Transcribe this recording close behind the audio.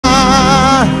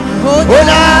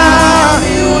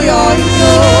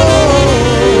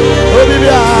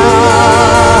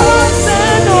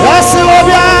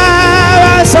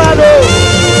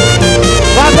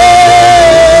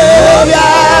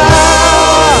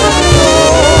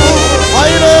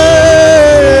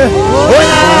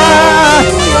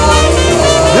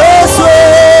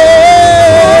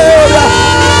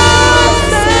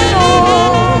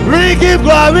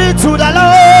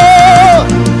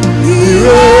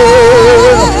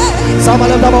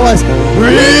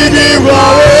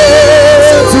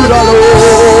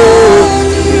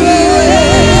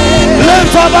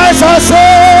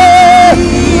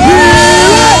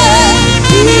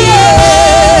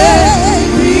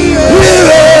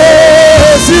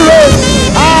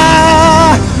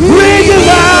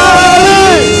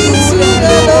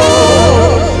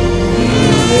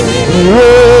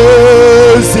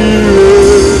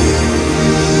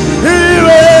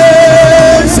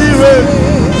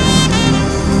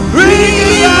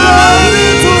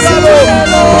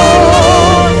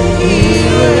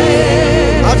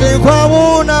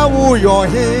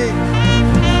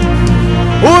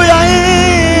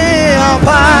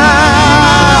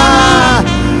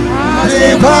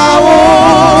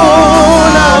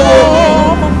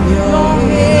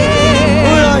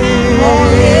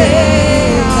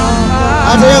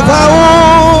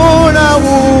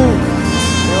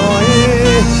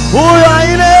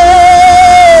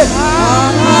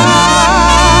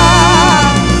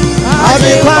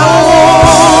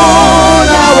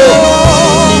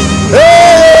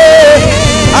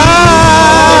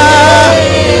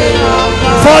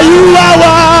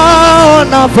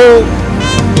wonderful.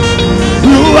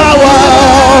 You are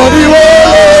worthy.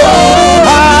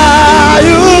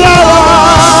 You are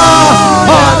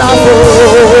wonderful.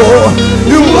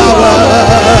 You are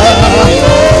worthy.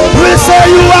 We say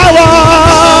you are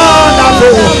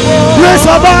wonderful. We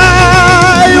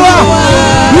survive. You are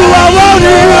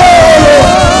worthy.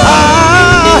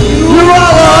 You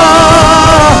are wonderful.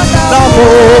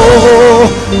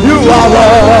 You are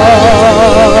worthy.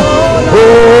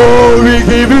 Oh, we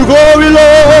give you glory,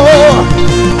 Lord,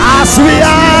 as we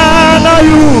honor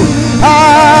you.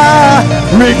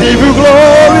 We give you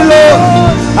glory, Lord,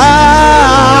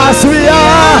 as we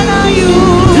honor you.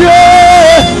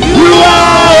 Yeah, you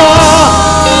are.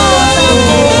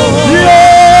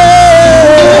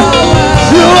 Yeah,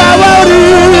 you are worthy.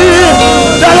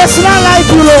 There is none like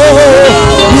you, Lord.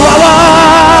 You are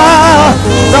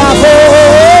wonderful.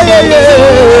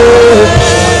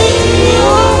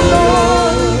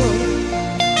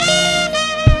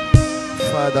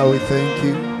 Father, we thank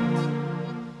you.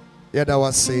 Yeah, that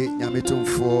was say, Yamitum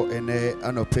for and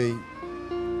Anope.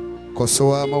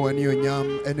 Kosoa, Mawani,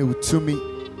 Yam, and Utumi.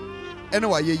 And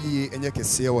why ye and you can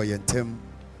see our yentem,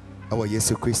 our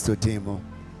Yesu Christo demo.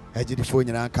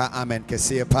 Ejidifonianka, amen,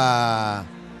 Cassia pa.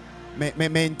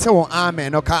 Maintain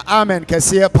amen, oka amen,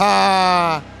 Cassia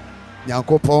pa.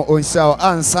 Yankopo, Unshaw,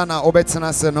 Ansana,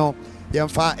 Obetana Seno,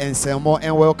 Yamfa, and Selmo,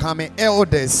 and welcoming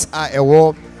elders are a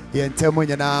war.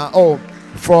 Yentemunyana, oh,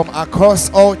 from across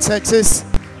all churches.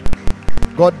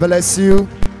 God bless you.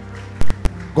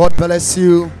 God bless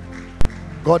you.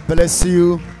 God bless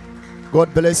you.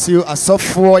 God bless you. A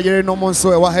software, you no more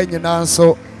so a wahenya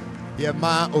so.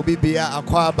 Yema obibia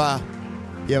akwaba.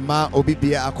 Yema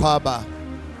obibia akwaba.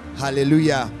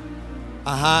 Hallelujah.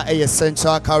 Aha, a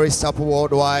central Charis Chapel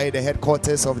worldwide, the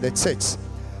headquarters of the church.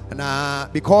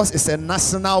 And because it's a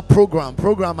national program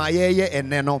aye and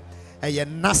neno, a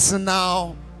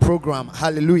national program.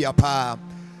 Hallelujah, pa.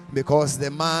 Because the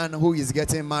man who is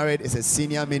getting married is a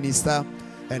senior minister,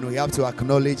 and we have to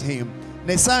acknowledge him.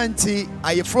 Nesanti,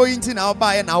 I throw into our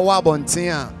buy and our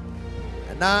bontia.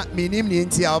 Na minim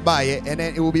ninti our buy, and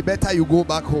then it will be better you go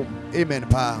back home. Amen,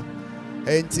 pa.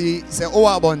 And he say, oh,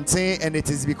 abontin, and it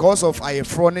is because of I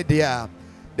front there.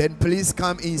 Then please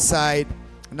come inside.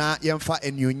 Na yemfa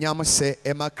and yunyam se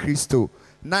Emma Christo.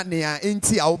 Na near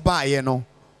inti our buy, no.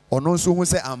 Onon so who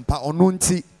say ampa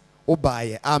onunti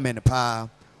obaye. Amen, pa.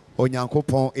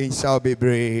 Onyankopon inshallah be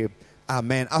brave.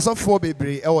 Amen. As of for be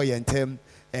brave, yentem.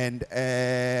 And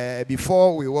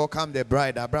before we welcome the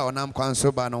bride, Abra Onam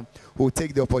Kwansobano, who will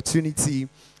take the opportunity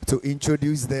to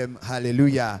introduce them.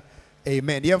 Hallelujah.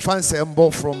 Amen. Dear fans,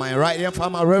 from my right, dear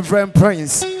farmer, Reverend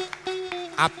Prince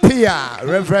appear.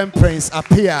 Reverend Prince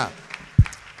appear.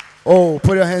 Oh,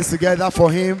 put your hands together for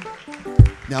him.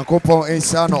 Nyankopon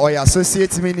inshallah, or your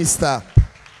associate minister.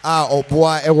 Oh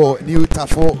boy, new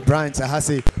Tafo branch. I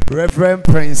say Reverend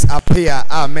Prince appear.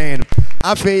 Amen.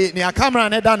 Afi ni camera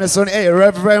ne dan so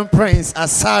Reverend Prince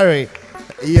Asare.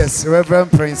 Yes,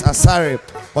 Reverend Prince Asare.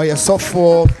 Or your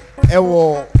software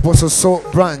ewo Bososo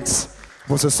branch.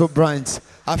 Bososo branch.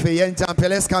 Afi yenjam,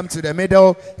 let's come to the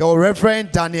middle. Your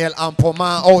Reverend Daniel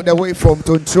Ampoma all the way from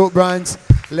Toncho branch.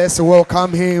 Let's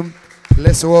welcome him.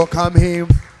 Let's welcome him.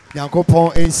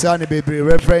 Yankopon Insani Baby,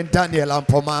 Reverend Daniel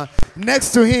Ampoma.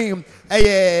 Next to him,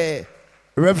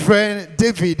 Reverend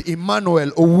David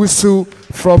Emmanuel Owusu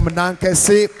from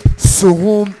Nankese,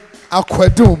 Suhum,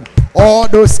 Akwadum. All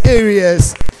those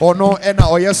areas, or no, and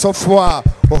or yes, software,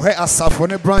 or her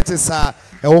asafone branches are,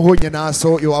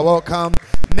 so you are welcome.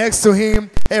 Next to him,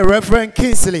 Reverend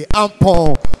Kingsley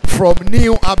Ampon from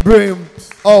New Abrim.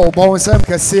 Oh, Bonsam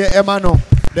Kase Emmanuel,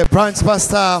 the branch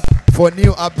pastor for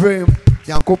New Abrim.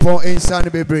 Yankopon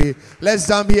Insani Baby. Let's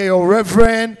down here your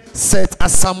Reverend Set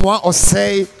Asamoah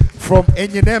Osei from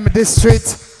Enyinem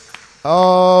District.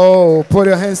 Oh, put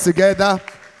your hands together.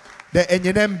 The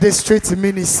Enyinem District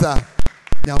Minister.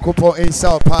 Yankopon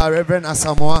Insani Reverend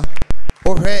Asamoah.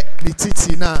 Ohe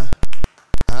Nititina.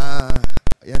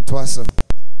 Yantuaso.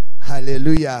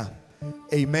 Hallelujah.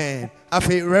 Amen.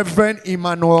 Afi Reverend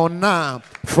Emmanuel Na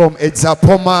from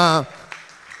Edzapoma.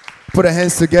 Put your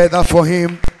hands together for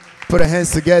him. Put your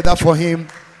hands together for him.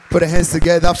 Put your hands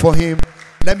together for him.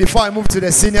 Then before I move to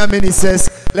the senior ministers,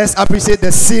 let's appreciate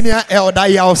the senior elder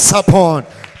Yao Sapon.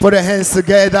 Put your hands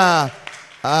together.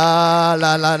 Ah,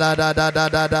 la la la da da da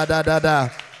da da da da da.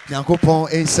 Nyankopon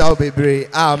inshallah be.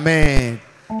 Amen.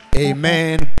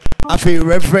 Amen. I feel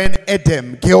Reverend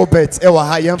Edem Gilbert. Ewa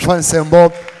hayem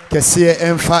fansembo. Kesie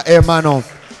emfa emano.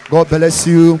 God bless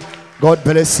you. God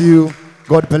bless you.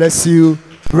 God bless you.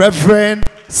 Reverend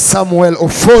Samuel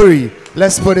Ofori.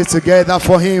 Let's put it together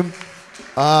for him.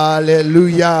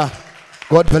 Hallelujah.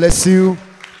 God bless you.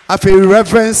 I feel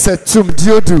Reverend Setum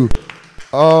Diodu.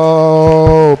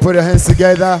 Oh, put your hands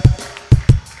together.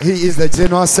 He is the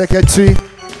General Secretary.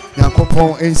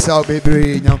 Nyankopon Insao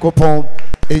Bebre. Nyankopon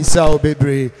Insao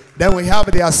Bebre. Then we have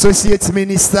the Associate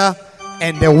Minister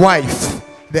and the wife.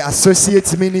 The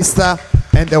Associate Minister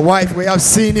and the wife. We have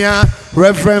Senior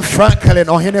Reverend Franklin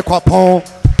Ohene Kwapon.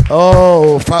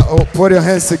 Oh, put your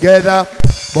hands together.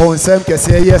 Bonsem can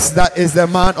say yes, that is the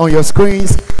man on your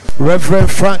screens. Reverend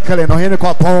Franklin Ohene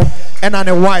Kwapon. And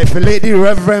the wife, Lady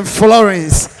Reverend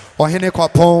Florence Ohene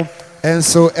Kwapon. And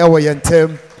so Ewa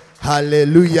Yentem.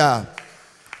 Hallelujah.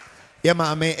 Yeah,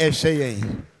 mami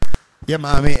eshayen. Yeah,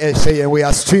 mami eshayen. We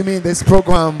are streaming this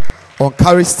program on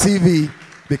CRIG TV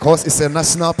because it's a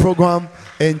national program.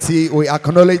 And we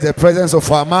acknowledge the presence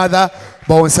of our mother,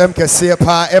 Bonsem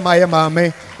Kesiepa,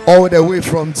 Emma, all the way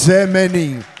from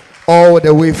Germany. All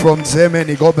the way from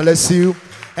Germany. God bless you.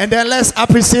 And then let's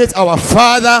appreciate our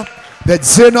father, the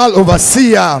General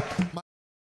Overseer.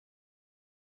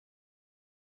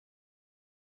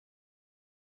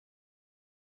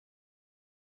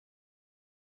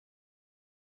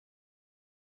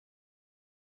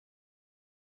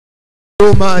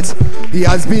 So much. He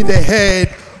has been the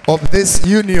head of this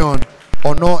union.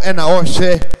 Ono ena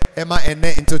oshe ema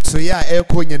ene into tuya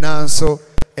eko nyinanso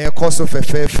ekoso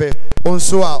fefefe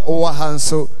onso a owa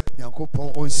hanso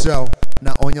Nyankopon onhyira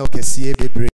na onya okesie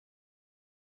bebre.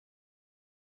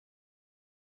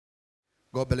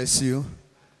 God bless you.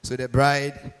 So the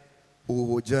bride who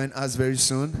will join us very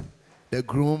soon, the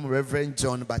groom Reverend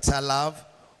John Batsa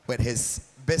with his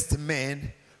best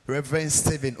man Reverend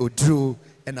Stephen Odru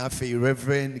and afi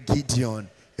Reverend Gideon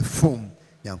Efum.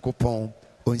 Nyankopon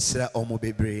onhyira omo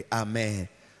bebre. Amen.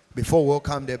 Before we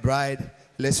welcome the bride,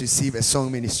 let's receive a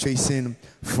song ministration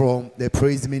from the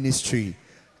praise ministry.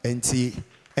 Enti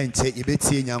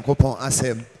ibeti Nyankopon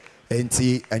asem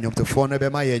enti anyom to phone be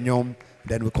ma yenyom.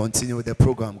 Then we continue with the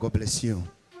program. God bless you.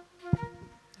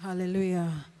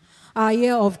 Hallelujah. Our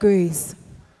year of grace.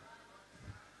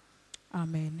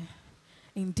 Amen.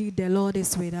 Indeed, the Lord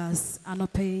is with us.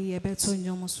 Hallelujah.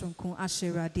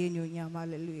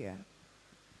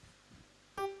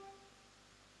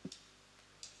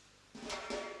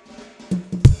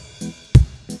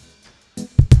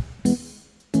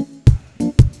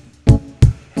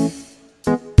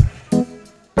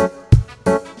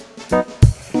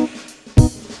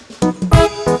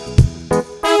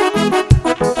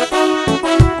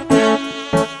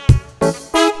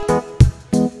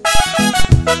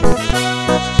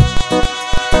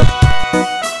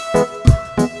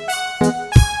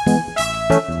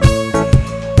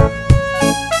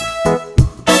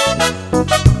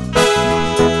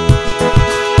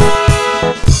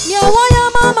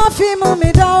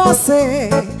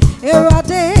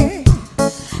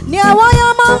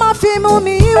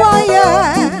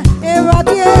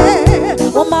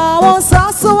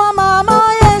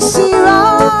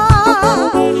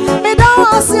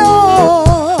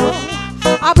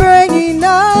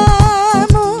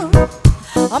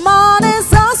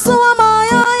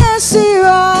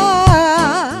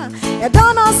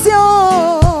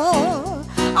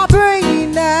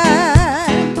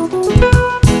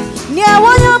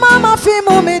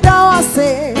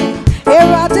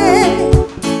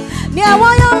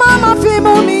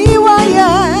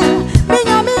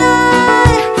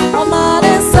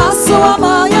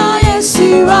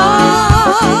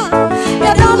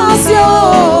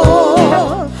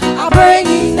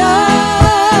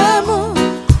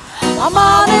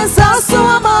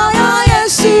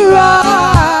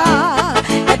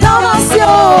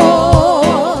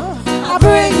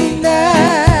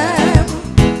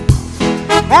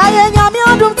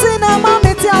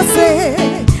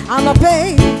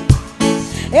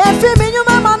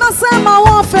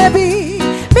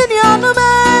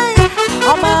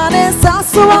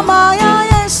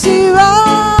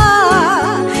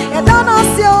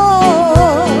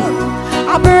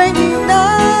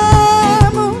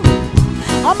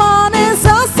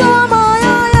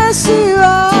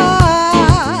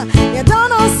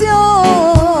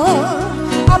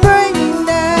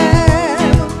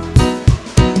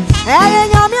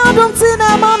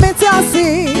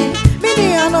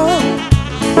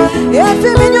 If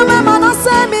you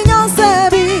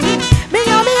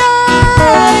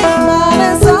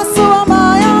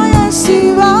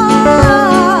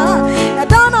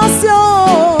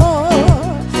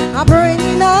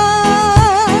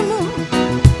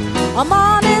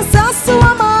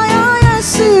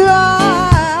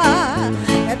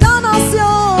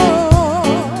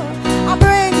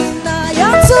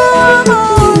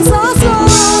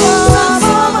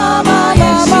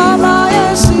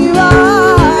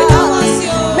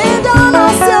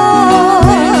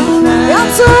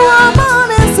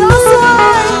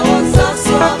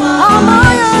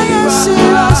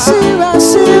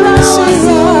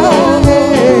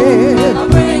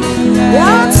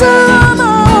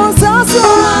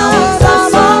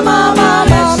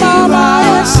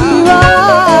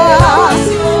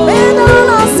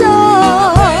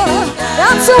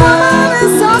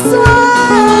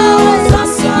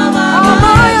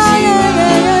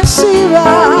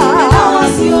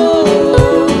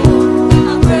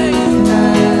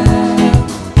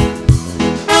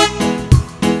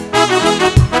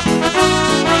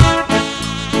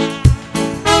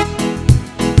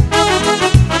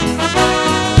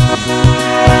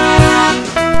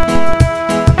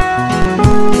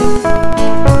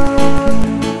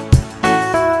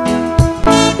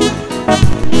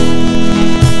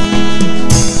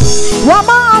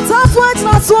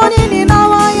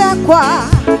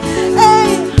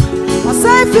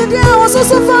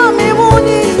for me,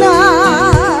 Munina.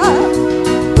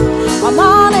 A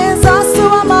man is a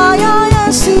Suamaya,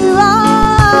 Yeshua.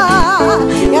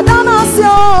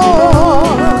 Yadanasio,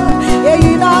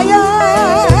 Yinaya.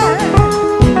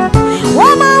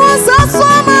 Woman was a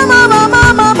Suama,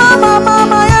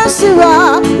 Mama, Yeshua.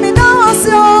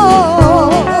 Midawasio,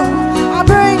 I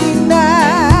bring in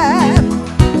them.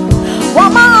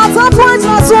 Woman at a point,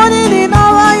 not one in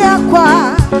our Yakwa.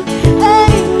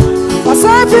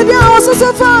 If you also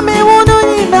so far me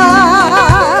wonderina,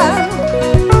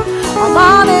 a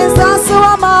man is also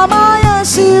a mama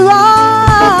Yeshua.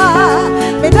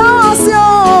 Me don't see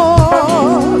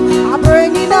I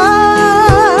bring it up.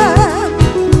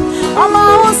 A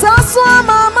man was also a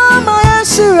mama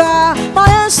Yeshua,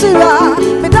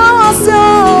 me don't see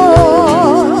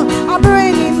I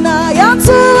bring it up.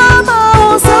 Yatu a mama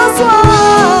was also a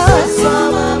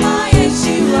mama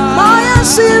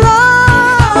Yeshua.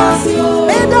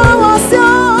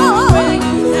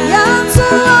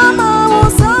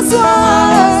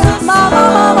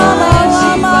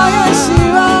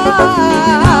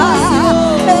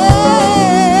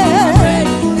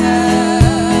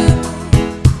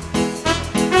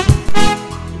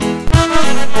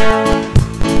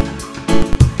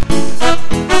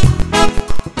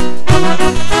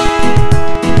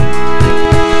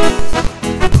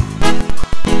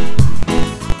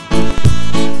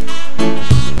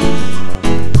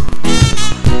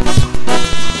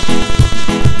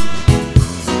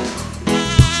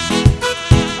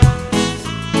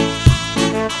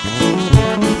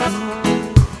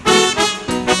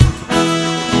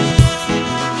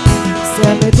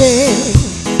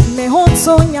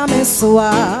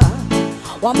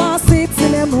 Wama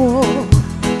sitting mo,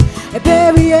 a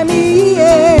baby and me.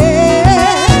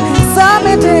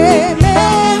 Samede me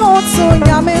hot so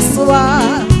yameswa.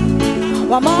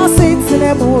 Wama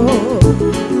sitting mo,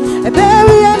 a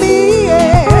baby and me.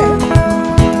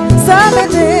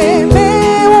 Samede me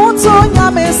hot so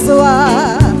yameswa.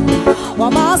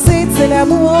 Wama sitting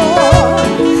mo,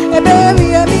 a baby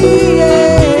and me.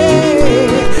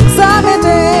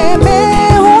 Samede me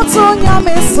hot so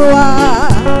yameswa.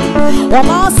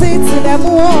 Wama sitting them a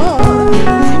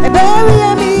bury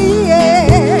me,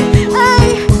 hey,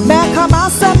 make a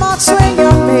master much when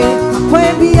you make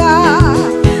when we are.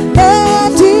 Hey,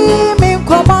 me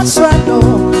come on, Shano,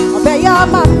 obey your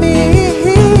mammy.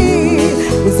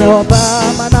 Is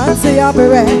Obama Nancy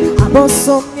Aberre, I'm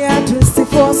also near to see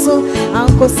for so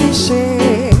Uncle Sishe.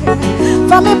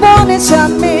 From me born in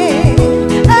Chammy,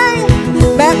 hey,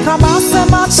 make a master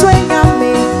much when you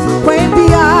make when we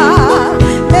are.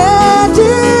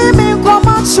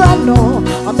 No,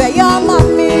 obey your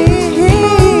mommy.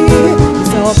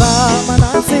 So, Baba,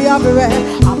 Nancy,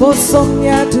 I'm also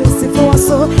near to see for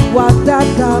so what that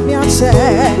damn your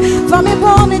chair. For me,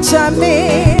 born in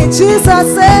Chammy,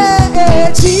 Jesus,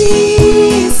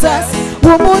 Jesus,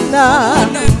 woman,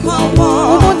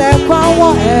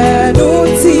 and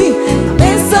Uti,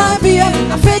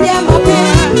 I figure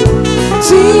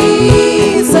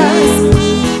Jesus,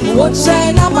 what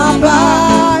shine on my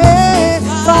body,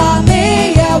 for me.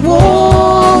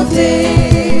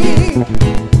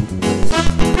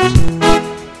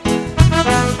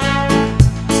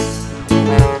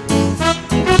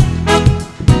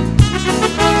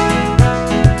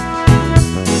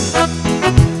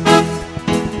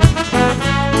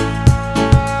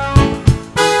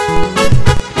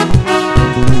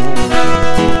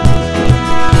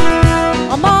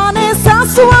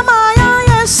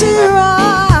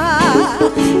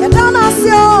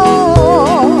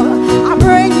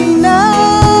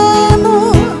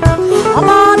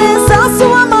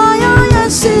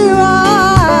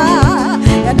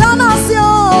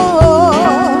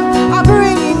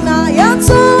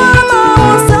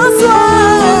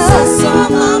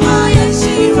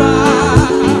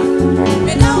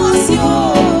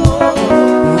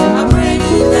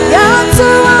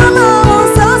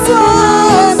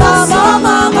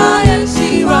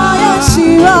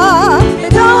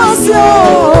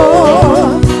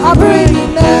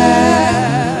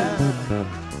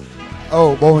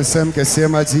 Some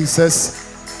Kesema Jesus.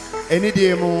 Any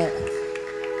day more,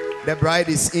 the bride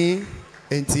is in.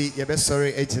 Enti you be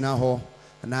sorry etina ho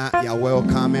na ya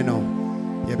welcome no.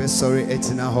 You be sorry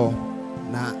etina ho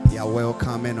na ya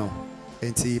welcome no.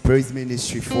 Enti praise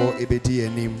ministry for ebedi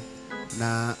anim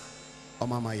na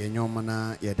omama yenyom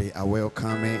na ye de a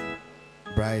welcome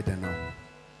bride no.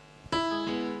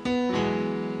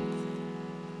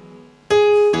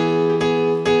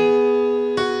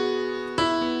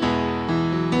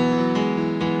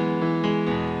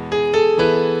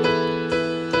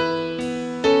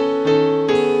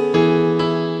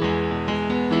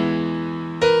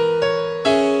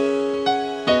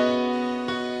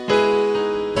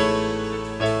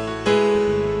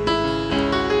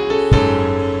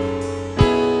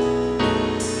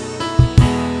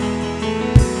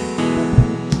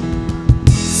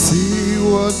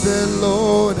 the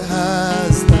Lord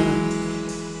has done?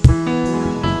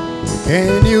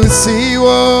 Can you see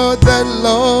what the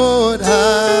Lord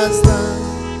has done?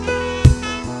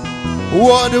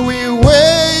 What we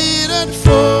waited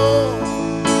for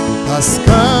has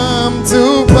come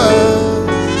to pass.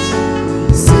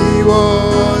 See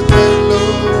what the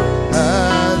Lord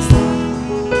has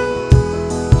done.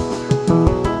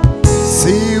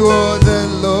 See what the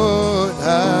Lord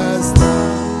has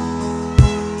done.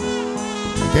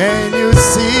 Can you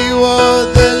see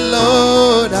what the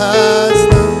Lord has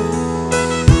done?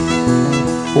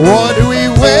 What we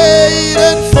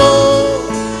waited for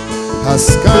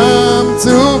has come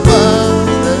to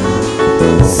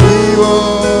pass. See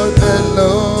what the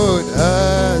Lord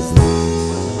has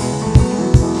done.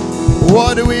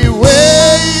 What we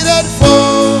waited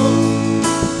for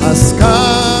has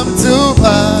come to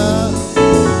pass.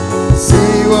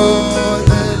 See what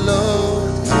the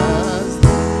Lord has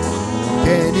done.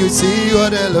 Can you see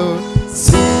what the Lord?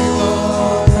 See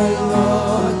what the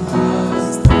Lord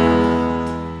has done.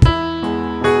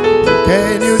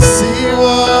 Can you see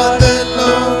what the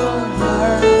Lord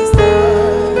has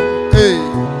done? Hey,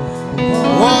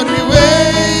 what we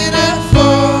waited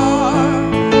for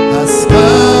has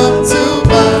come to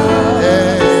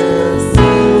pass.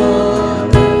 See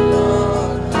what the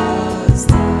Lord has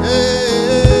done.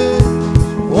 Hey,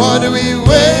 what we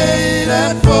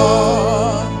waited for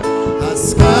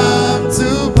has come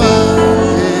to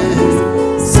pass.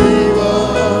 See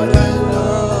what the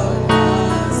Lord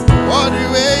has done. What we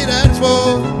waited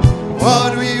for,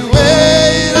 what we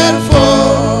waited for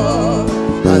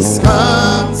has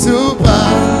come to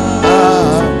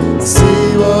pass.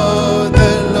 See what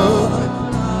the Lord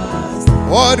has done.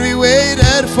 What we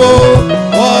waited for,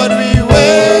 what we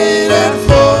waited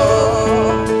for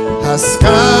has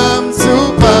come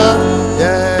to pass.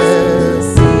 Yes.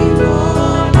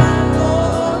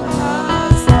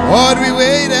 What we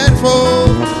waited for,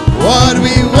 what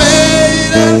we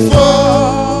waited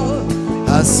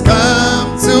for has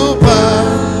come to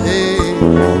pass.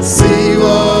 See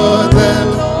what the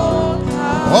Lord,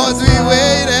 what we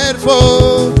waited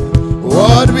for,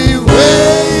 what we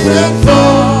waited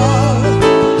for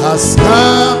has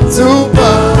come to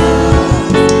pass.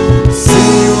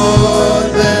 See what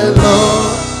the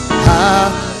Lord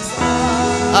has.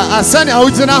 I said, I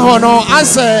was in a honor. I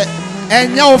said,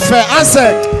 and your fair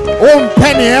answer.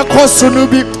 Penny, a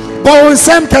cosunubi, Bowen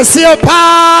Sam Cassia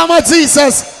Palm,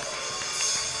 Jesus.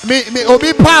 Me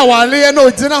obi power,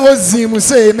 Leano, dinner was Zimu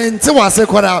say, Mentua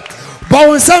Sequara.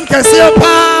 Bowen Sam Cassia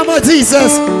Palm,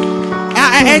 Jesus.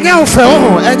 And your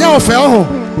fair, and your fair.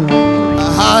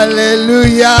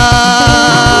 Hallelujah.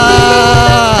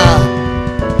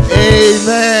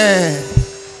 Amen.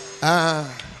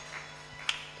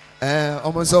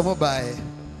 Almost over by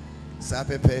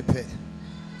Sape Pepe.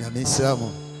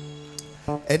 Yamisamo.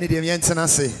 Any day and you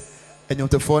have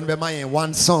to phone by my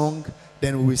one song,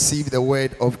 then we receive the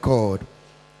word of God.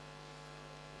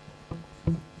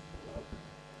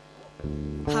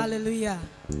 Hallelujah.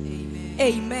 Amen.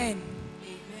 Amen.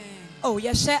 Oh,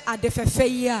 yes, at the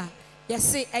Fefeya. Yes,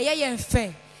 say, a yen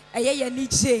fe, a yen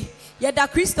niche, yet the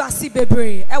Christo see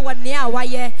bebre, a one near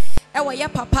wire, a wire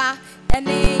papa, and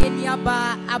a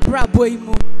nearby a bra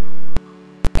boymo.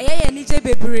 A yen niche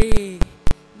bebre,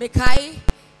 Mekai.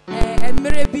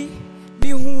 Emerebi mi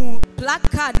hu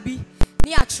placard bi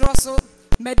ni atroso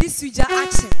medisija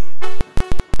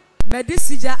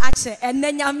ache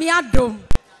enanyame adom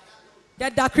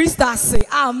da Christa say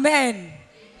amen.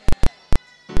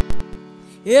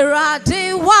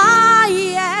 Erade why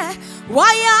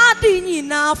di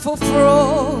nyina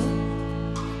foforo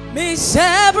me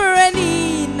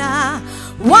sebrenina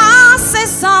wa se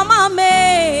sama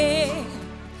me.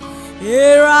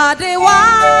 Erade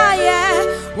why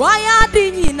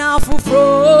di nyina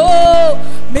foforo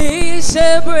me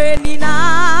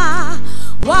sebrenina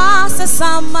wa se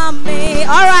sama me.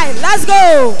 All right, let's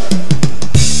go.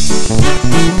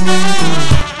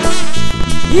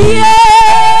 Yeah.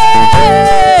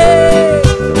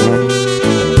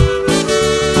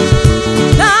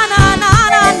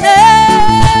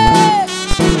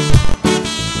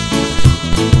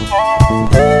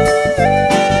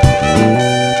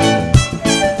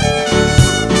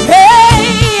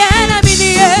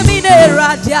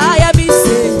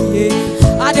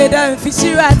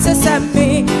 Fisherate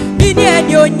semi, Bini and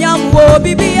Yonyam wo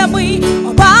bibi amui,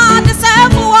 about the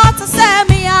same water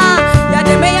semia,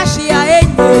 Yademea shia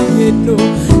eno,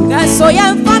 that's so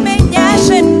young famine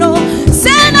yasheno,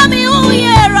 Senami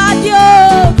uye radio,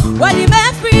 what the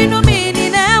man free no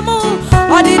meaning emu,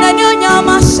 or the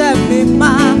Yonyama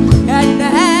shemima, and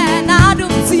then I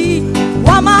don't see,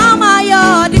 Wamama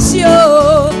yo this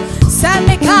yo.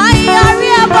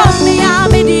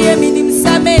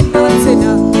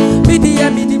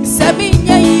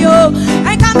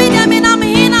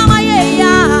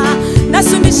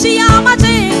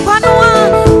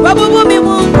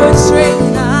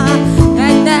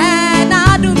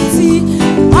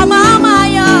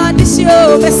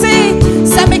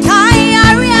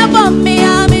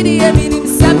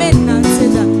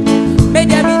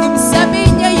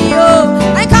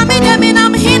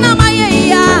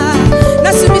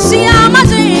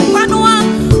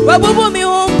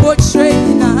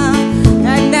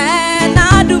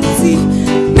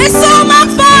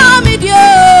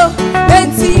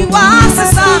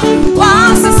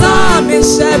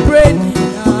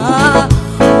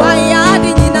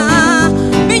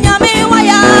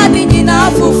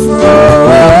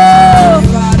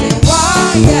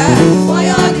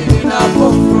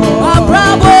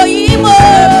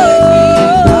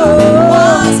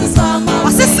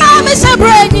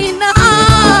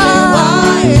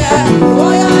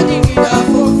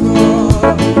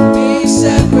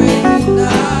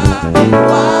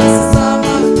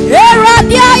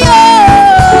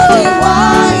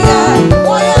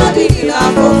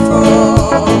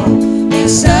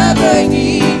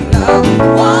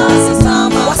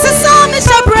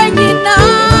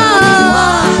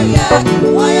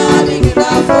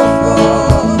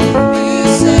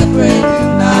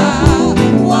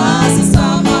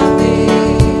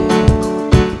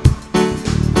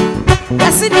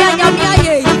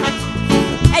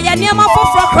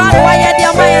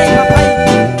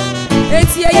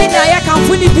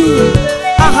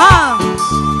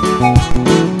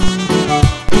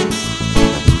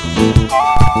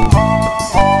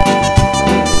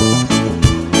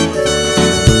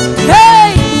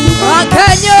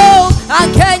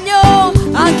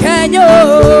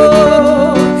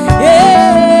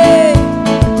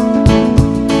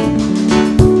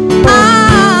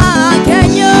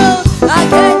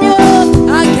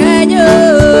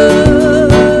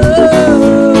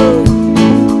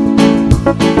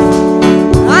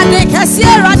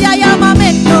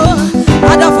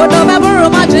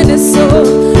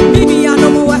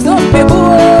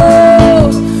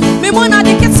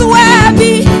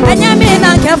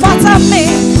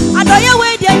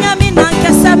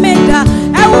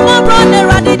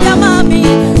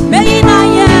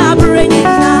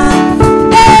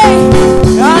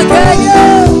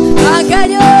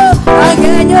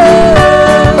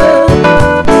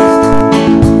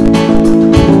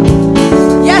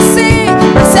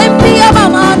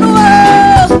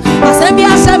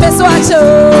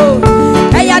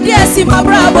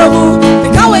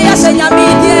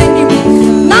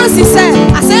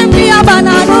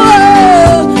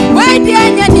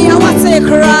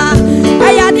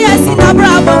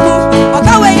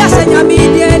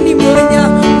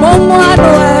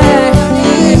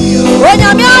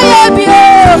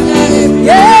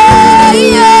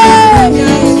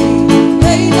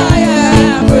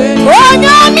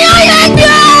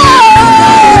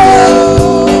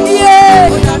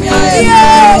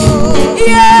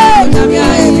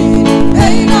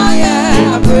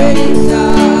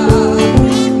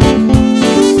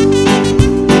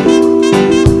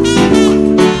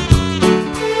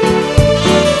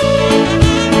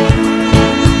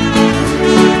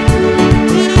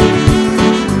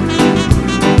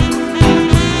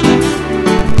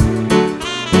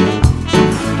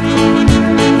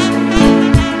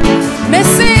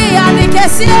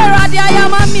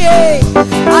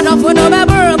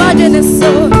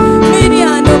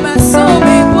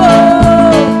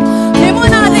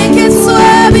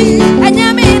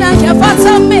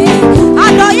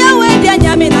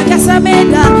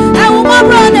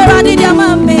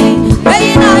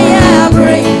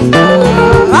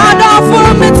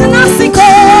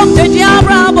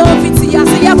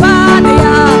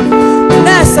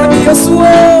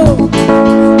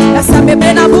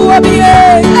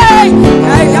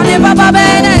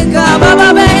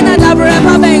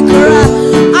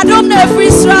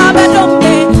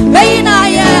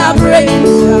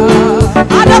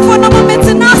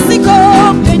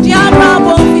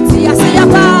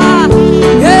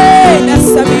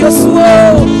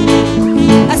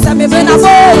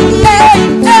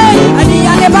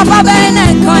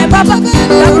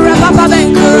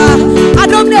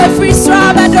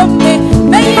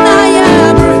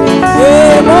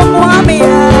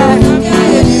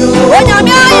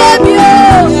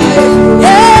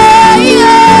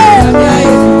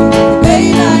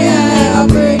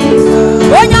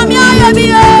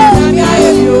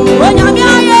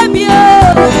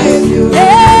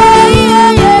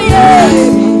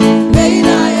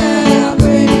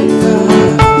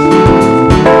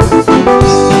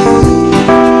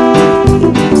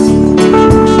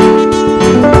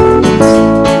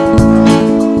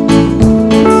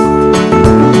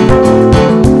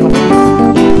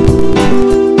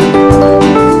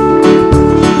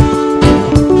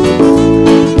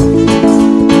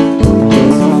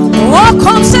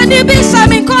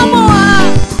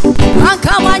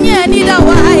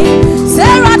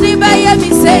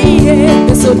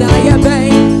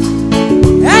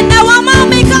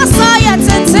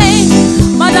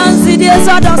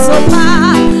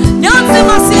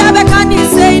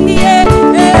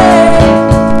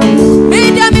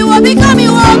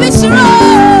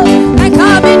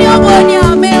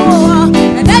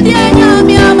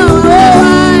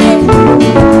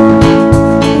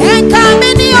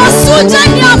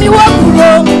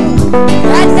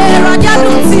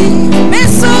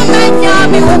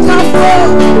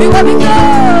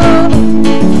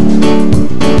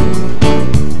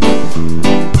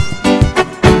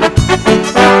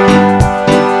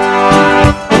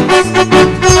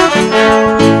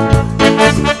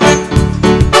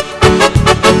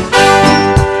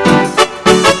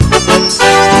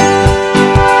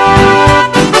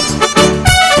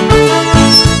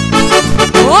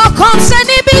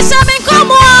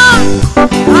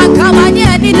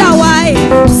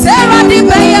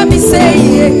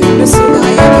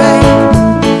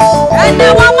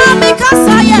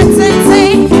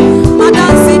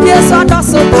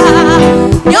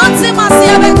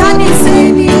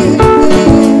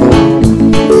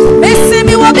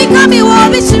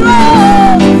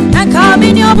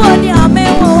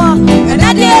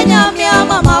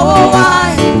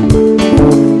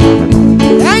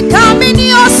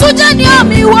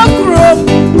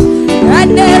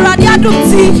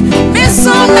 me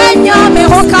so many me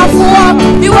hoka for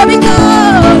me will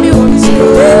become you.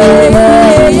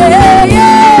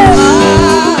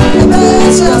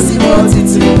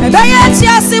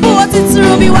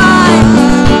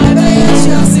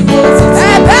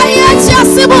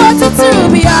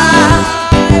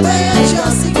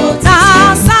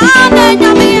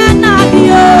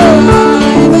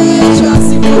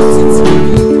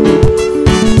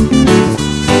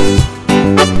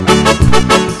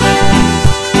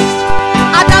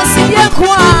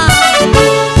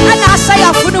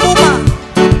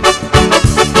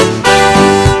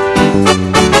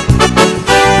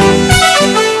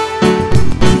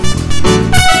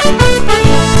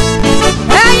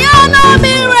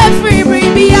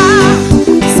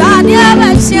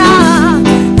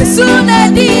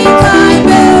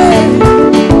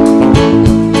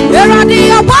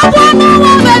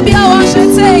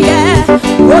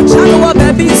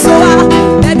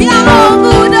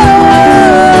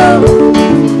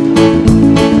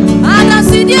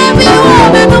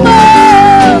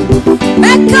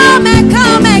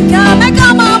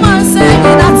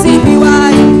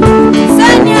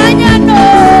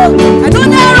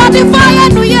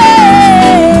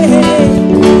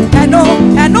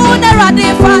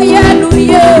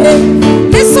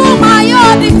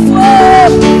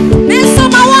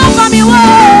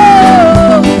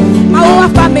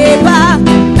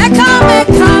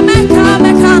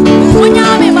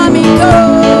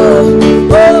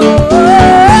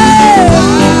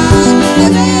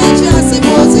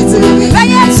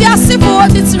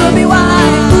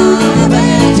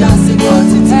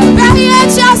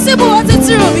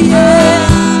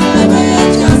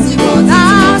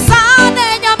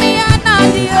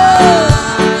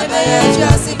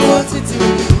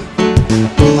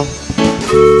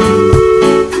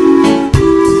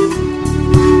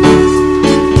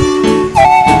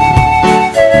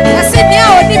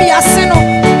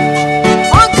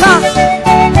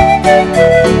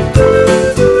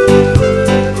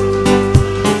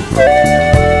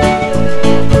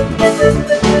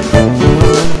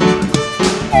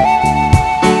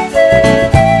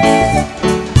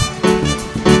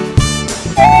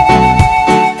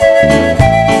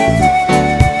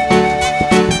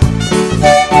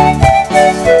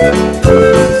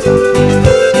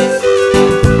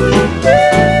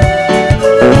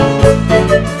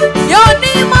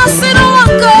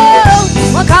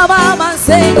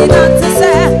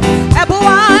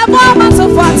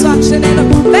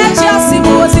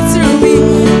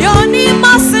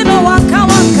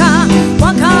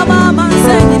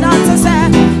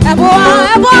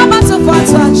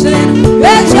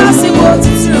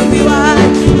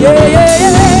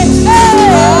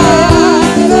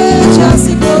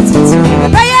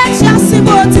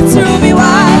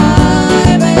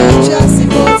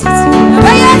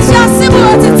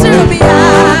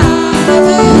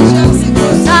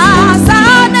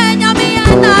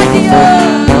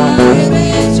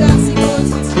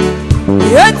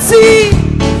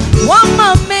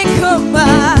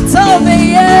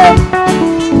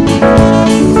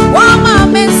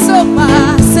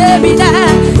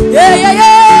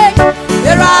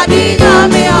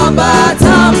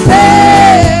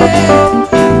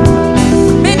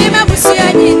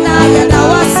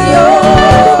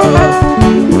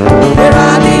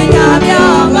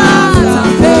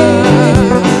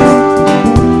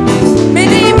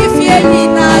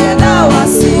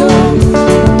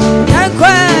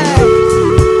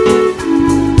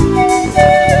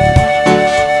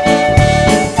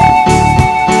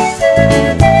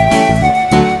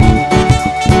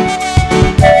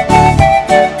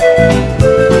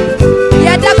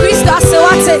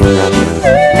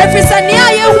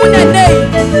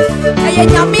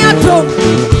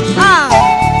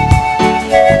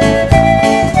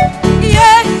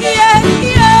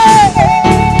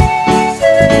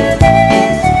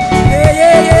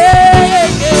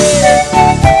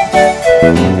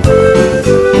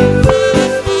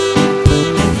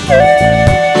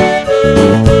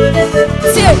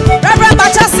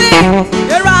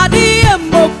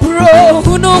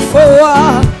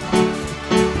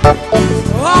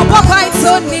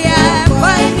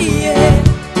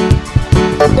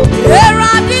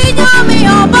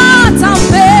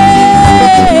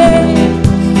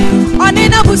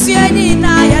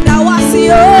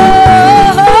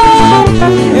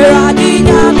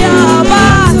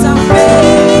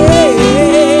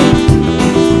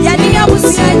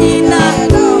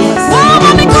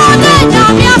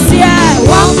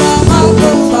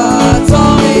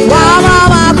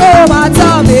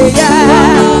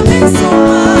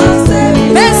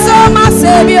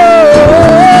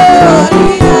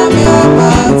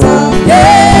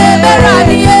 Yeah.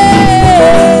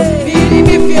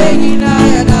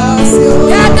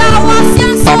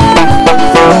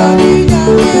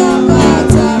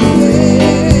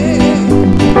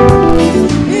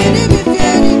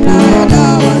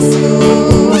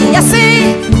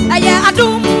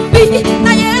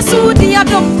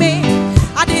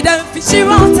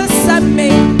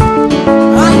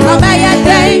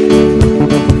 day.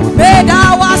 Made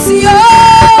our CEO.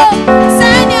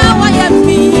 Sanya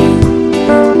wayemi.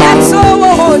 That's all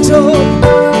Ojo.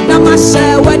 Namasha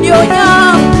when you're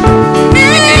young.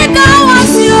 Made our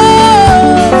CEO.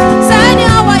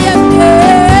 Sanya wayemi.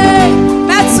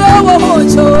 That's all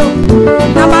Ojo.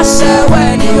 Namasha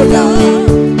when you're young.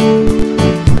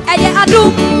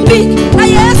 I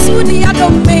yes, would the other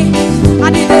me. I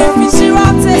didn't miss you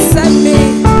out to send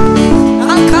me.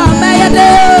 I'll come by a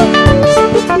day.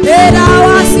 Did I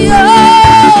was you?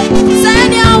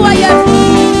 Send your way.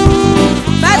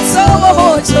 That's so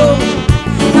hojo.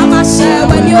 I'm a share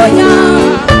when you're young.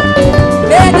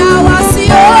 Did I was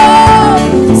you?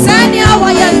 Send your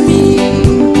way.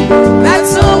 That's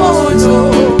so hojo.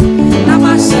 I'm a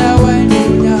share when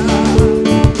you're young.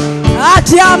 I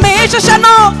tell me,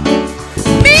 Shano.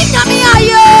 Me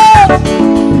ayo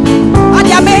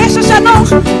adia me shano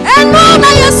eno na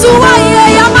yesu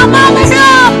aye ya mama me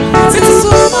here it's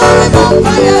so my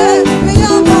papa me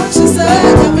ya mo she say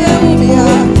me ya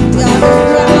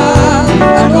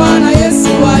eno na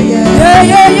yesu aye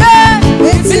yeah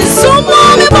it's so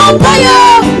my papa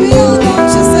me ya mo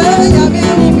she say me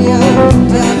eno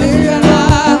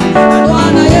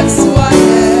na yesu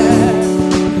aye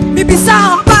mi bisa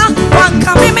ba wan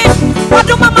kamimi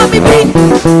wadu mama mi bi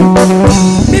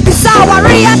Bibi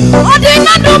sawaria,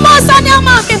 odina no mosanya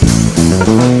mami.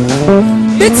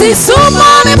 Biti sumo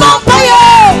mi bompayo.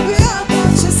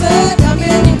 She said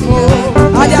yameni mo.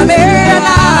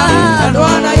 Adamena,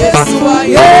 adwana Yesu wa.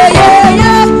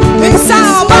 Yeah. Bibi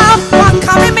sawa,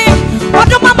 wakamimi,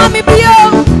 wadu mama mi bio.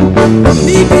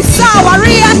 Bibi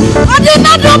sawaria,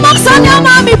 odina no mosanya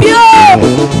mami bio.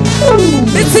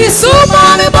 Biti sumo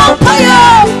mi bompayo.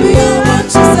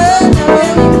 She said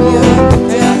yameni mo.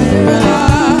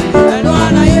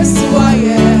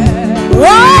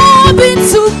 Oh, been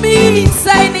to me,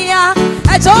 Sania. I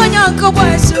join your couple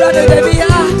and she ran the baby.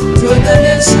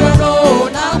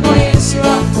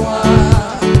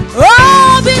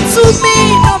 Oh, been to me,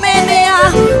 no mania.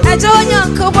 I join your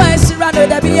couple and she ran the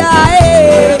baby. I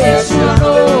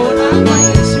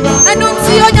don't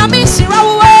see on your mission.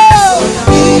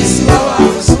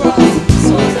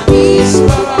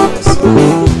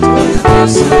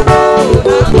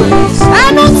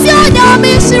 I don't see on your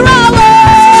mission.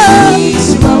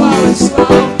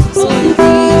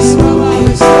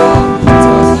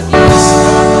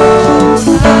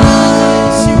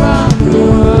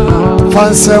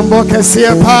 Fansembo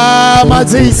kesie pa ma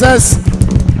Jesus.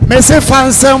 Me say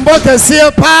fansembo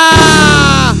kesie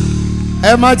pa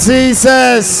ma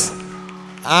Jesus.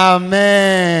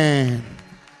 Amen.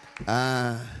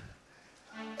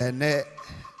 Ene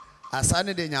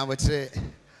asane de nyabotre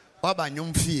waba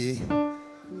nyum fie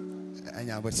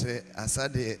anyabotre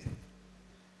asade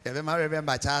ebe ma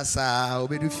remember chasa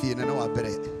obedu fie no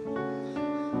wabere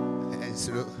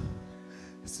ensuro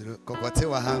kokote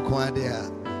wa hanko ade a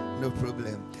no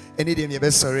problem. Any day you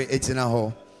be sorry etina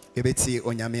ho you be ti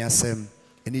onyame asem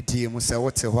any day mu se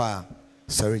wote ho a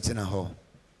sorry etina ho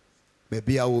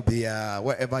maybe I will be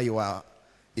wherever you are.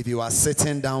 If you are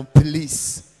sitting down,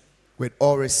 please with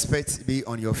all respect be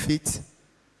on your feet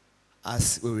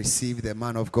as we receive the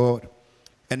man of God.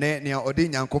 And then near Odi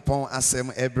Nyankopon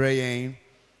asem Ebrayen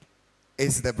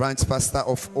is the branch pastor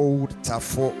of Old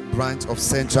Tafo branch of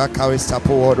Central CRIG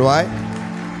Chapel worldwide.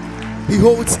 He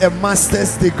holds a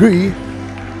master's degree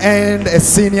and a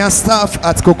senior staff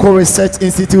at Cocoa Research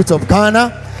Institute of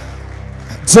Ghana.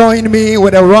 Join me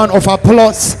with a round of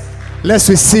applause. Let's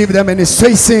receive the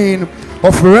ministration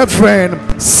of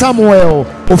Reverend Samuel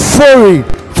Ofori.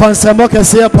 Fansamoke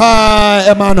Siapa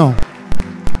Emano.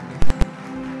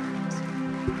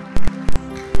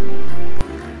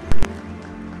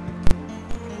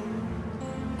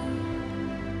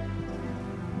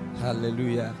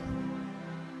 Hallelujah.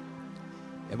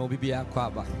 Emo bibia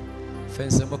kwaba.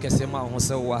 Fense mo kese ma ho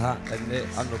se wa ha ene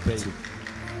anope.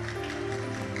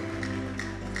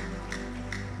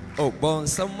 Oh, bon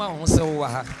sama ho se wa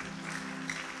ha.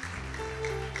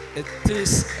 It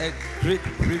is a great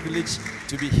privilege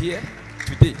to be here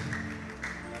today.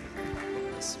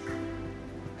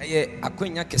 Aye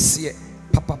akonya kese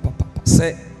papa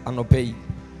se anope.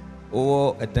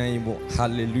 Oh, edan mo.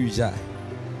 Hallelujah.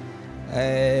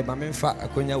 Mamemfa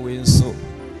akonya we nso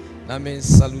na men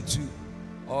salute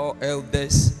all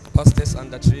elders, pastors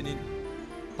under training,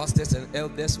 pastors and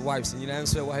elders wives nyina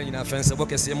nso e wa nyina fense bo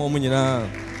kese mo nyina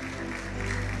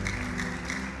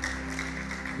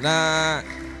na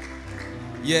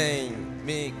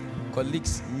me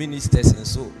colleagues ministers and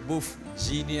so both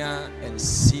junior and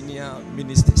senior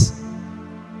ministers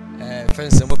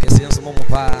fense bo kese nso mo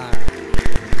pa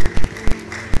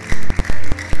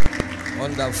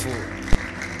Wonderful.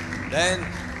 Then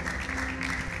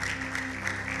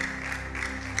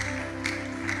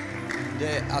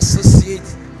the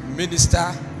associate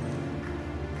minister,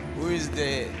 who is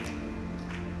the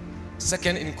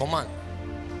second in command,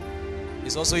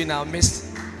 is also in our midst.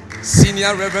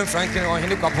 Senior Reverend Franklin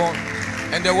Ohenekwapo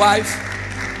and the wife.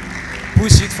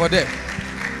 Push it for them.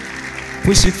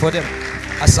 Push it for them.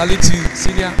 I salute you,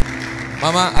 senior.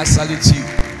 Mama, I salute you.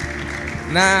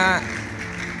 Now,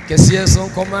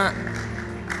 Kessie Koma,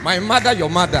 my mother, your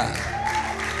mother.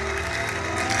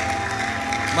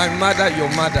 My mother, your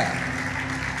mother.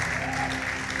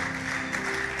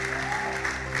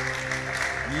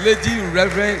 Lady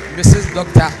Reverend Mrs.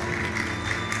 Dr.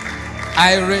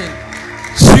 Irene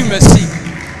Chumesi.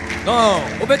 No,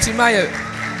 Obetimaya.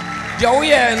 No,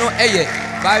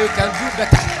 but you can do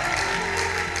better.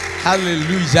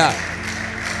 Hallelujah.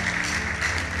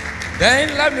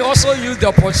 Then let me also use the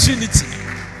opportunity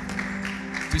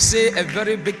to say a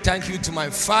very big thank you to my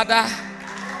father,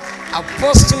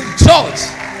 Apostle George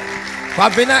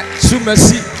Kwabena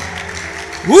Chumesi,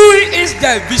 who is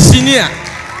the visioneer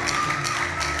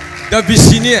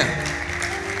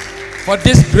for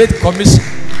this great commission.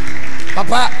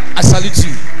 Papa, I salute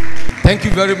you. Thank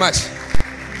you very much.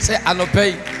 Say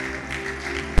Anopay.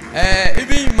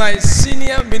 Even my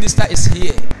senior minister is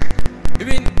here.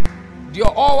 Even the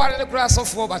all one in the class of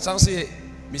four, but I'm saying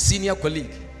my senior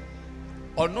colleague.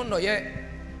 Or no, yeah,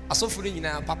 as of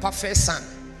Papa first son,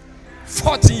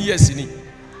 14 years in it.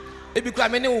 It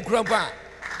became many who grew up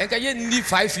and can need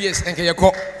 5 years and can you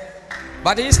go.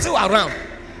 But he's still around.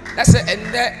 That's it,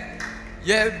 and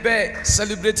yeah, be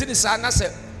celebrating the son. I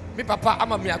said, me Papa,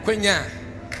 I'm a mia quenya.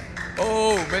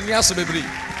 Oh, many years to be.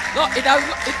 No, it does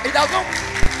not. It does not.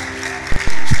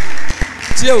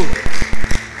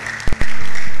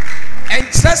 And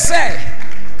just say,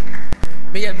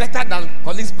 me are better than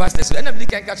colleagues pastors. So anybody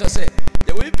can catch us say,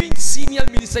 there will be senior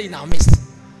minister in our midst.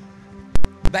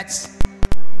 But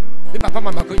me Papa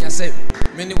Mama Konya say,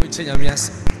 many will change your mias.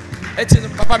 Eti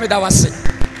Papa me that was say,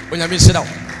 when you miss it out.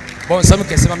 Bon some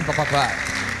can say me Papa.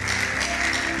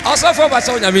 Also for us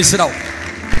when you miss it out.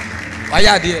 Why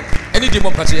are there any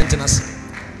demon patient in us?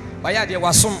 Why are there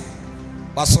wasum?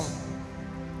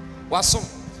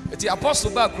 The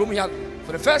apostle back room here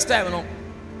for the first time, you know,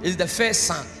 is the first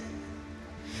son.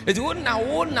 It wouldn't now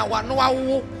one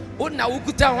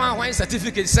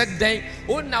certificate said then,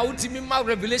 oh now ultimate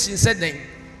revelation said then.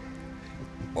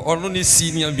 Or only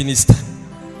senior minister.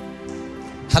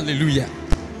 Hallelujah.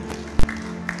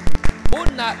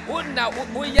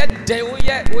 Oh yet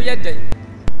day.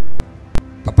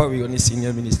 Papa, we only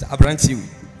senior minister. Abranti,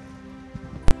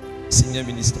 senior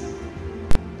minister.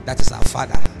 That is our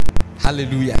father.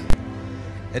 Hallelujah.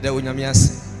 Eda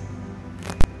unyamiase.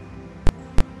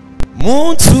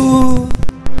 Muntu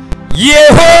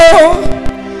Yeho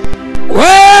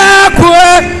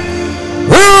wakwe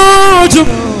ujum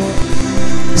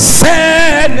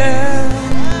sene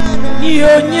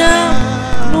nyonya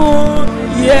no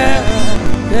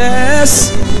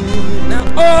yes na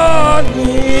oni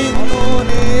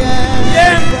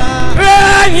yem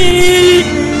rani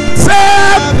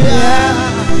sabia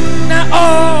na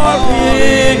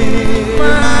oni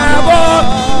mabo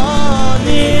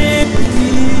ni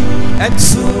and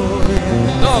so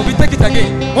no we take it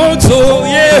again Moto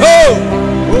Yeho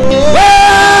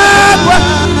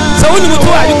so when you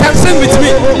can sing with me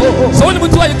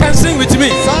you can sing with me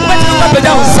what you can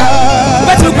down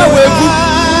what you can wear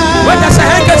what I say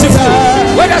handkerchief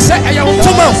what I say I am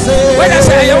tomorrow what I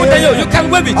say I am you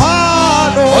can wave it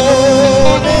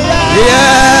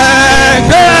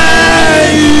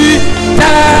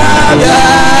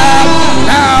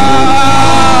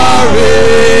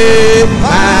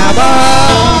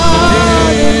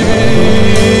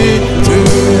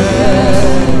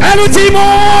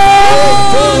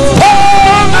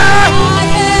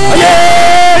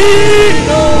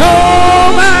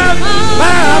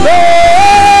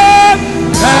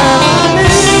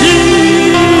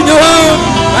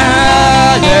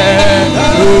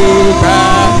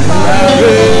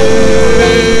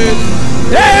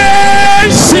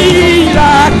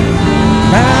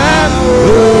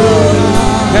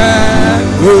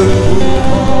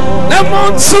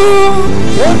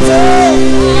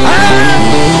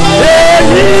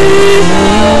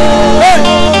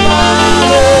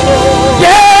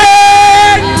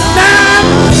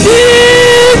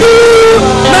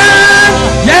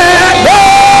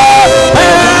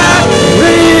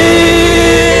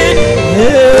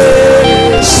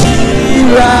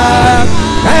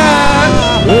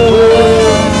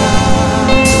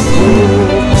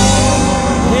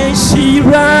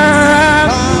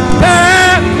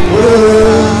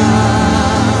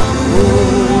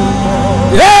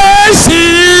Yes,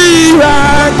 you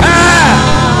are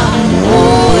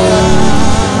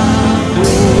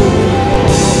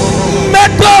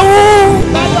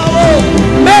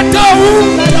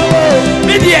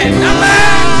Media Nama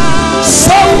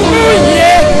So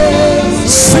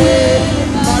yes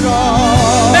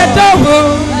Metawu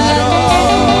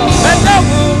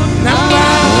Nama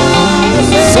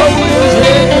So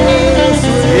yes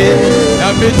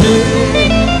Namiti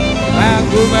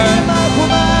Maguma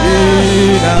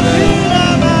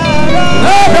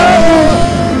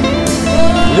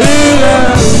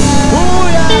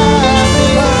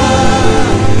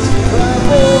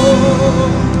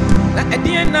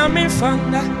Me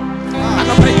fanda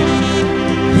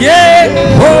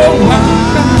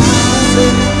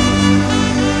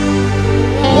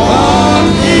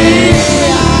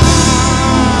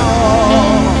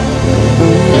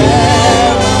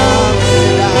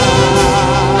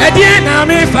Ediana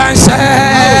me fansa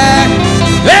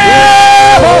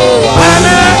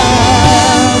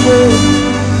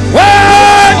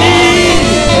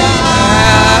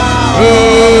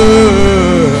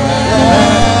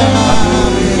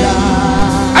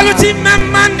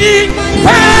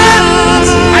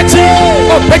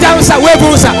Bejansa,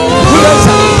 webusa.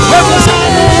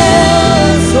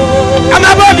 I'm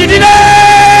about the dinner.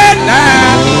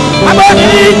 About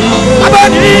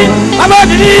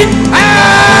the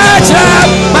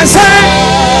my son,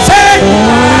 say,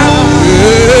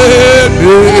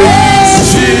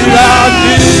 she loved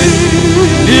me.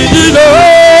 Did you know?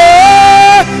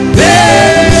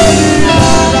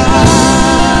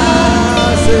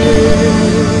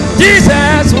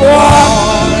 Jesus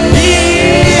walked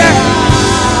here.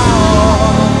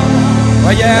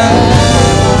 Oh yeah.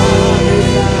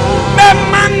 Me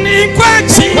mani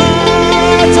kwachi.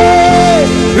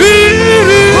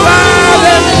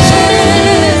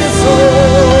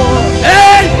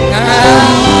 Hey,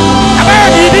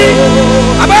 abadi.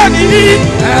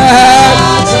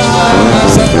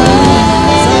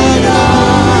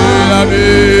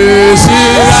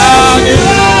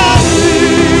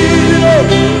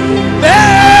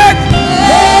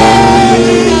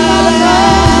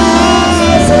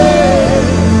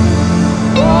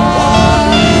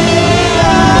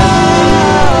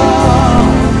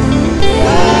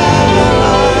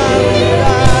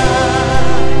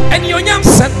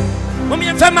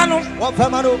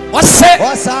 What's it?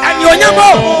 And your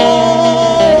number?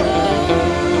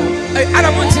 I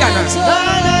don't want to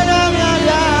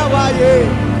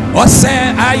what's it?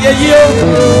 I you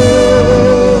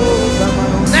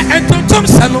and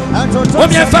Thompson.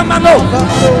 What your family?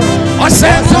 What's it?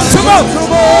 Tomorrow.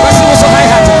 What's my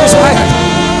hat?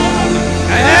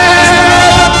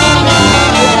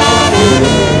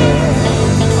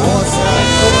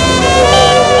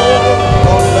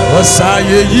 What's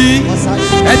ye?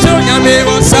 Ejonya me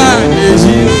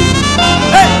wasayeji.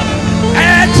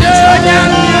 Ejonya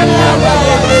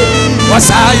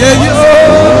wasayeji.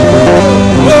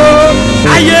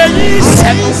 Oh, ayeji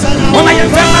se. O ma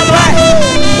yefema bra.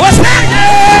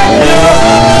 Wasayeji.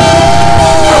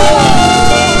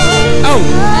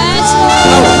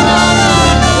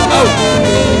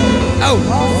 Oh.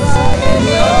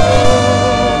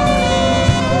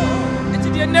 Enti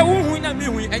de na wo hu na me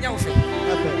hu enya wo fe.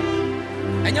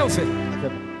 Enya wo fe.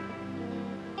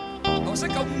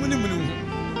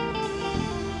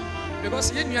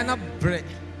 Because you are not bread.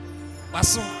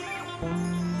 Basso.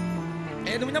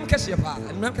 And we don't catch your pa.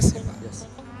 And we don't catch your pa. Yes.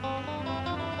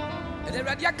 And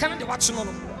then we are coming to watch no.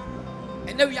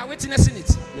 And then we are witnessing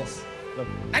it. Yes.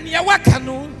 And you are working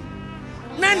no.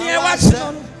 None you are watching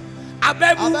no.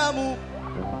 Abamu.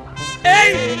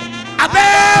 Hey.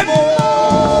 Abamu.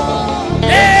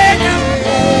 Hey.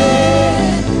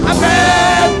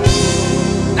 Abamu.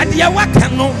 And you are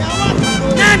working no.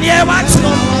 None you are watching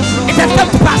no. It has come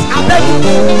to pass. I beg you.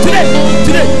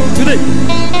 Today.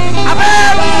 I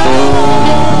beg.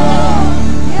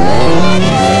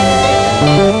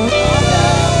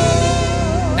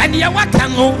 And you are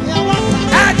coming.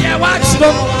 And you watch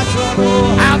them.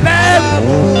 I beg.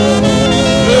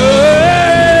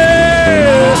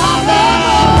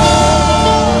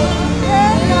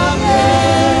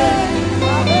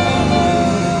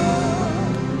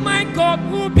 My God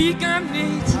who began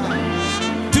it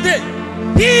today.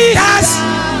 He has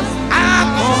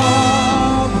accomplished.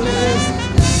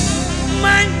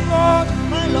 My Lord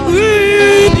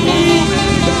will be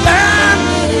done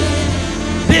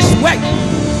this way.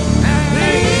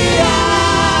 He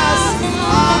has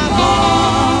accomplished.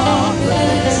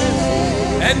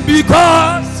 And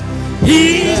because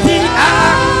He's the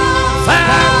Alpha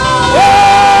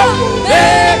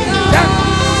Omega.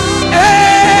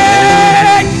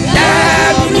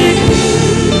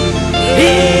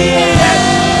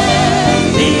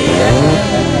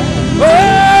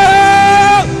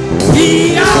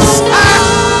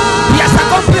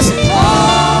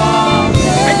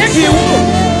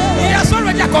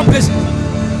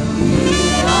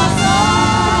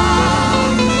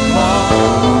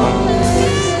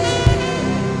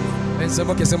 And some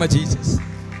okay, some Jesus.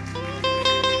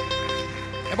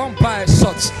 A vampire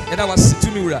shot, and I was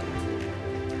to me.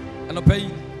 And I pay.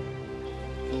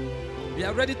 We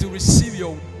are ready to receive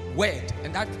your word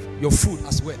and that your food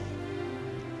as well.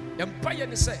 Empire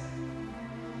and say,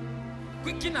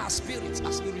 quicken our spirits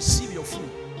as we receive your food.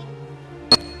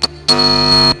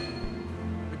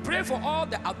 We pray for all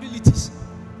the abilities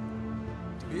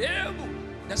to be able,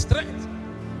 the strength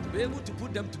to be able to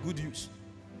put them to good use.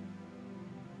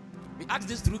 We ask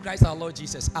this through Christ our Lord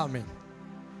Jesus. Amen.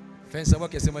 Friends,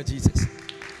 I say my Jesus.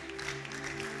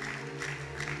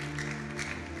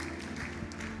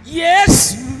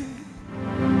 Yes,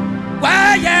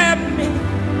 why am me?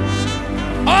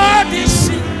 All this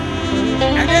shit,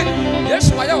 and then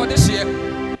yes, why all this shit?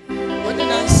 What did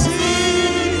I see?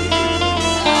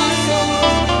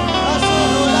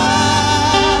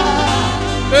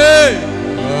 Hey.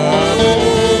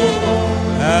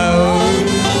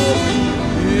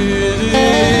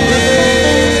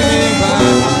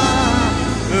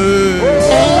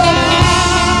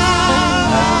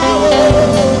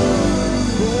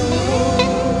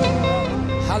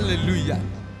 Hallelujah.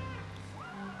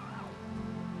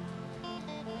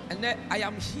 And then I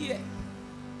am here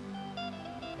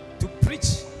to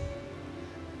preach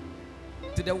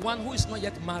to the one who is not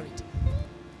yet married.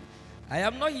 I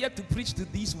am not here to preach to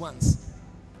these ones.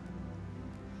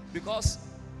 Because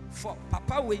for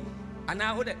Papa Wayne, and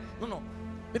I would no,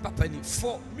 me Papa ni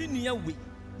for me near way,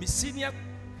 me senior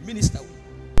minister way.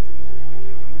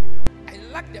 I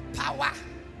lack the power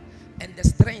and the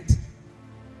strength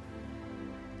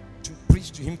to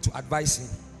preach to him, to advise him.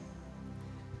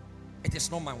 It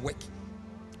is not my work.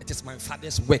 It is my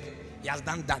father's work. He has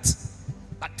done that.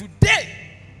 But today,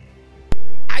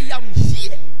 I am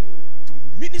here to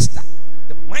minister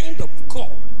the mind of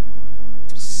God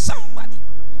to somebody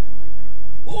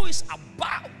who is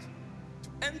about to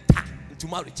enter into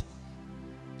marriage.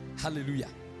 Hallelujah.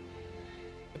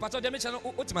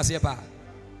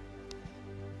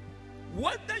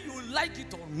 Whether you like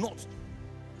it or not,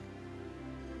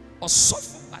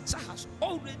 Batsa has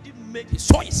already made his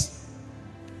choice.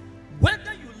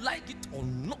 Whether you like it or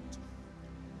not,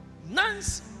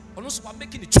 Nancy also are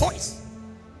making a choice.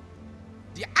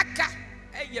 The Aka,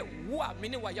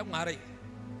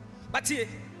 but here,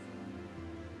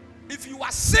 if you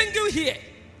are single here,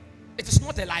 it is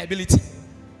not a liability.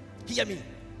 Hear me.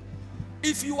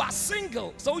 If you are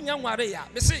single, so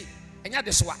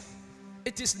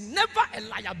it is never a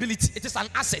liability. It is an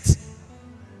asset.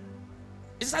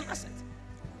 It is an asset.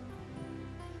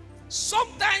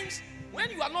 Sometimes when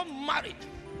you are not married,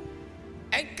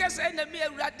 and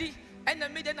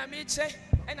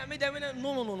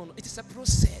no, it is a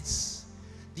process.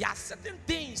 There are certain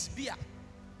things here.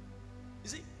 You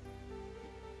see?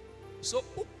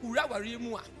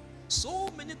 So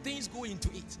many things go into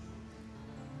it.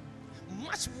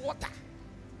 Much water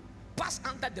pass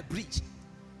under the bridge.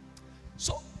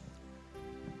 So,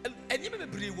 and you may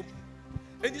believe,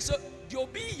 and you say,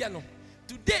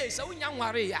 today, so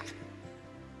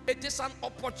it is an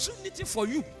opportunity for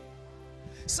you.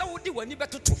 So,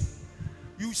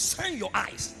 you shine your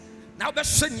eyes. Now,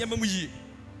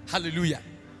 hallelujah.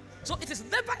 So, it is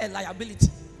never a liability.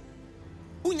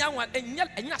 It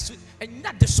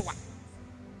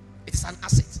is an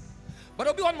asset. But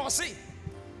I'll be one more say,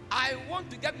 I want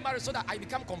to get married so that I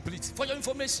become complete. For your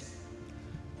information,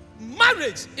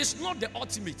 marriage is not the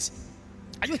ultimate.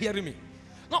 Are you hearing me?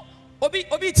 No. Obi,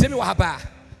 tell me what happened.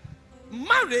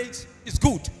 Marriage is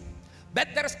good, but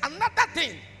there is another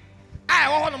thing. I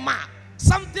want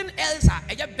something else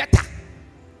better.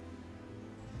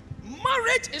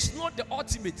 Marriage is not the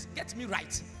ultimate. Get me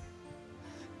right.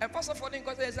 And first of all,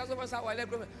 but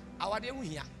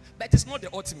it's not the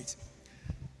ultimate.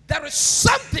 There is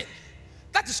something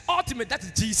that is ultimate. That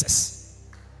is Jesus.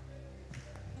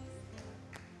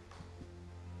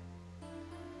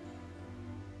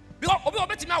 But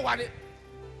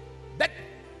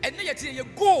and then you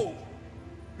go.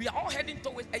 We are all heading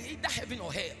towards either heaven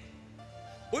or hell.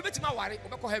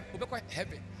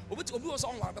 Heaven.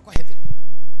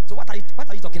 So what are you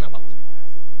talking about?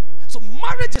 So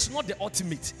marriage is not the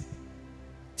ultimate.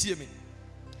 Hear me.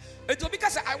 It's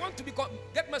because I want to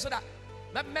get married so that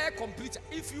may complete.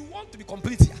 If you want to be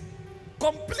complete here,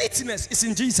 completeness is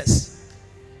in Jesus.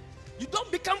 You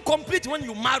don't become complete when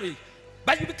you marry,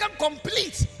 but you become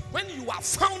complete when you are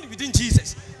found within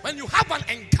Jesus. When you have an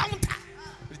encounter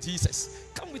with Jesus.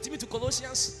 Come with me to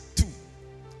Colossians 2.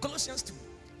 Colossians 2.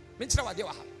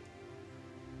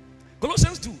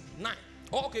 Colossians 2, 9.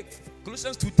 Oh, okay.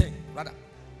 Colossians 2:10, rather.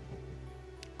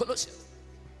 Colossians.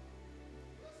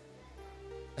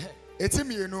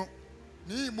 Etimienu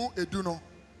ni mu eduno.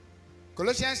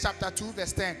 Colossians chapter 2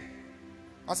 verse 10.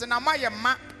 And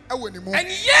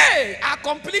ye are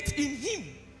complete in him.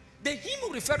 The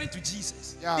him referring to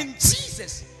Jesus. Yeah. In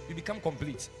Jesus, you become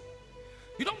complete.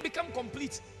 You don't become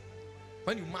complete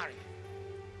when you marry.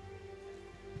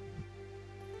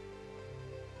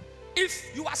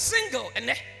 If you are single and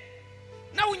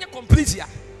now when you're complete here,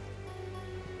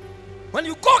 when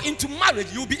you go into marriage,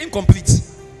 you'll be incomplete.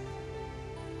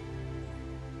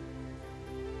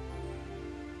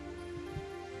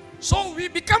 So we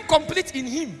become complete in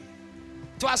him.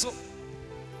 To us.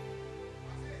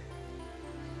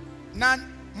 Nan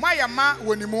mayama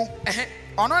wonimu.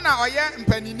 Ono na oye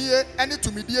mpaninie ene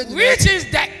tumidie nyina. Which is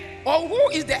the or who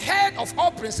is the head of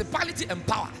all principality and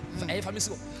power.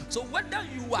 So whether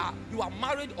you are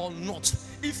married or not,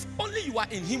 if only you are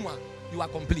in him, you are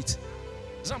complete.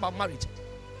 It's not about marriage.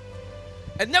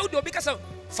 And now because of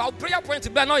for prayer point to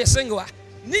be now you're single.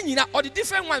 Nina or the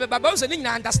different one, but Bible says Nina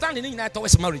understanding Nina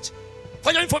towards marriage.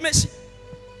 For your information,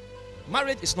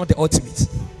 marriage is not the ultimate.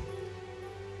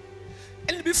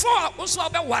 And before also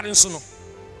about warring sono,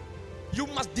 you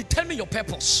must determine your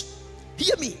purpose.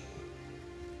 Hear me.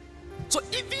 So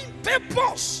even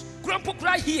purpose, grandpa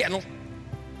cry here, no,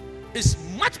 is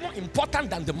much more important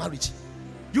than the marriage.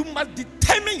 You must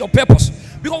determine your purpose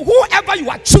because whoever you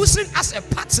are choosing as a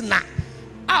partner,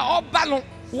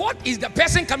 what is the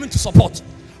person coming to support?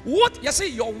 What you see,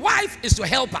 your wife is to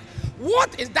help her.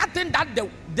 What is that thing that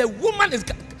the woman is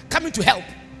coming to help?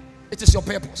 It is your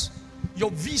purpose, your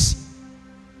vision.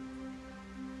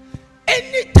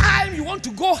 Anytime you want to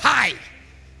go high,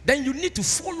 then you need to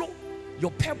follow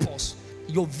your purpose,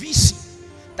 your vision.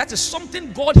 That is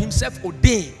something God Himself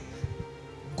ordained.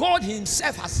 God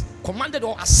Himself has commanded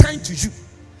or assigned to you.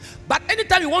 But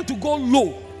anytime you want to go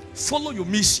low, follow your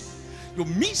mission. Your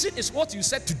mission is what you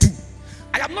said to do.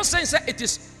 I am not saying that it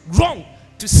is wrong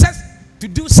to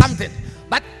do something,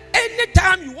 but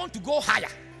anytime you want to go higher,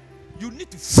 you need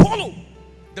to follow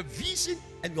the vision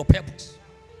and your purpose.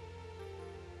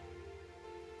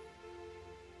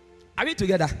 Are we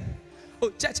together? Oh,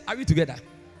 church, are we together?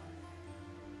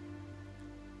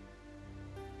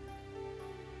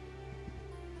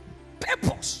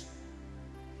 Purpose.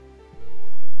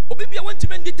 Obibi, I want to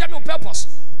determine your purpose.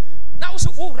 Now,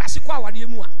 so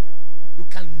you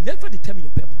can never determine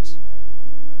your purpose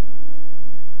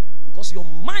because your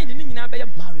mind in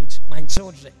marriage, my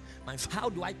children, how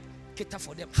do I cater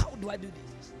for them? How do I do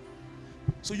this?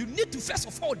 So you need to first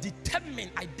of all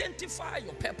determine, identify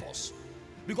your purpose,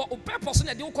 because a purpose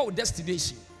they will call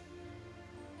destination.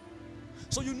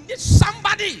 So you need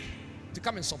somebody to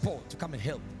come and support, to come and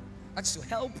help. That's to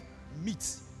help meet.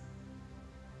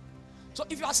 So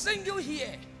if you are single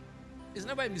here, it's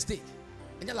never a mistake.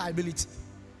 It's a liability.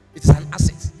 It's an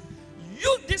asset.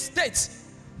 Use this state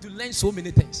to learn so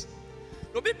many things.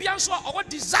 You'll be our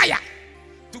desire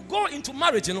to go into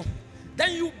marriage,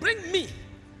 then you bring me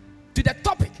to the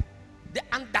topic, the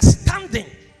understanding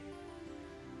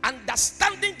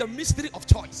the mystery of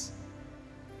choice.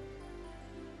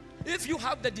 If you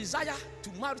have the desire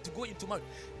to marry, to go into marriage,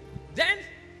 then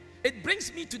it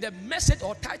brings me to the message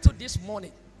or title this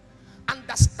morning,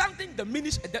 understanding the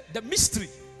mystery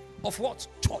of what?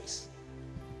 Choice.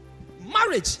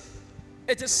 Marriage,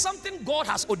 it is something God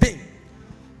has ordained.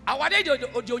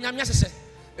 It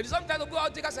is sometimes go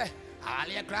out and say,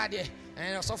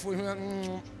 and so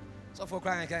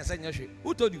crying can say,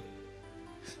 who told you?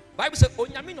 Bible says,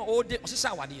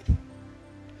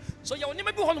 so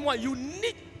you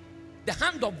need the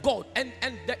hand of God, and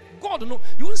the God,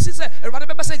 you won't say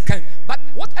but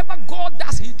whatever God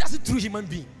does, He does it through human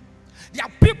being. There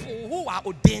are people who are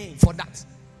ordained for that.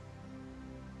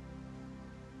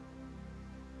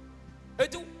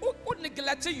 Would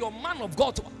neglect your man of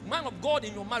God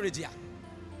in your marriage here.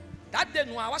 That day,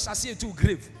 no, I was see too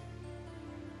grave.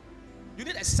 You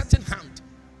need a certain hand.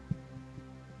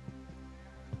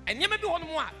 And you may be one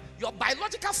more. Your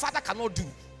biological father cannot do.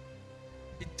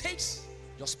 It takes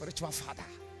your spiritual father.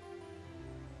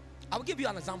 I will give you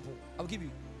an example. I will give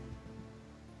you.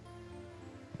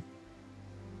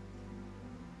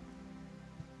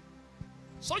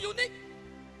 So you need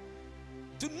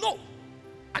to know,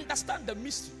 understand the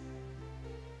mystery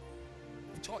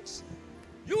of choice.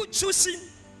 You choosing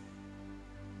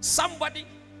somebody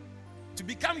to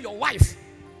become your wife,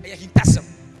 and he does him.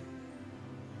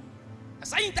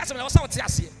 As I does him, I was out here.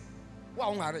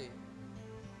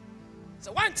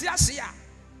 So one here,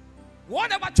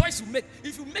 whatever choice you make,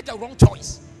 if you make a wrong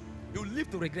choice, you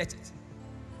live to regret it.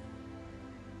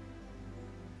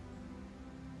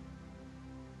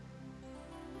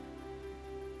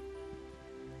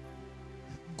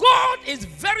 is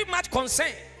very much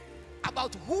concerned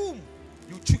about whom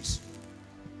you choose.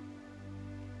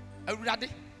 Everybody,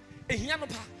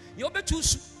 you be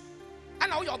choose. And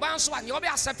now your band so and you'll be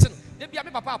accepting. They be a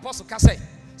papa apostle can say.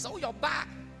 So your bar.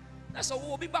 That's all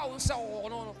will be bound. So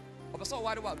no. But so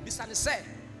what about Bisani say?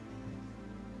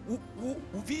 Who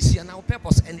vision our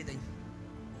purpose anything.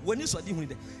 When you saw the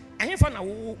window. And if I now,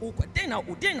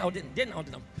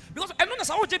 because I know that's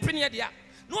how they pray there.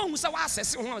 No one who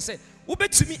said, who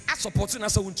bet to me as supporting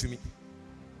us to me.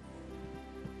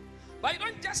 But you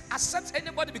don't just accept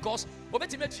anybody because you bet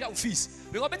to make your fees.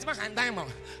 You bet to make hand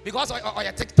diamond because or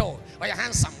you're TikTok or you're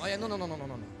handsome or you're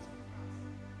no.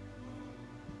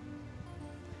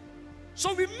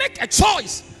 So we make a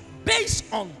choice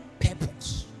based on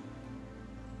purpose.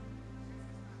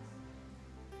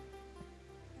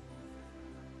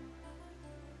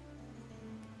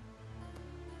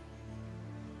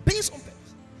 Based on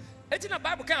purpose. It's in the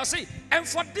Bible can I say, and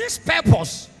for this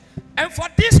purpose, and for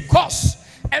this cause,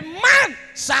 a man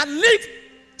shall live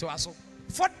to us.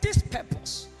 For this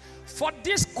purpose, for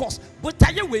this cause. But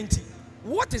are you waiting?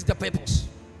 What is the purpose?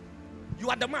 You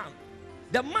are the man.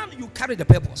 The man, you carry the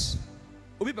purpose.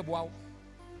 So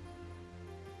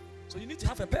you need to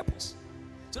have a purpose.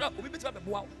 So that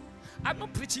I'm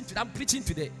not preaching to them. I'm preaching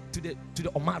to the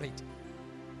unmarried.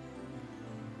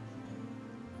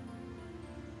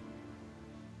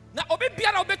 Now, obi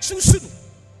biara obi choose.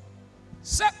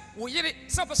 Say we yere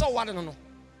say person one no.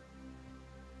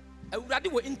 Everybody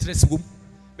were interest wom.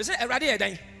 We say everybody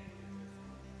edan.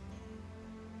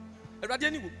 Everybody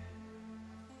any wom.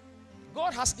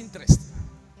 God has interest.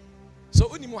 So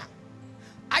unimwa.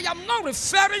 I am not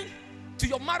referring to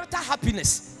your marital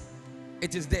happiness.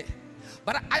 It is there.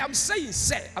 But I am saying,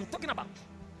 say, I'm talking about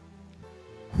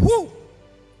who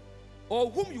or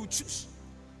whom you choose.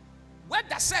 Where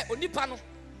does say onipano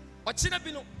or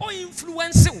chinabino or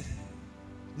influence you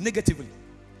negatively?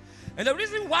 And the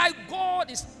reason why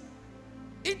God is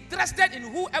interested in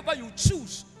whoever you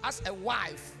choose as a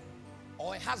wife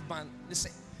or a husband,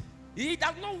 listen, He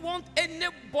does not want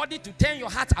anybody to turn your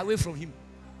heart away from Him.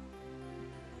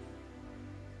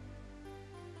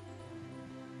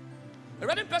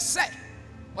 Ready per se,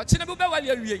 or Chinabu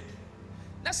Bewali.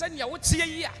 Let's say you would see a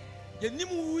year, you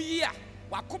knew year,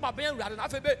 Wakuma Ben rather than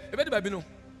a bit of Babino.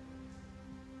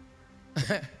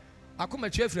 I come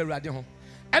at Jeffrey Radio.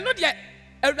 And not yet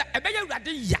a better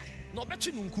radia, not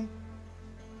better nunkum.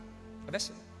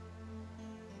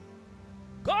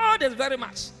 God is very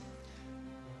much.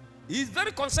 He is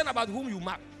very concerned about whom you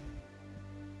marry.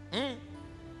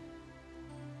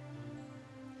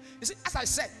 You see, as I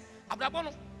said,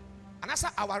 Abrabono. And that's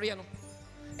our real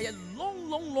a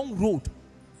long road.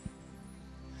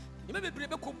 You may be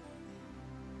able.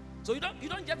 So you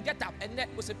don't just get up and then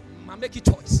make a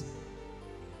choice.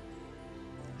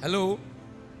 Hello.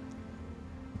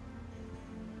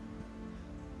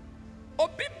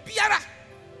 Obi biara.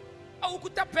 I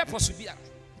could have purpose to biara.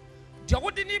 The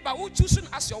wouldn't need by who choosing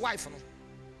as your wife.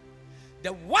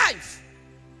 The wife,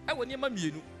 I will name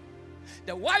you.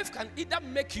 The wife can either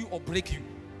make you or break you.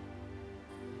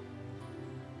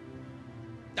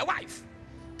 The wife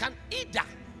can either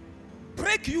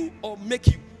break you or make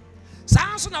you. The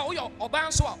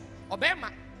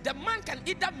man can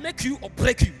either make you or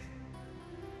break you.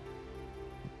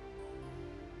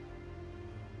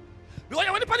 Because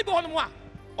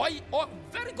or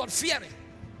very God fearing,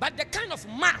 but the kind of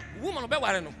man, woman,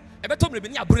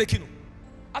 breaking.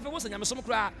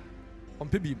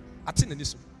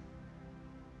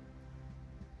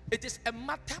 It is a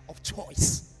matter of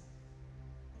choice.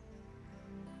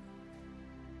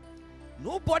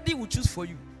 Nobody will choose for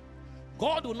you.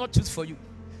 God will not choose for you.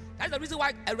 That's the reason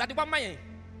why a radical mind,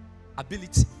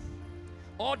 ability,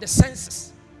 all the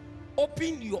senses,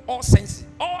 open your all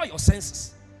your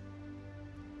senses,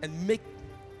 and make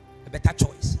a better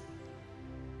choice.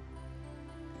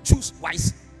 Choose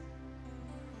wisely.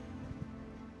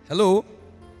 Hello?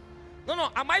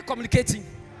 No. Am I communicating?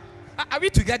 Are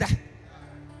we together?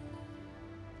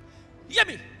 Hear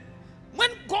me.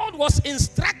 When God was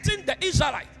instructing the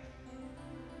Israelites,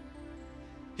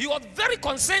 He was very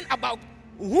concerned about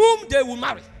whom they will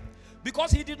marry,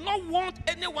 because He did not want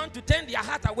anyone to turn their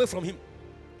heart away from Him.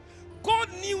 God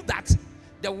knew that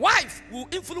the wife will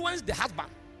influence the husband,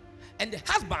 and the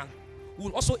husband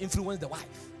will also influence the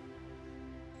wife.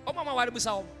 Oh, Mama, what do you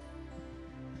say?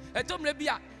 I told me,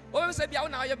 "Oh, say, I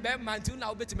now you bad man too.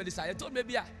 Now, bet me this. I told me,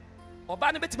 oh,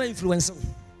 but bet me influence.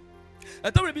 I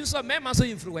told me, so man so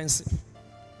influence.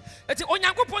 It's on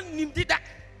your did that.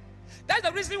 That's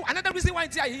the reason. Another reason why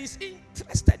He is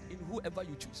interested in whoever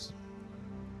you choose.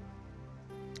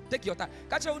 Take your time.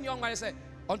 Catch your young man and say,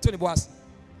 Anthony Boas.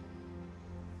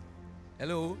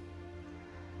 Hello.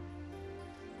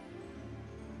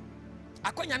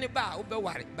 Akonya ne ba ube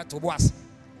ware but oboas.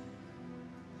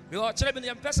 Because children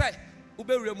in pesa ube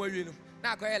remo yinu.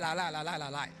 Na akoye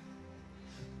la.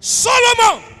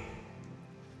 Solomon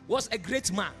was a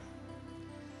great man.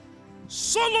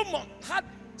 Solomon had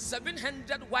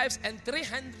 700 wives and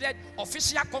 300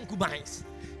 official concubines,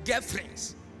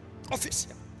 girlfriends,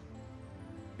 official.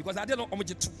 Because I didn't know how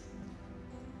two.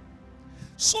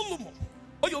 Solomon,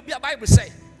 oh, you'll be a Bible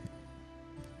say.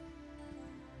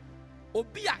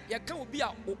 Obia, you can't be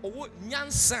a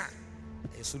nyansa.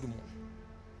 Solomon.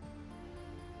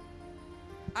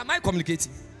 Am I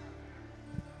communicating?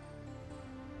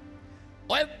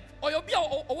 Or you'll be a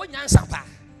nyansa.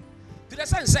 To the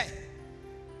sense, say,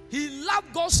 he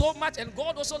loved God so much, and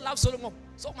God also loved Solomon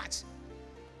so much.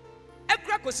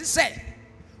 Headquaters said,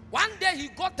 one day he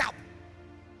got up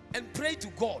and prayed to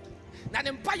God.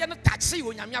 And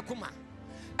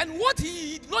what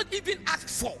he did not even ask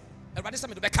for,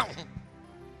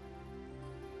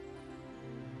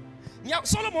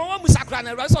 Solomon was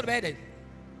a bed.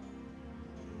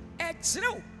 It's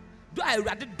true. Do I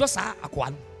read the dosa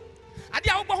aquan? I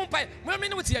did our home pie. Well, I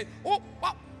know here. Oh,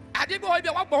 I did boy be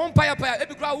a home pie.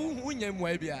 Every crowd who win him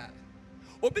way be.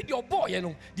 Obey your boy, you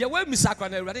know. They were Miss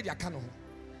Aquan and ready their canon.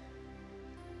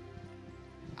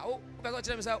 Oh, I got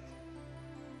to myself.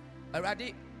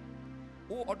 Already,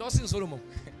 oh, or Dawson Solomon.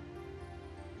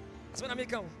 That's when I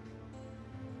make out.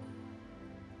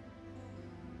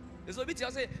 It's a bit, I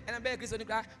say, and I'm back,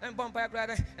 and Bompire,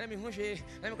 and I'm in Hushy,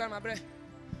 and I'm going my breath.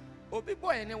 Oh, big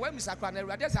boy, and when Miss Aquan and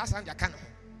Radius asked their canon.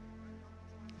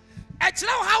 It's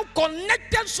now how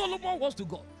connected Solomon was to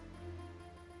God.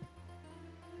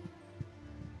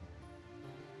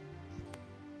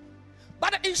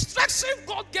 But the instruction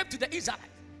God gave to the Israelites,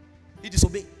 he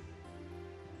disobeyed.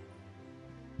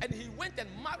 And he went and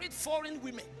married foreign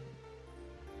women.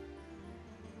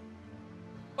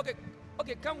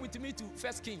 Okay, come with me to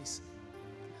 1 Kings.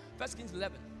 1 Kings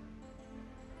 11.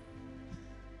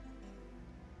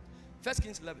 1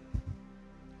 Kings 11.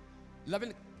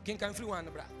 11, King can free one,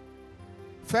 brother.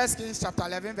 1 Kings chapter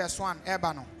 11 verse 1.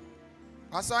 Ebano.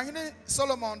 Also,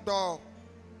 Solomon do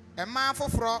a man for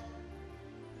fro.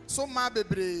 So ma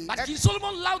bebre. But King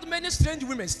Solomon loved many strange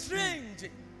women. Strange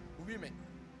women.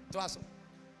 To us.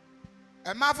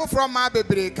 A man for from ma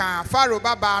bebre can Pharaoh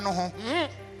baba no ho.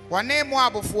 One name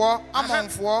Moabfo,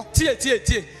 Ammonfo. Tie.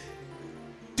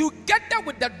 Together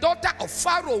with the daughter of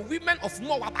Pharaoh, women of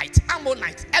Moabite,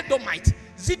 Ammonites, Edomite,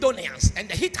 Zidonians, and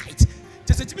the Hittites.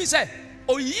 Just me say,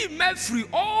 oh, ye men free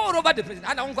all over the place.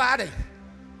 I don't go out.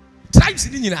 Tribes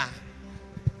in India.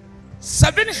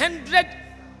 700,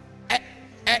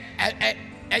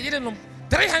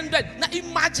 300. Now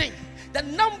imagine the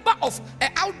number of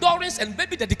outdoors and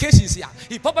baby dedications here.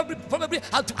 He probably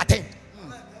had to attend.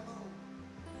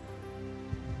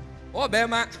 Oh,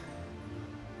 Bema.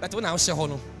 But when I was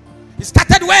saying, it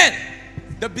started when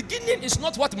the beginning is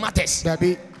not what matters, but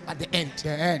the end. The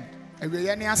end.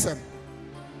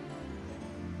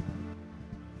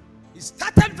 It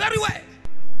started very well.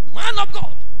 Man of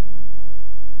God.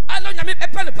 I know you a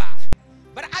penny.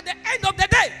 But at the end of the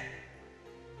day,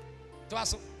 to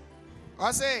us,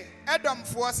 I say, Edom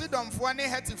for Sidom for any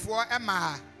hetty for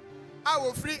Emma. I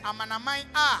will free Amanamai.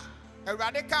 A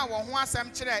radical one who has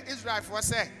some children Israel for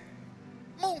say,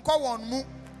 Munko one mu,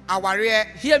 our rear.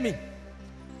 Hear me.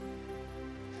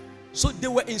 So they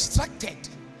were instructed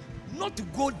not to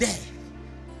go there.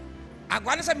 I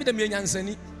want to send me the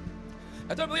Yansani.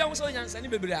 I don't know you also Yansani,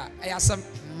 baby. I asked some.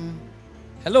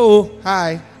 Hello.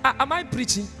 Hi. Am I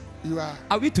preaching? You are.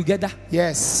 Are we together?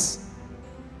 Yes.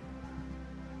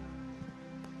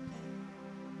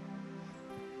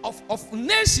 Of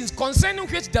nations concerning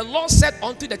which the Lord said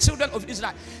unto the children of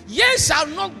Israel, ye shall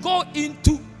not go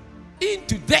into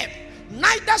them,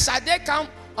 neither shall they come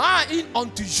in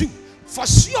unto you. For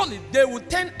surely they will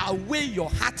turn away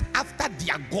your heart after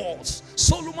their gods.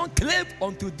 Solomon clave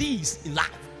unto these in love.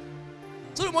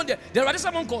 Solomon, there are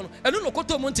someone called, and no go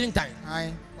to mountain time.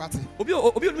 Aye, what?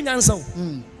 Obi answer.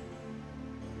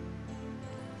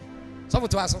 So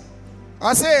to us.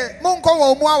 I say, Munko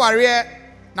wo mu aware.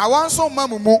 Na wan so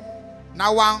mamumu.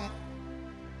 Na wan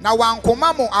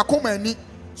komamu akoma ani.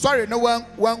 Sorry, no wan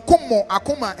komo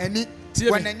akoma ani.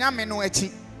 When nyame no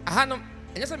achi. Ahanum,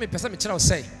 enye se me pese me kira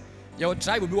say. Your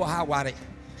tribe will be ha ware.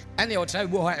 And your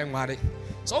tribe will ha enware.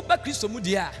 So ba Kristo mu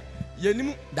dia,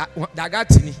 yenim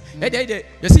dagatini. E dey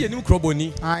you see yenim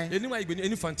kroboni. Yenim ayigbeni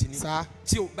enifantini. Sa.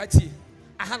 Tio bati.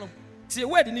 Ahanum. Tie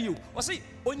word ni you. O say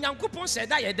onyankopon said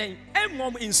that ye den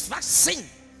emom instruction.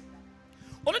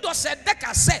 Only those said that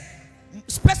I said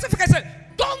specifically said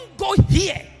don't go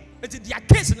here. But their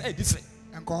case is different.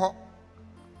 Enkoho.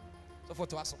 So for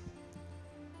to us.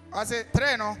 I say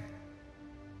 3 no.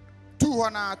 2 ho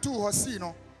na 2 ho si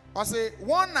no. I say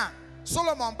 1 na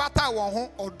Solomon bata won ho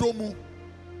odomu.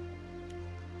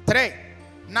 3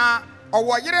 na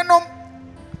owo yerenom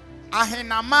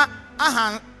ahenama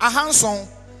ahanson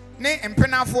ne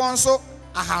mpenafo nso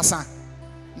ahasa.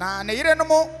 Na ne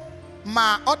yerenom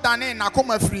ma odane na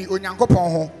koma firi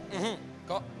onyankopon ho.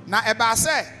 Na eba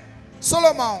se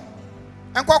Solomon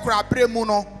enkokura bremu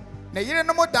no ne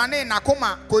yerenom dane na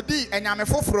koma kodi enyame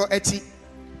foforo achi.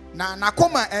 Na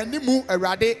nakoma animu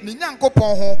awurade ne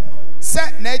nyankopon ho se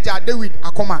na eja David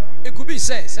akoma. It could be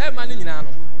say man nyina no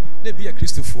na be a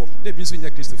Christopher, na be so nya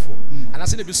Christopher. And I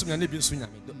say na be so nya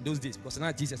those days because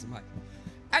now Jesus man.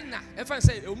 And na if I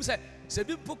say say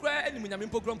bi pokra animu nyame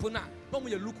pokra mpo na no mo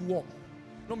ye lukewarm.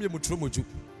 No mo ye mutromoju.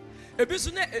 E bi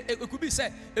so na it could be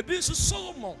say e bi so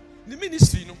Solomon the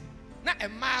ministry no na e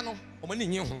ma no o mo ni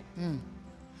nyi ho.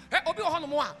 Obi ho no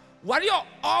mo a ware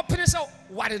o pene say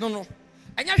ware no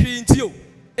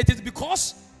it is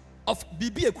because of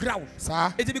BB a crowd.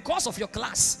 It is because of your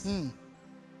class.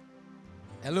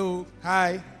 Hello.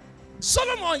 Hi.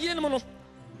 Solomon yenemono.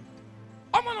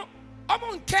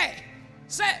 Omon care.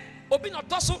 Say obi no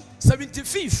toso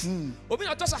 75th. Obi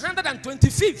no toso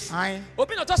 125th. Hi.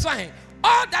 Obi no toso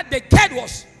all that they cared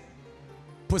was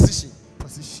position.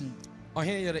 Oh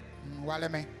here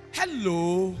Waleme.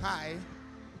 Hello. Hi.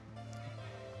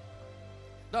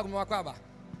 Dog mo akwaba.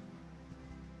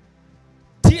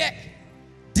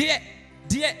 Dear,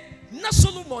 na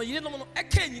Solomon ye no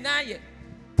eka nyina ye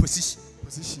position.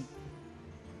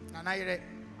 Nanaye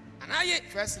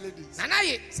First lady.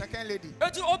 Nanaye Second lady.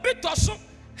 Etu obi toso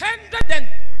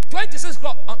 126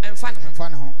 clock and fan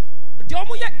ho. The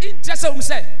omo ye interest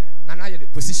say Nanaye the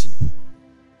position.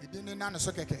 They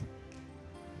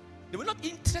were not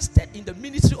interested in the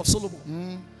ministry of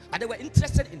Solomon. And they were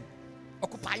interested in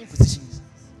occupying positions.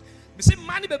 You see,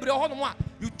 money baby,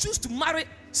 you choose to marry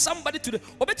somebody to the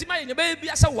obetima in your baby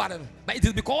as a warren, but it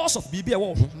is because of BB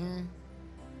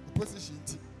position.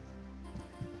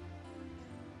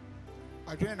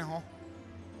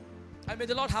 And may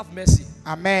the Lord have mercy.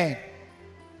 Amen.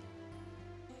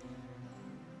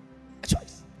 A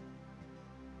choice.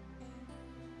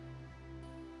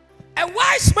 A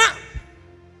wise man,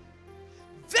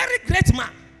 very great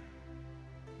man.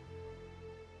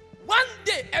 One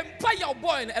day, empire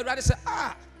boy and everybody say,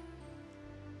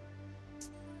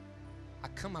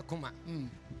 Akim.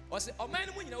 Or say, oh man,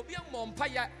 when you know, be a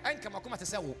empire and come to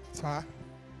say,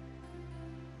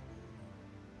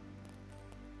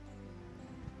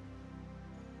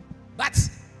 but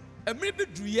a maybe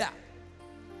drear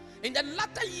in the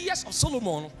latter years of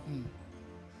Solomon,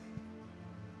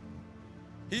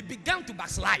 he began to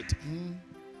backslide.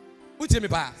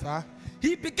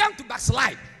 He began to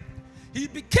backslide. He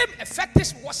became a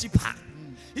fetish worshipper.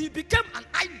 He became an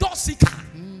idol seeker.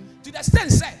 To the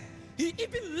extent that he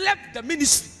even left the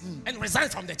ministry and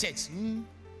resigned from the church.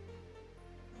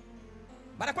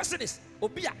 But the question is,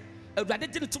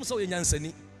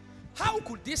 how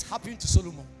could this happen to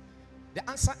Solomon? The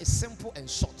answer is simple and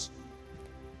short.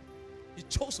 He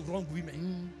chose wrong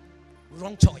women.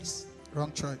 Wrong choice.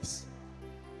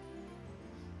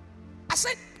 I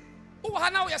said, oh,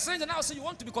 now you are saying now say you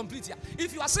want to be complete here.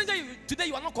 If you are saying today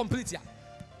you are not complete here.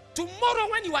 Tomorrow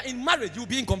when you are in marriage, you will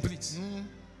be incomplete.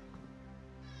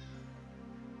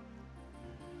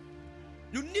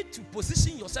 You need to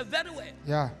position yourself very well.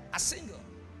 Yeah. As single.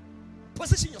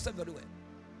 Position yourself very well.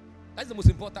 That's the most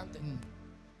important thing.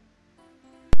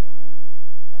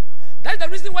 That's the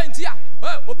reason why in here,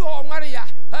 obi ho nware ya,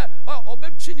 obi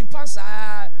twi ni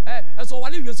pansa, so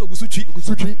wale wi so gusuchi.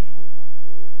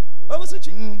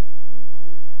 Ogusuchi.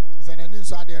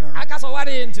 Aka so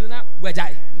ware nti na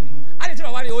gwajai. Ade ti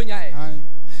ware onya.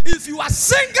 If you are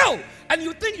single and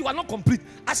you think you are not complete,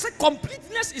 I said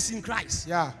completeness is in Christ.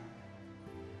 Yeah.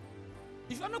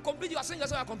 If you are not complete, you are single,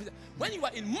 so you are complete. When you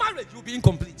are in marriage, you will be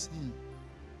incomplete.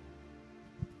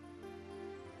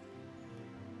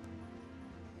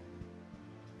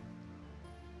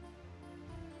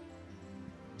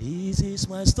 This is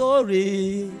my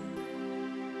story.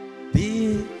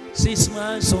 This is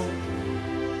my song.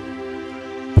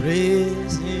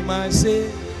 Praise Him, I say.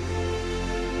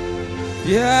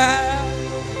 Yeah.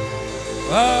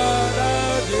 What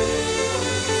a day.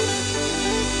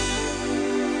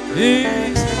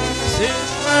 This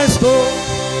is my story.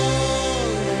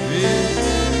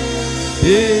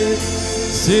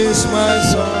 This is my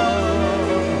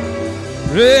song.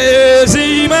 Praise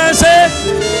Him, I say.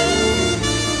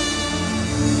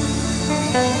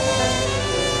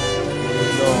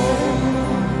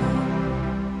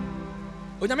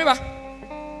 Onyameba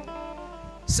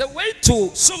So wait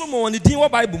to Solomon the din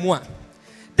Bible mu.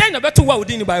 Then you better what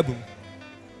in the Bible.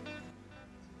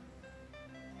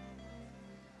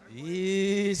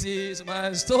 This is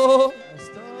my story.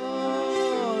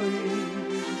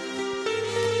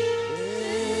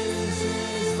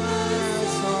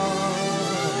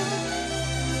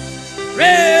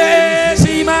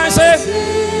 Praise my Savior.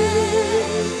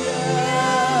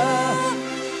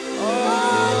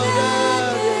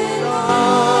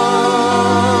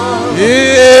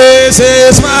 This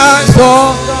is my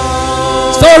story.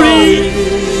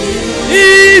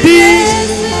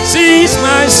 This is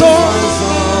my song.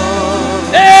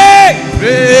 Hey,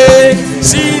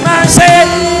 praise my Savior.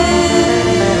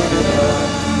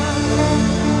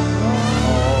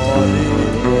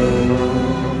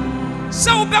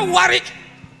 So be worried.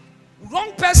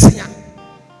 Wrong person.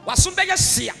 Wasumbe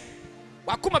yesia.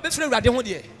 Wakuma be free radio ho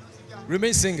de.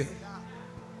 Remain single.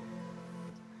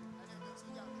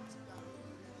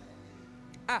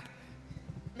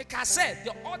 Like I said,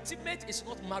 the ultimate is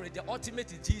not marriage. The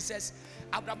ultimate is Jesus.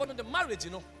 About the marriage,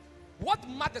 you know. What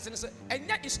matters and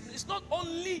yet it's not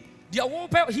only the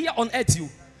warfare here on earth,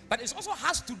 but it also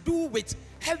has to do with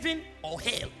heaven or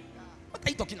hell. What are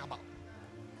you talking about?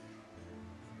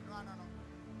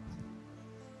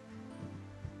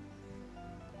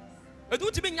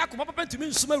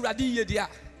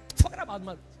 Forget about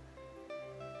marriage.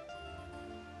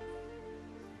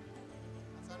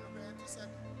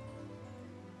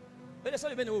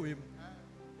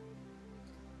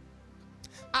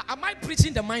 Am I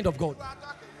preaching the mind of God?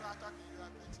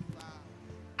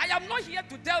 I am not here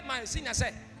to tell my senior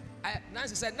say,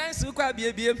 Nancy said, Nancy, you can't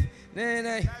be baby,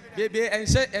 and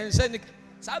say,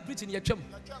 start preaching your chum.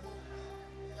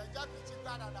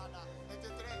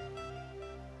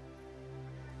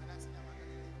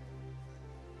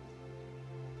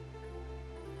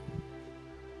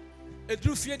 A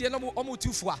true fear, the number almost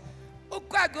 2 for. Oh,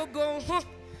 go,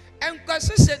 and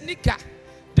because said Nika,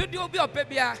 do you be a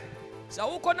baby? So,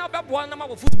 who can have one number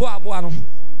of football?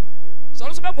 So,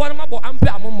 also one number of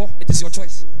ampere more. It is your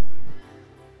choice.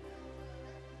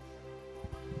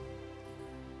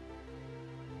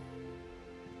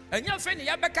 And your friend, you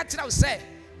have a catch out, say,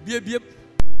 be.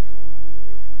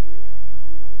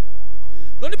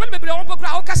 Don't even be on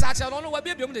program. I don't know what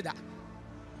baby did that.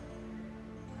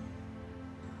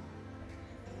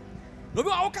 No,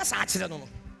 I can't. No.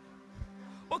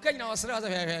 Okay, now, no,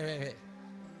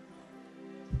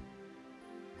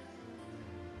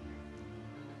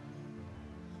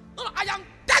 I am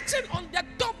touching on the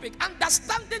topic,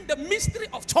 understanding the mystery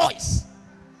of choice.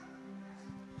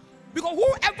 Because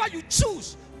whoever you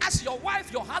choose as your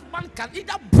wife, your husband can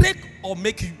either break or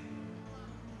make you.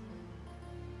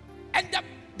 And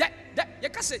you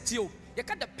can say to you, you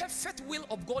got the perfect will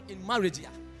of God in marriage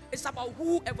here. It's about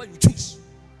whoever you choose.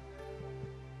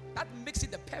 That makes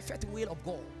it the perfect will of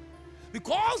God.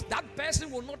 Because that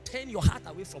person will not turn your heart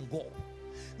away from God.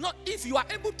 Not if you are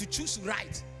able to choose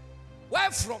right. Where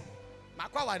from? Where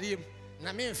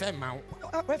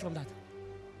from that?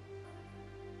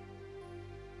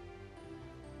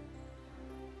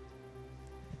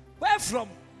 Where from?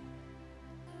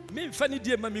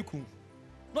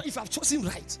 Not if I've chosen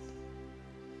right.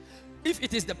 If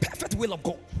it is the perfect will of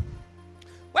God.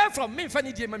 Where from?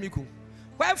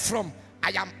 Where from? I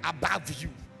am above you.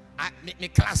 My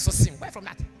class so sim. Where from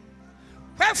that?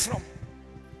 Where from?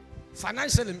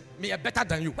 Financially, me are better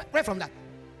than you. Where from that?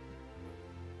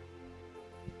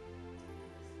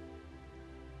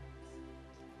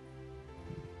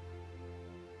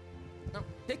 Now,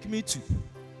 take me to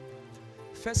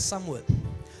 1 Samuel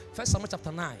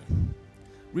chapter 9.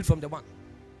 Read from the 1.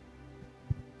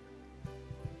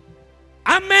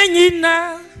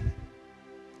 Amenina.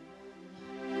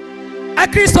 A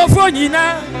Christopher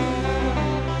Nina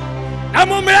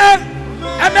Amumre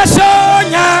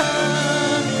Amesonia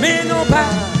Minoba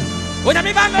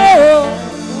Onamibano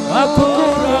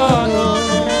Akuro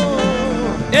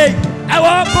Hey, I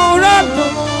want Puro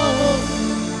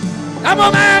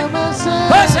Amome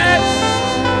Person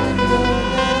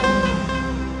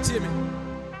See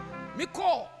me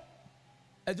call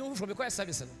I do from the choir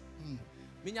service.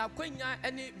 Minya kwenya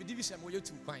any division mo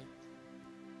yetu kwan.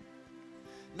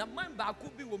 Na man ba ko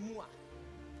bi wo mu a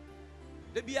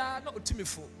de bia na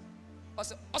otimifo o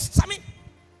se osami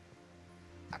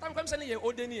atam kwam se ne ye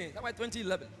odeni that was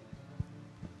 2011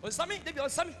 osami de bia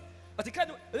osami but he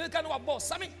can wa boss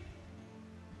sami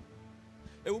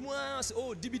e wo mu a se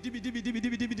oh dibi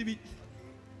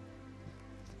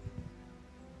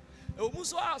e wo mu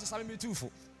so a sami me tufo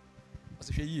o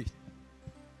se hwe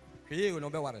no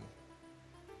be ware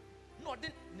no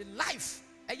the life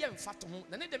I am fat home.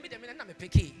 Na ne de me na me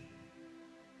peke.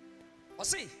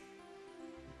 say,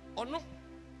 or no,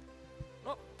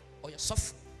 or your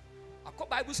soft. I call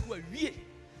Bible school a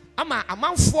ama a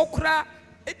man for cra,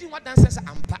 81 dancers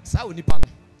and pass out nipan.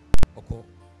 Okay,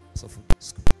 so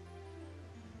school.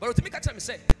 But to make a time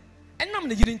say, and I'm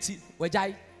the unity where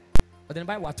jai, but then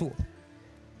by what too?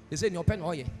 Is in your pen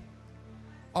or ye?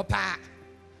 Opa,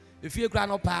 if you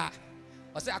grand opa,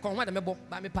 or say I can't want a mebo,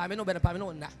 by me pamino, better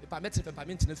pamino, and if I met if I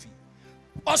meant in a fee.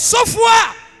 Or so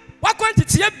far, what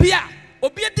quantity of beer, or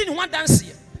beer didn't want dance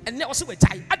here, and now also a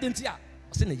jai, I didn't hear.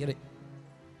 It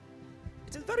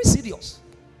is very serious.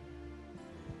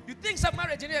 You think some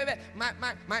marriage,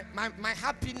 my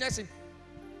happiness in.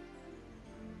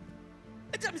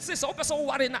 Let me say so. First of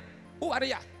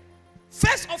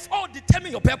all,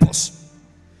 determine your purpose.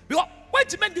 Because wait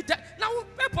to make determine now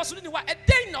purpose in what a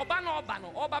day no ban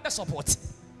or baby support.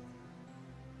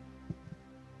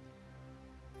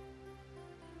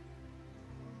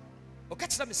 Okay,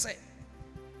 let me say.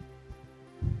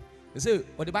 You say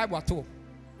what the Bible told.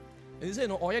 You say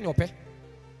no oil in your pay.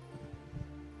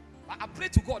 I pray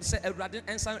to God say rather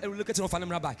answer relocating of an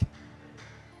back.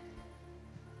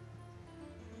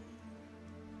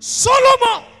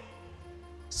 Solomon,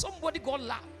 somebody God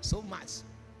loved so much,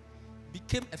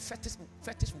 became a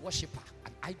fetish worshipper,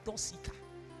 an idol seeker.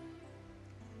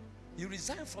 He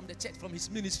resigned from the church, from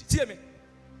his ministry. Hear me.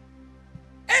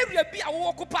 Area be I will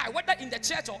occupy, whether in the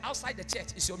church or outside the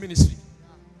church, is your ministry.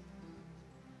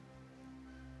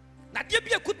 Now there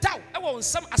be a good town. I want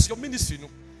some as your ministry, no.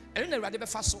 And then rather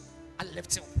fast so I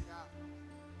left him.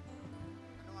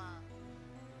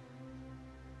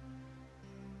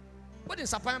 What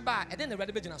is Sapan bar? And then the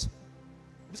red business.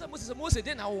 Most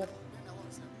then I walk.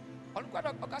 On quite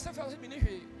a cassa for me,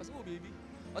 was a baby.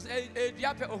 Was a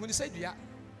diaper or when you say, dear,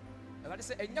 I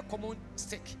say a common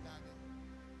stick.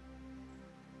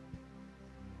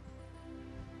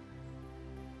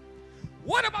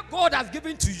 Whatever God has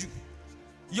given to you,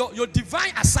 your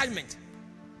divine assignment,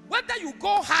 whether you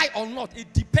go high or not,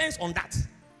 it depends on that.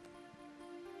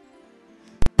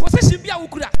 Possession be a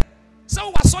ukura. So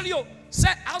was solio. Say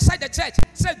outside the church,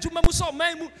 say Jumamuso,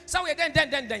 Maimu, so again,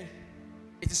 then.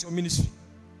 It is your ministry.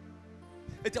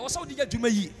 It was also the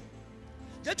Jumayi.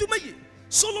 The Jumayi,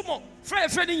 Solomon,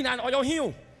 Ferdinand, or your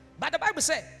heel. But the Bible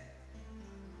said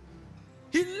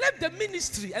he left the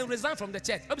ministry and resigned from the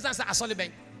church. But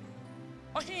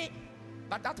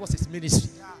that was his ministry.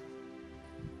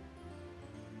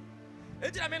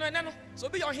 So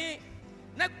be your heel.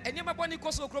 And never born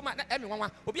equals so chroma,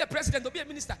 everyone will be a president, will be a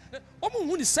minister.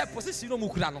 Who is set position no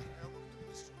mukrano.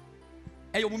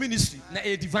 A ministry,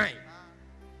 a divine.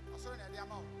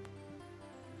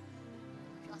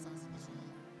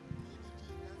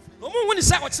 No one is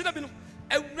set what should have been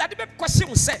a radical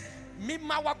question said. Me,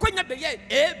 my wakonya be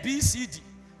A, B, C, D.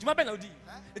 Do you remember?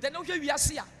 It don't hear we are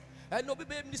here. And no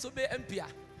baby, disobey MPA.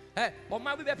 Or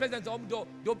my be president or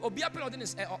be a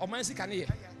president or my sick can hear.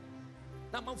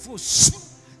 Number 4,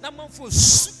 number 4.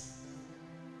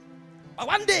 But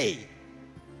one day,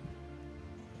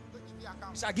 you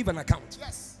shall give an account.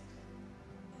 Yes.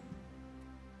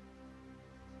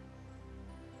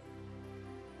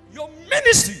 Your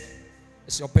ministry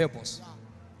is your purpose,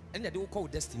 and they will call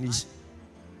destination.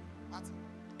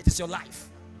 It is your life.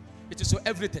 It is your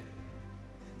everything.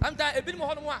 Sometimes a bit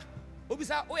more than one.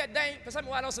 Obisa, oh, you're dying. Person,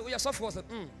 who also we are software.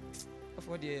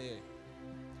 For the.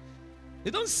 They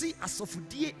don't see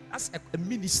Asofudie as a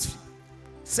ministry.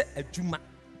 Say a Juma.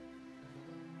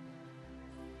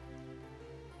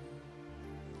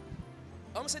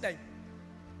 I'm saying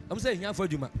here for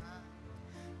Juma.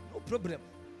 No problem.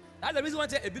 That's the reason why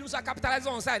a business capitalize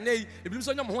on side. Nay, a business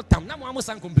on your home town. Now I'm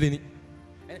not complaining.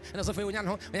 And also for when you're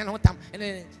not town. And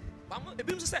then a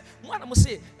business say, one I must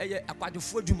say a quadro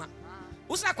for Juma.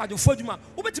 What's a quadro for Juma?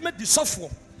 Who better make the software?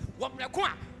 What me a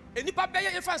any papa,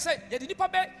 if I say, you did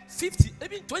papa 50,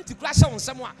 even 20 classes on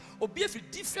someone, or be a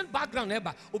different background,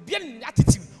 neighbor, or be in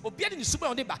attitude, or be in the super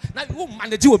on neighbor. Now you won't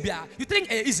manage you. You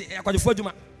think easy? I got you for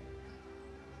Juma.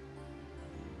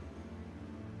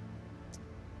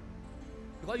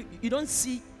 Because you don't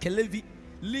see Kelevi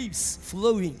leaves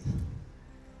flowing.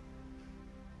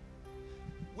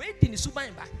 Wait in the super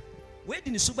ember. Wait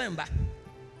in the super ember.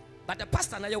 But the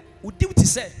pastor now would do to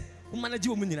say, who manage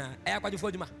you, I got you for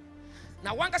Juma.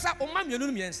 Now one gasa omam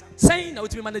yenu saying na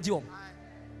utimi manage him.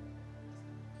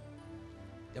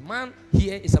 The man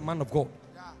here is a man of God.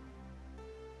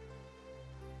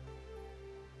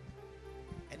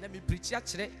 And let me preach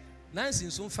actually.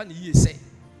 Nancy so funny you say.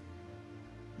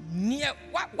 Near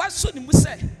what should you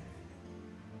say?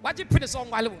 What you put the song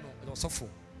while no so full.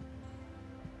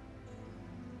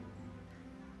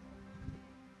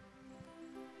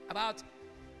 About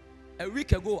a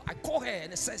week ago, I called her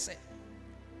and I said,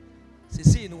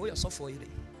 see, in the way you're so for it,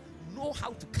 know how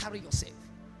to carry yourself.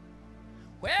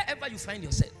 Wherever you find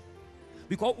yourself.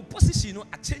 Because position,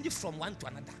 I change it from one to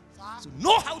another. So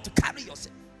know how to carry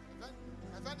yourself.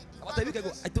 About a week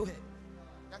ago, I told her.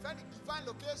 Divine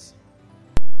location.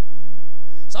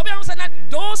 So I'm saying that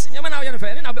those in your man,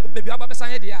 baby,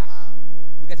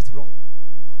 we get it wrong.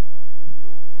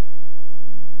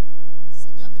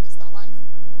 Senior minister wife.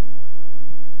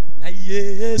 Na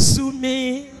Yesu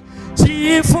me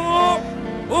chifo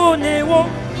onewo.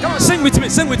 Come on, sing with me,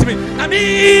 sing with me.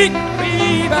 Ami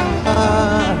riba.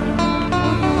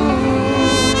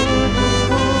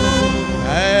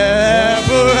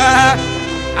 Ebura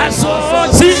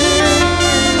asoti.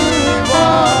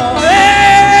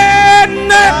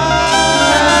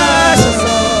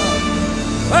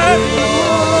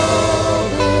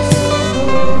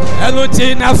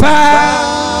 Eluti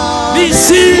nafa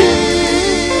bisi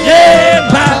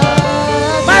yeba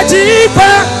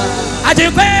majipa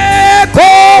ajikwe ko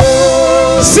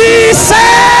sise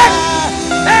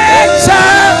echa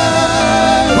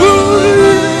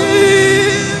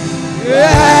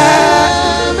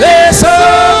beso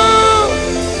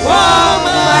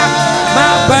wama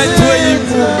mabantu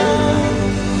ibu.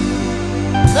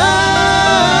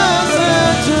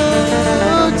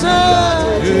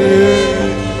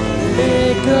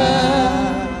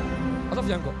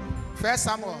 First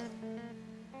Samuel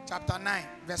chapter 9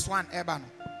 verse 1 Ebano.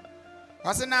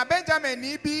 Was na Benjamin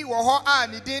ni bi wo ho a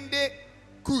ni dinde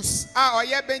Kus a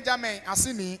oye Benjamin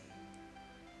asini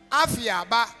Afia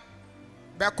ba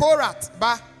Bekorat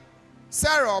ba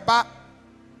Sarah ba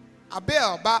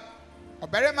Abel ba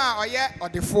oberema oye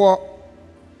odefo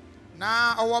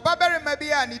na owo ba berema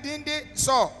bi a ni dinde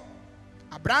so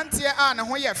abrantie a ne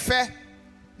ho ye fe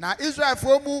na Israel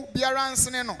for mu biara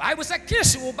nsene no. I was a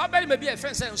kiss who babel may be a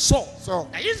friend and so. So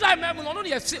na Israel man no no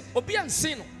obi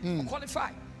anse no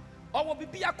qualify. Or will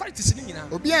be a quality singing now.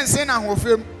 Obi anse na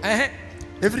hofem.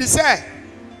 Every say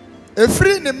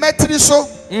efri ne metri so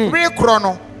re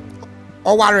krono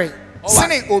oware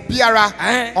sene obiara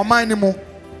oman ni mu.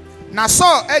 Na so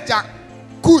eja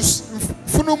Kus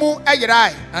funumu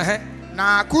eyirai.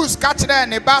 Na Kus ka kire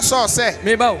ne ba so say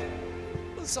me ba o.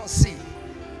 So see.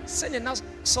 Send now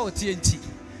so TNT.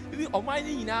 We are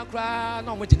mining in our crowd,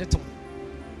 no much in the tongue.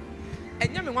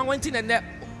 And you mean one thing and that,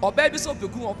 or baby so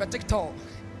good or protector.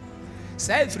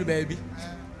 Say free baby.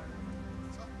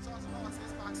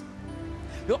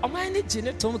 You are mining in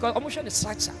the tongue because almost the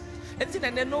structure. Anything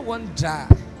and then no one dry.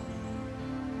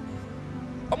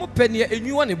 I'm a penny a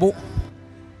new one a book.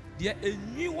 A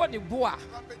new one a boa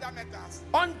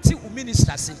until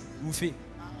minister say, you feel.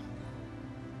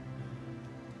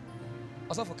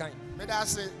 Also for kind. Me da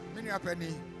say me nua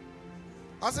pani.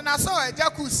 Also na so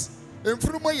ejakus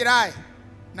emfurumo yirai.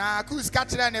 Na Kus ka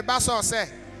kire ne ba so say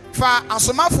fa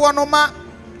asomafo no ma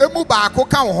emu baako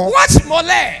ka wo ho. Watch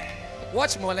mole.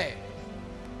 Watch mole.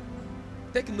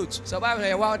 Take note. So Bible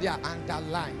here while they are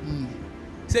underline.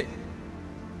 Say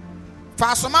fa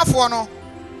asomafo no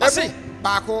emu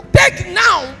baako. Take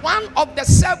now one of the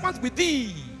servants with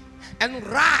thee and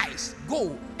rise,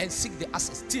 go and seek the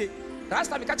access. Last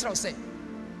time we catch us say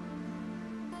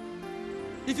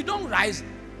if you don't rise,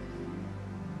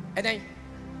 and then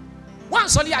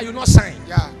once only you not sign.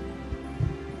 Yeah.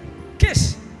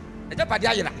 Case. But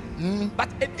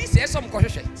this is some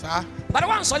caution. But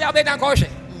once only I better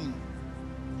caution.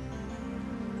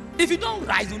 If you don't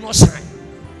rise, you not sign.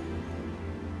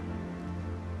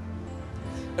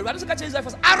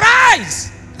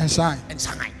 Arise and shine. And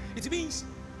shine. It means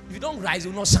if you don't rise,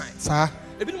 you not sign.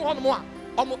 If you don't more,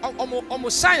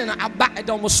 almost sign and aback and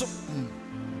almost.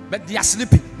 But they are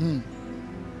sleeping.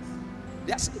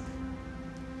 They are sleeping.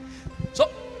 So,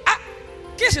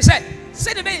 Kish said,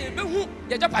 say the baby who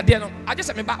you jump at the end. I just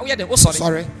said, me back. Oh,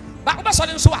 sorry. But over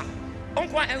sorry, so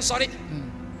uncle and sorry.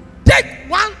 Take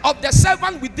one of the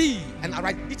servants with thee and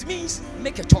arise. It means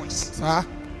make a choice. A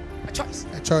choice.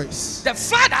 A choice. The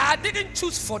father didn't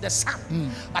choose for the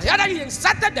son, but the other he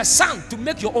instructed the son to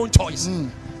make your own choice.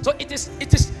 So it is.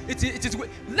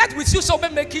 Let with you so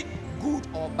make it good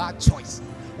or bad choice.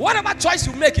 Whatever choice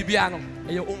you make, it be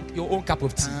your own cup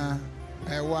of tea.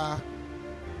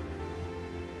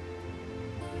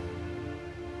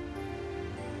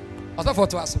 Also for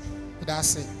to us.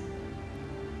 That's it.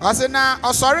 I say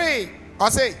na sorry. I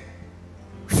say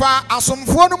fa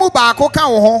asomfo no mu baako ka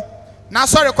wo ho. Na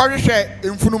sorry ko hwehwe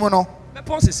emfunumu no. Me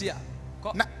ponse sia.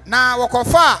 Na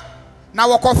wokofa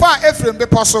Ephraim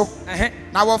bepo so.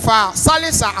 Na wofa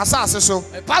Salisa asase so.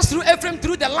 Pass through Ephraim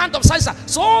through the land of Salisa.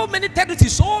 So many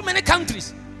territories, so many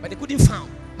countries, but they couldn't find.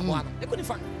 They couldn't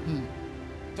find.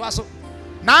 To us.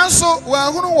 nanso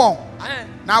wɔahunu wɔn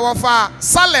na wɔfa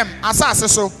Salem asase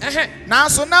so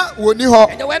nanso na wɔni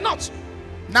hɔ they were not.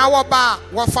 na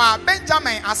wɔfa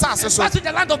Benjamin asase so to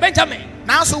the land of Benjamin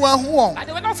nanso wɔahu wɔn and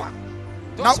they were not far.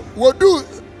 na wɔdu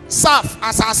Saf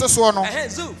asase so no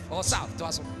Zuf or South to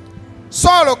us.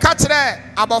 Saul ka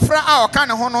kyerɛ abɔfra a ɔka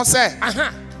ne ho no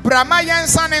sɛ brama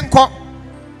yɛnsane nkɔ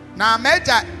na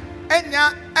magya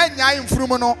anya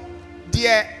mfunumu no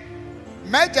deɛ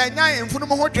magya nya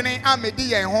mfunumu ho dwene a medi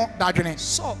yɛn ho dadwene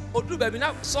so odu baby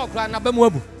na so kra na ba mu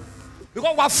abu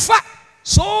because wafa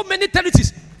so many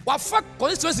territories wafa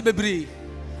constituency bebree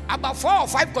about 4 or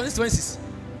 5 constituencies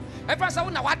every say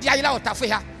na wade ayira Tafo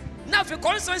ha na fe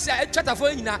constituency a etwa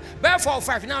Tafo nyina be 4 or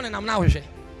 5 na nam na hwehwe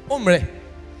omre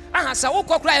aha sa wo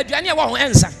kokra aduane e wo ho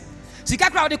ensa sika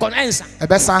kra wo de kon ensa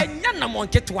ebesa enya na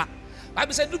monketwa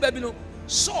Bible say do baby no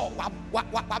so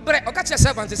wa bre oka che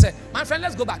servant say my friend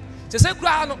let's go back say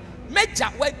kra no meja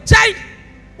wajai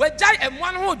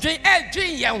emwa no ho dwen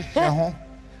edwen yen ho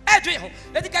edwen ho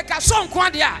edika ka so nko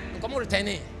ade a nkomo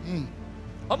returning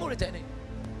omo returning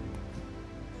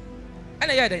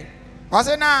ana ye den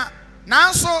ose na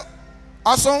nanso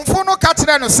osomfo no ka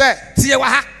kire no say tie wa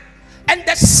ha and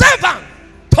the servant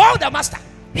told the master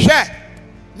hwe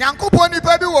nyankopon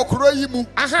nipa bi wo kuro yi mu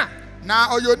na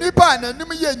oyo nipa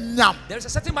nanim ye nyam there is a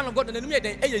certain man of God nanim ye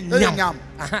den e nyam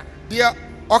de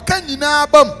oka nyina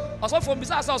bam osofo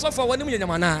bisa asa osofo wanim ye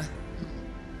nyam ana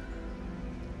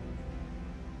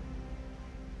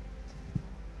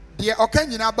de oka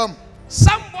nyina bam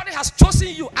somebody has chosen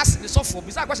you as the sofo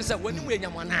bisa question say wanim ye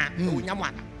nyam ana o nyam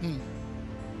ana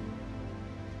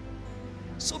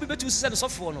so be betu say the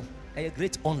sofo no a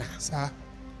great honor sir.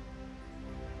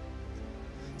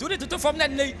 Do you need to from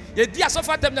that day? You dear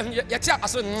suffer them. You tell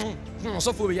us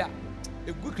so for ya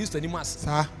a good Christian mas.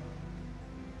 Sir.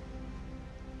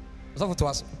 So to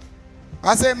us.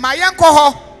 I say my yanko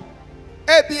ho.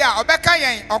 Ebia obeka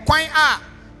yen okwan a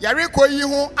yare ko yi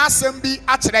ho asem bi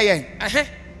akyere yen.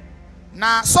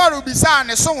 Na sorrow bisa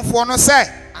ne somfo no say.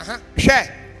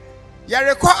 Hwe.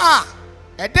 Yare ko a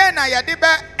eden na yade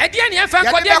be eden ye fa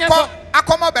ko den ye ko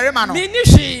akomo berima no. Me ni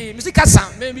hwi misika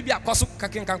san me bi akoso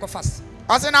kakin kan ko fast.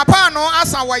 Ose na pa no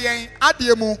asa woyen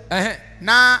ade mu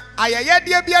na ayeye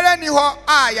de biara ni ho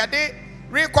a yade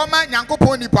rekoma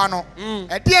nyankopon nipa no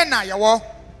ede na ye wo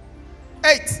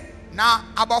 8 na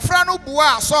abofra no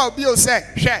bua so bi o se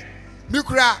hwe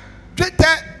mikura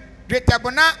dwete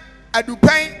bona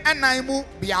adupan anan mu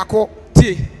biako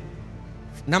tie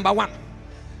number 1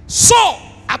 so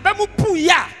abamu pu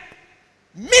ya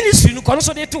ministry no kono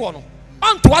so de to no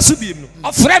on to aso bi mu no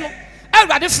ofre no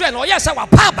everybody friend o yes wa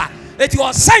papa it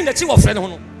was sign that you were friend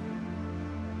no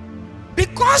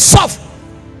because of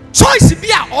choice be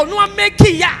a or no make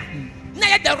ya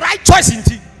na the right choice in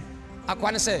ti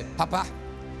akwane say papa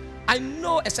I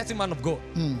know a certain man of God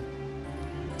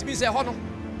to be say hono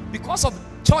because of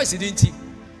choice identity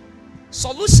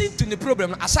solution to the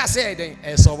problem as I say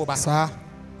then solve ba sir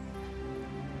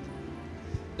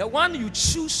the one you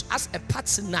choose as a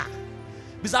partner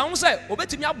because I say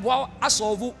obetimi aboa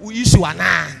asolve issue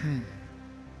ana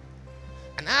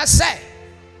and I say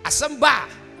asamba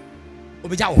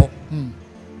obeja wo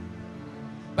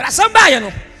but asamba you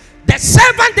know the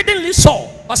servant didn't leave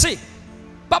Saul or say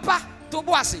papa to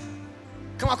boase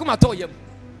come to him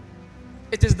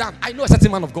it is done I know a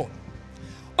certain man of God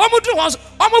omudu once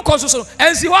omu consuso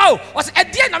and see wow was a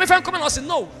dear na me friend come and say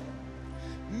no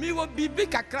me will be big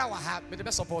kakra wa ha me the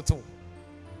best support too.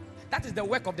 That is the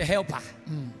work of the helper.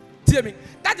 Hear me?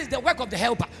 That is the work of the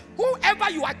helper. Whoever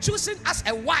you are choosing as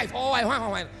a wife or a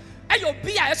wife, and you'll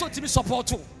be a SOTB support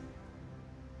too.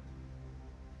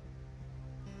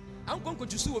 I'm going to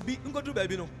choose will be go to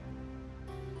baby no.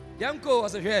 Yanko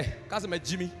was a here, cause I'm a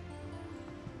Jimmy.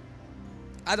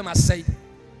 Adam has said,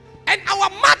 and our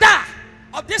mother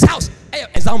of this house,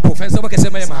 example, friends, okay, say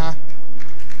my man.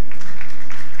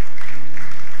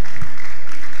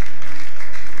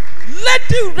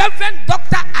 Lady Reverend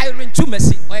Dr. Irene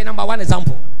Chumesi, or number 1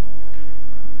 example.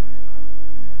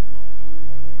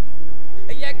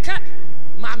 You can't,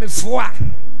 Mammy Four,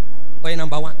 or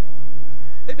number 1.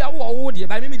 Maybe I will hold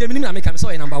by me, the minimum I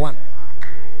so number 1.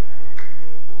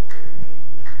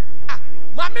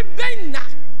 Mammy Bena,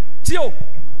 Tio,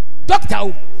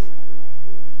 Doctor,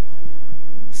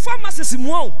 pharmacist,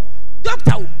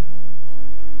 Doctor.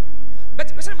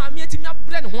 But listen, my meeting your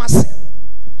brain once.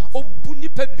 Obuni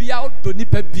pebia odoni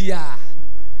pebia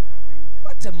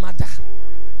what a matter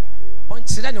on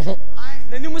chire ne ho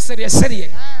nanimu serious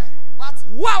what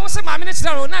wow say ma me ne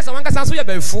chire no na say wanka san so ye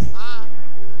bafo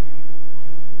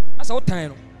asa wo tan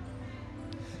no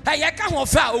hey ye ka ho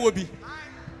fa owo bi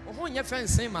o ho nye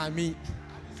fense ma mi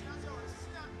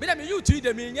Me da me you to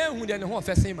the me nya hu de ne ho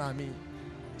first ma me.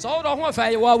 So all the ho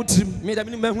fa wa utrim me da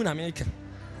me hu na me ka.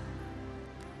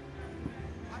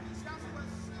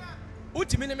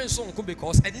 Utimi ne me so nko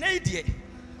because and na die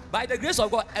by the grace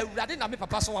of God awurade na me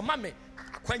papa so wa ma me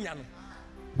akwanya no.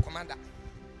 Commander.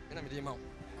 Na me dey ma.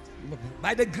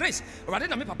 By the grace awurade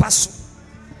na me papa so.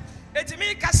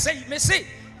 Etimi ka say me say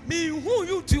me who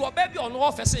you to your baby on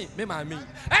office me ma me.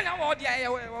 And na wo dia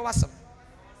wasam.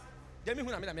 Dem me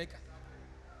hu na me da make.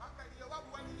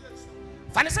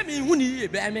 Fa ne say me hu ni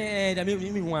be me da me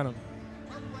hu ano.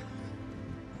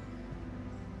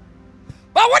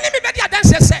 But when me be dia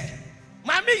dance say,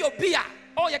 "Mami you be a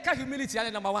oh you can humility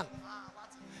and number 1.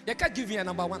 You can give you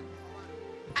number 1.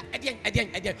 Again.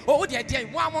 Oh the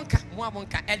again one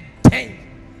monka and 10.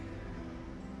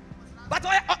 But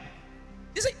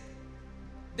you see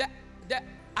the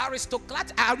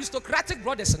aristocratic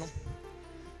brothers, no?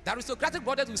 The aristocratic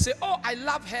brothers will say, "Oh, I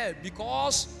love her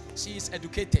because she is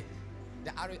educated."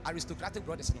 The aristocratic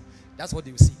brothers, no? That's what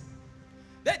they will see.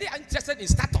 They are interested in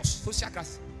status, social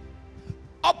class.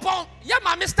 Upon your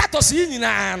mommy status,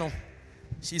 no,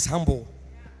 she's humble.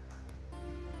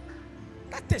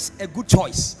 That is a good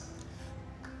choice.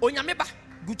 Onyameba,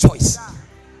 good choice.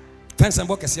 Thanks and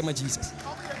work as Jesus.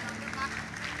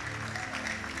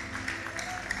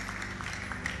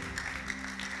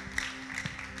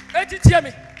 Tell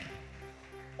me.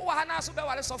 Oh, I have so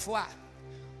bad software.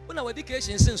 When our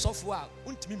education is in software,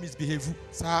 won't me misbehave,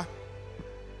 sir?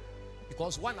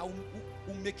 Because one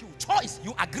will make you choice.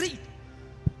 You agree.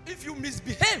 If you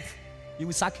misbehave, he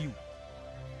will sack you.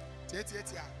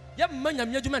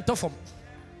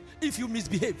 If you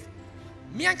misbehave,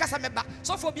 me and Casameba,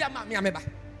 so for be a man, me ameba.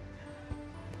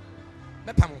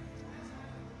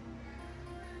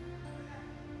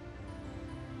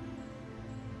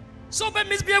 So be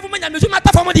misbehave woman and you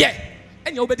matter for money,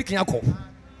 and you obey can call.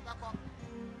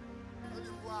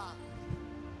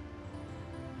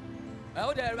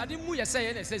 Oh, there I didn't move your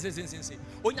say and say,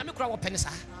 oh, you cry what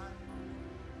penisa.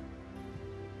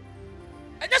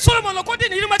 And that's Solomon according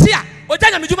to Matia, or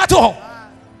Daniel Mijumato.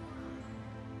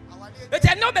 But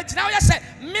I know that now I say,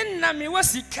 Minna me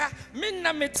wasika,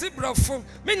 Minna me tibrofo,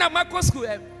 Minna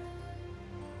Macoscu.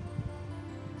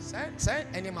 Say,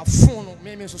 and in my phone,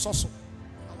 maybe so.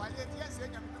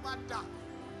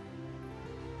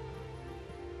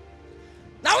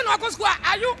 Now,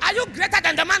 are you greater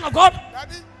than the man of God?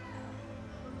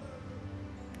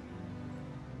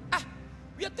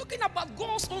 We are talking about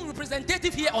God's own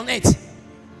representative here on earth.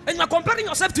 And you are comparing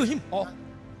yourself to him. Oh.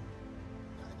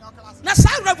 Now,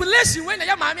 some revelation when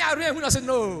your mommy are real, who said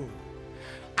no.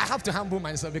 I have to humble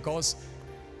myself because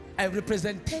a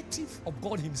representative of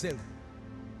God himself.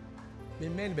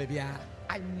 Amen, baby.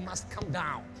 I must come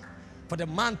down for the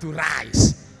man to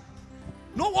rise.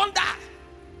 No wonder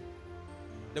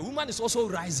the woman is also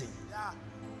rising.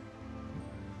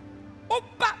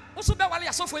 Opa, also be wale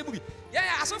asofo ebubi.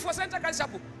 Yeah, asofo Central Christ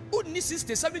Chapel. Who needs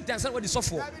 67 times what the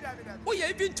software? Oh, yeah,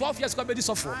 even 12 years ago, the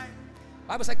software.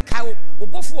 Bible said, "Cow,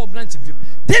 obofu branch."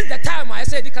 This is the time I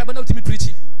said, "The carbon to me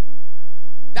preaching."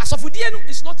 The software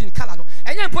is not in color.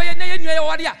 And you boy, I'm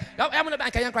gonna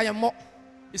bank and cry more.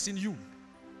 It's in you.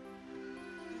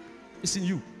 It's in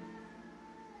you.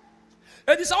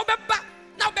 And it's all back.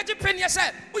 Now, Betty Penny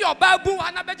said, "We are babu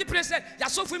and I Betty Penny said, "Ya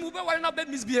software move over and not be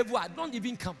misbehave. Don't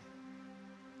even come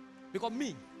because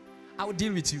me, I will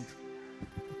deal with you."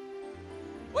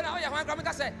 When I hear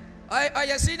grandma say, "Oh,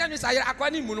 you see, then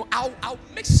I'll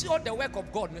make sure the work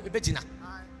of God."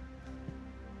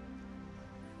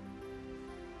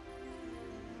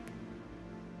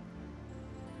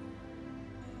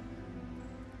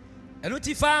 And what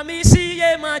if I may see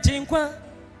a matching qua?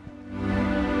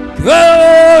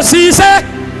 Oh, see, sir,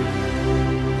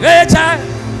 Rachel,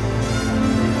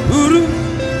 Uru,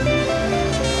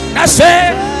 that's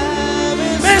it,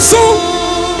 Mesu,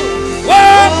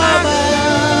 oh,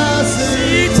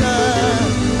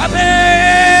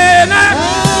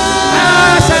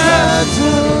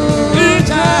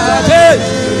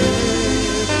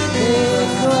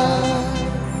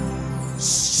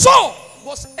 so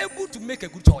was able to make a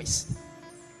good choice.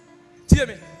 Hear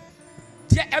me.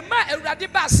 Dear Emma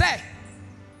Eradiba say,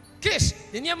 Kish,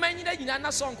 the near man in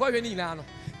a song going in. Now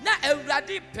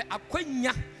Eradi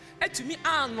Aquenia, and to me,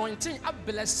 anointing a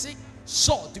blessing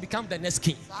Saul to become the next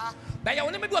king. But you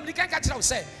will never be able to catch out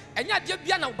say, and yet you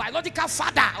be a biological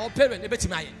father or parent, you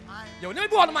will never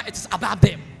be one of it is about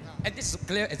them. And this is a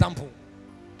clear example.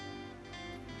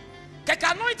 Take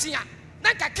anointing,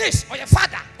 not a case or your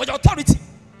father or your authority.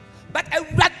 But a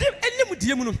radical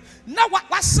enemy, now what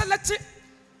was selected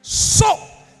so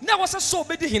now was a so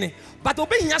big, but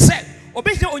obeying yourself,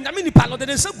 obey onyame nipa no de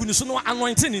nsa gu ne so no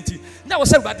anointing nti na wo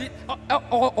say Awurade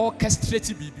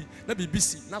orchestrate bibi na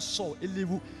BBC na so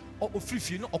elewu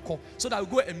ofrifie no okọ so that we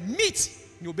go and meet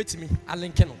ni obetimi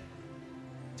alenke no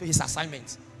to his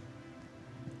assignment.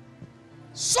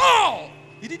 So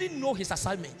he didn't know his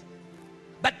assignment,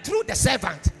 but through the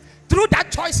servant, through that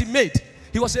choice he made,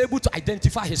 he was able to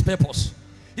identify his purpose.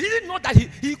 He didn't know that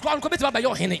he couldn't commit by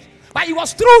your henny, but it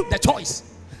was through the choice.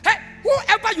 Hey,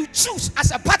 whoever you choose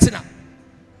as a partner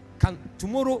can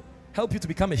tomorrow help you to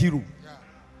become a hero.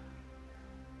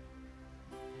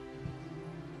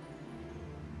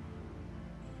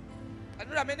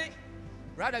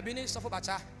 Brother Bini suffer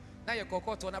Batsa. Now you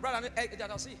call to brother.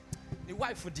 I see the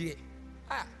wife for dear.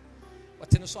 Ah,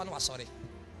 but in the son was sorry.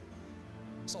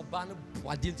 So ban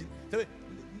what didn't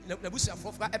Nabusia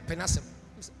for a penasem.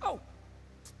 Oh,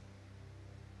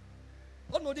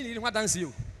 no, didn't want to dance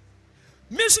you.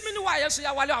 Miss me, why I say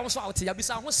I was out here.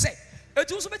 Besides, I say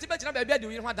it was better than a baby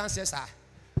doing what dances are.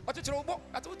 What to trouble?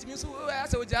 I told you so.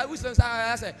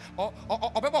 I said, or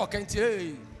can't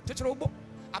you? To trouble.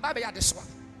 A baby at the swamp.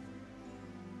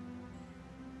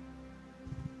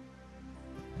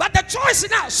 But the choice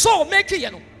now, so make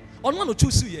it, on one or two,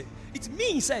 it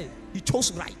means he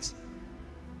chose right.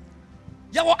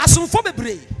 You were assumed for the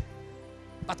brave,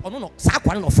 but on no,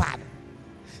 Sakwan or father.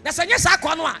 That's a yes,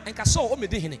 Aquanoa and Casso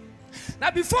Omedihini. Now,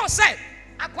 before said,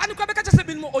 Aquanu Quebec has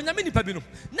been more on your mini pabino.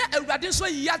 Not a radius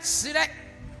yet, Sire,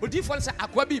 or difference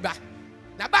Aquabiba.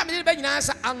 Now, Bammy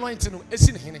Benasa anointing is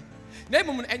in him. Name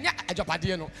and yet a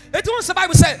Japadiano. It was the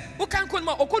Bible said, who can call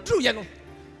my Okodru Yano?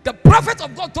 The prophet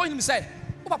of God told him, say,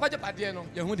 Papa Japadiano,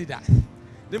 you did that.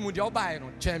 They would your buy no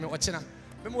chairman or China.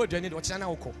 Remember, do you need what China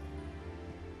will call?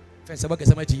 Fence about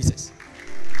some Jesus.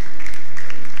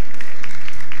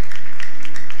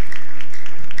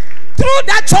 Through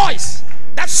that choice,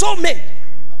 that soul made,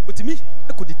 but to me,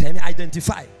 I could determine,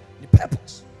 identify the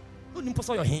purpose. Don't impose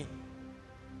on your hand.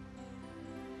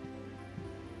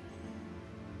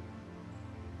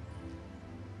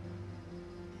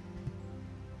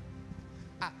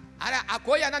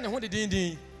 Akoya na ne ho de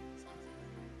din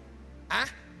ah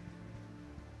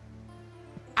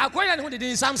akoya ne ho de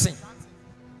din something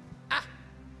ah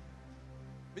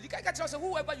but you can't get yourself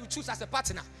whoever you choose as a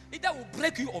partner either will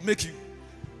break you or make you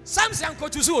something ko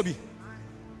choose obi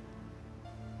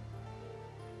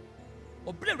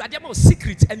obi radiamo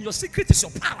secret and your secret is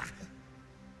your power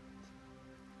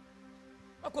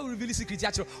akọ reveal secret ya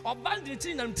chiro oban de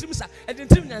tin na ntrim sa e de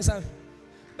ntrim nyansa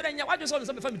but anya wadwe so no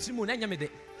so be fa mitrim na anya me de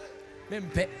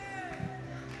mempe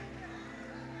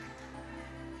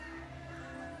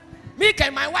me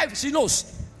and my wife she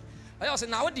knows I also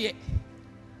now the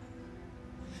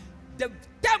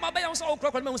time I am so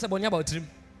crocodile me say bonya about trim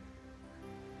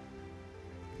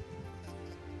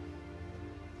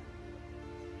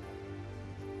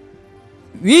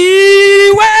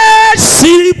we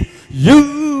worship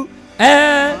you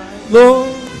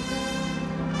alone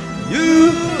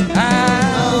you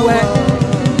are well.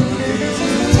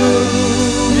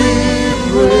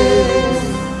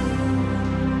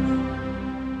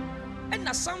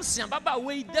 Something about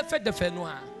way defe no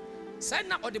a say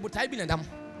na ode botai bi na dam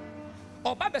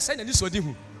oba be say na ni sodi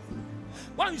hu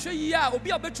wan hwe yi a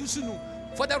obi obetu su no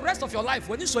for the rest of your life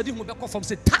when you sodi hu be come from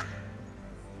say ta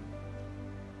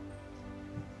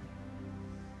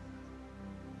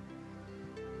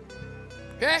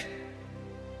eh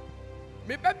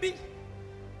me baby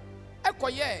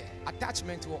ekoye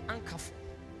attachment wo ankafo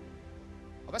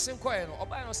oba se nkoye no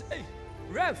oba no say hey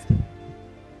rev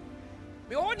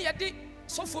me won ye di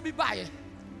so for be buy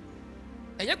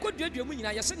and you could do your money.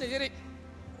 I send it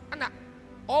and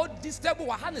all this table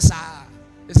were Hanesa.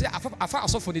 They say, I found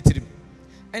so for the team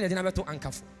and I didn't have to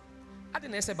uncafo. I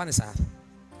didn't say Banessa.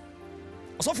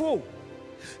 So for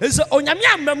it's on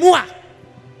Yamia Mamua.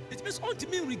 It means only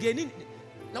me regaining.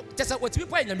 Now, just what we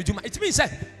point it means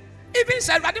even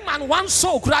said rather man one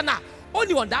soul crana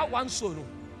only on that one soul.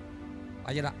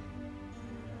 I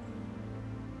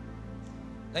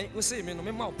then we say, me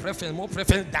more preference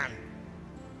than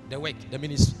the work, the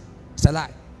ministry. It's a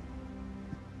lie.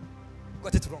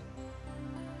 Got it wrong.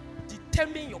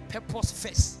 Determine your purpose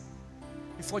first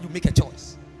before you make a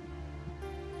choice.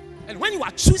 And when you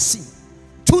are choosing,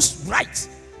 choose right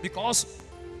because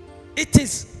it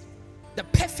is the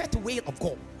perfect way of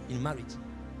God in marriage.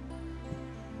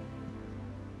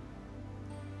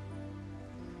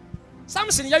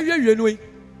 Something you know.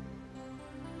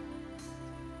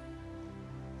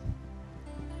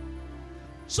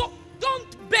 So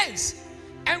don't base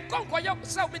and conquer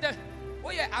yourself with the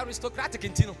aristocratic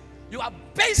intino. You are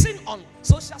basing on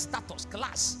social status,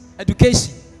 class,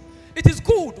 education. It is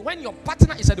good when your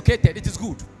partner is educated. It is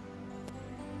good.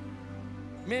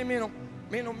 I'm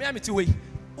way.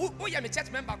 Who am a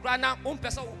church member? Grana,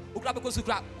 person who grab a coast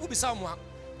who be someone.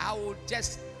 I will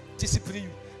just discipline you.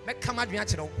 Make come out,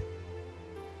 you know.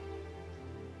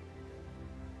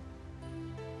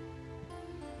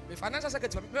 The financial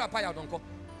secretary, me pay out don't go.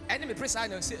 Any me pray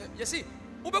sign you see,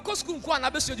 Ubeko school kwa na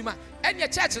beso djuma. Any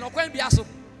church no kwan bia so,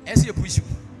 ese e push you.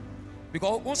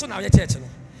 Because also now your church no.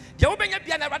 The obenya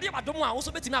bia na radio adom a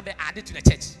also betimi abe add to the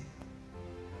church.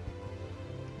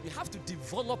 We have to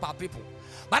develop our people.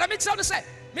 But I mean tell you say,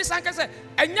 Miss Anke say,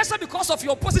 and yes because of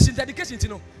your position dedication you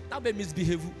know, now be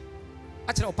misbehave.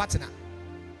 Actually our partner.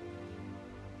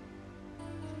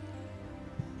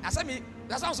 Asa me,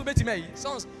 that's also betimi.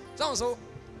 Sounds so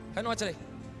I know actually.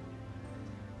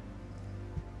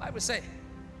 Bible say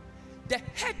the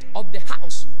head of the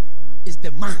house is the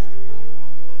man,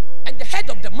 and the head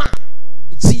of the man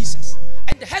is Jesus,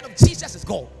 and the head of Jesus is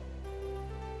God.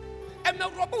 And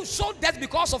the robber showed that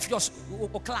because of your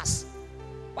class.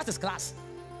 What is class?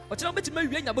 But you know, bet me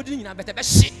we nya body nyina better be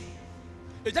shit.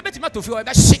 E ja bet me to feel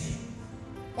be shit.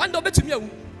 One do bet me awu.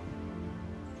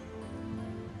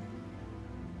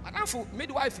 Madam for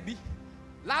midwife be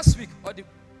last week or the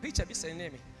preacher be saying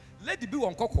name. Lady be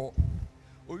one koko.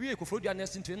 Owie ekofodua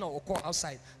nursing to na okọ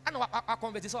outside. And I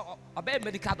convert so a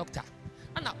medical doctor.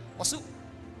 And also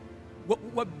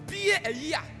we be a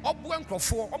year obo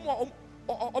enkrofo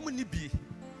omo ni bi.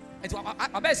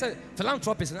 And I say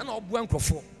philanthropist and obo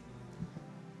enkrofo.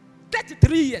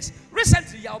 33 years.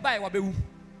 Recently ya oba e wabewu.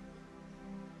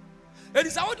 It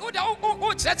is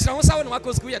oh church na won na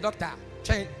go school doctor.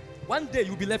 One day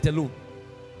you'll be left alone.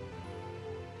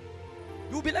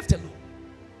 You'll be left alone.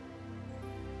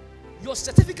 Your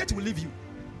certificate will leave you.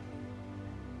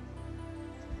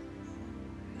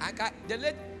 The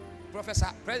late professor,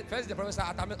 president professor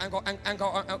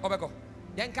Obeko.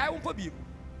 Then kai won't be.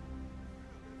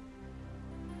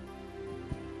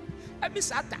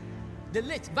 Miss Atta, the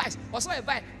late vice, also a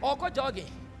vice, or go jogging.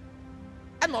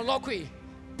 And no local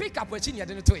pick up what you need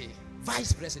to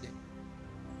vice president.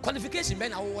 Qualification,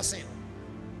 men, I was saying.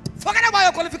 Forget about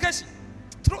your qualification.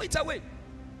 Throw it away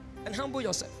and humble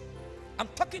yourself. I'm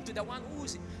talking to the one who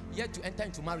is yet to enter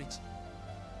into marriage.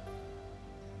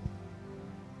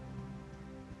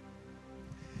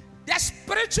 The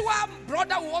spiritual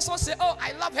brother will also say, oh,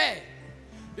 I love her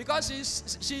because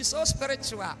she's so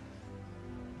spiritual.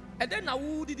 And then now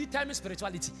who did determine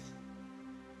spirituality?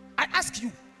 I ask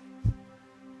you.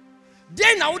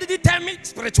 Then now who did determine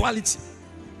spirituality?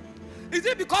 Is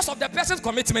it because of the person's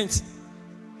commitment?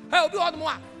 Hey, obi on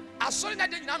more. I saw that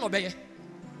they not obey.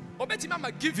 Obeti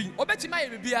mama giving. Obeti my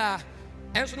baby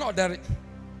and so not there.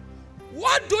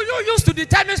 What do you use to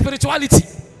determine spirituality?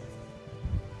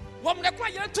 Wom the kwa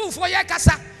year 2 4 year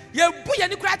kasa. Ye bu ye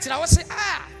ni kra tira wo say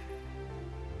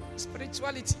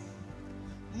spirituality.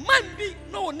 Man be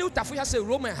no new Tafo ya say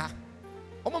Roman ha.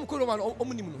 Omam ko Roman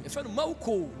omunim no. E fe no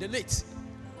Mauko the late.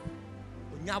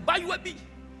 Onya bayo bi.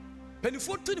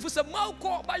 Penifo 24 say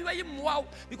Mauko bayo yi mwa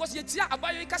because ye tia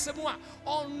abayo yi kasemu a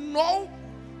on no.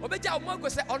 Obeja omo go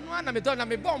say ono na me don na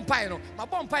me bon pai no. Ma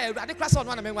bon pai Awurade kra say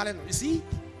ono na me nwale no. You see?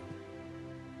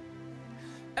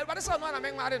 Awurade say ono na me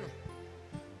nwale no.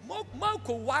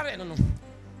 Mauko ware no.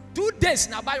 2 days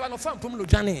na bayo no fam pom lo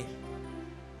dwane.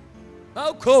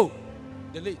 Mauko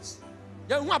the late.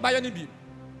 Ya hu abayo ni bi.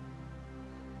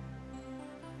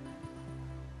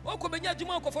 Mauko benya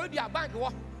djuma ko for dia bank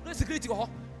wo. No security wo.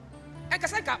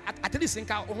 Enka at least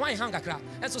nka ohwan hang kakra.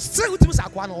 And so still utimi sa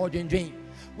kwa no odwendwen.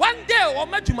 One day o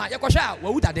madjuma ye kwhwa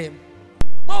wa wuda dem.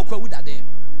 Mauko wuda dem.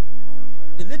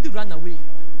 The lady ran away.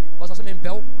 Was also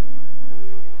mempew.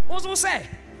 Also say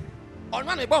on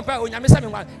one bomb pa onyame say me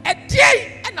wan. A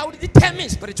day and now determine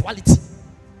spirituality.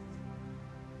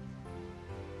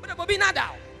 But Bobby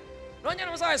nada. No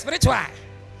nyame say spiritual.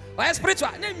 Why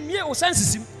spiritual? Na mie o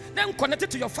senses him. Then connected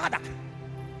to your father.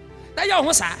 That you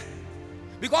ho sa.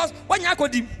 Because when you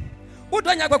akodim, who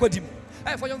don't you akodim?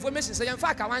 For your information, say in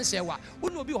fact I wan share wa. Who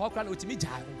no be ho kra na otimi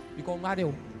jai because ngare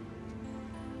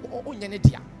o nyane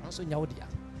dia, so nyawo dia.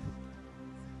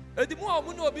 Edimu o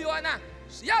mu no obi ona.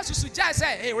 Ya susu jai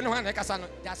say, hey, we no wan kasa no.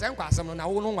 Ya say nkwa asem no na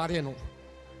wo no ngare no.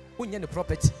 Who nyane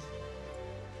property.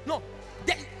 No,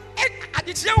 there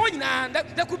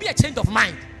could be a change of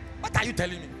mind. What are you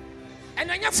telling me? And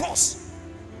when you're force.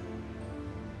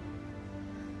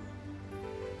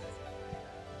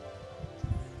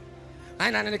 I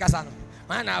know Casano.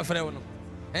 I know Fredo.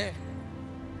 Eh?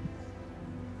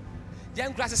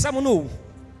 Young class is someone new.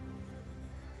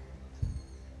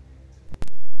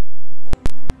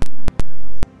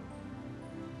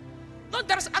 No,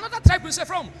 there's another tribe we say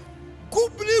from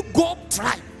Kubli Gob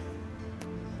tribe.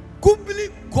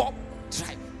 Kubli Gob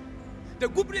tribe. The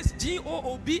Goobley is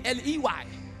Goobley.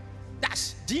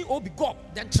 Dash Gob, Gob,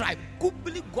 then tribe.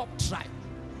 Goobley Gob tribe.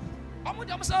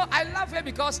 I love her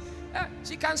because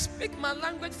she can speak my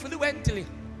language fluently.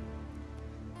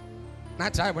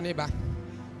 Not tribe, neighbor.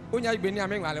 Unya Benia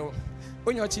Mengalo,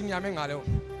 Unya Chinia Mengalo,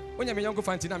 Unya Mengo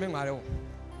Fantina Mengalo.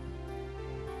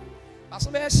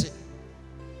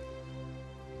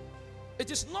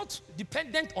 It is not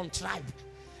dependent on tribe.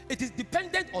 It is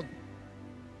dependent on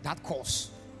that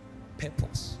cause,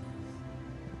 purpose.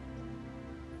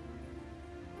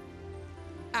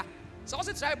 So what's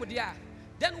the tribe there?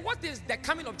 Then what is the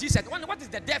coming of Jesus? What is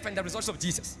the death and the resurrection of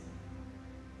Jesus?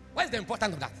 What is the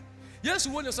importance of that? Yes,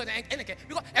 you want to say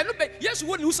because yes, you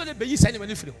want to say the baby saying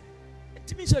when free.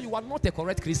 It means you are not a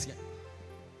correct Christian.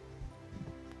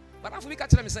 But after we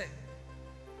catch them, say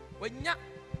when you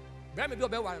Brahma be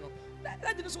obey one. Let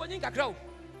them know when you get crowd.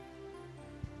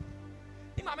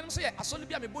 Imam say I saw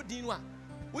be a body one.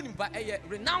 Wouldn't buy a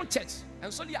renowned church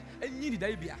and so yeah, and need the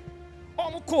idea.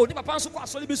 Oh, cold. The papa so quite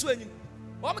solid be swinging.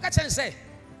 Oh, my catch say.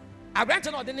 I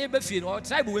granted not the neighbor field or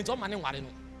tribe went on money.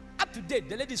 Up to date,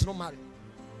 the lady is not married.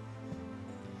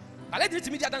 I let it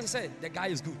to me and say the guy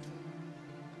is good.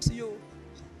 See you.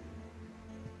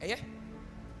 Eh?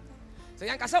 So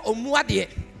Yankasa or Muadi.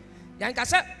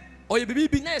 Yankasa or you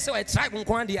be nice or a tribe on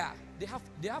Kwandia. They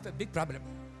have a big problem.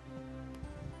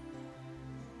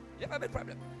 They have a big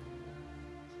problem.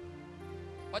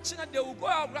 But China they will go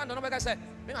out around and say,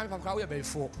 me I'm from Kawia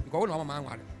before. Because no man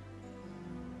want.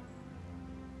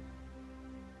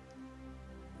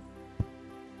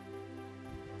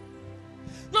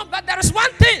 No, but there is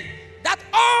one thing that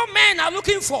all men are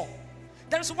looking for.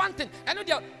 There is one thing. I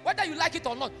know whether you like it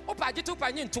or not. Opa jitu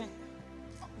pa nyintum.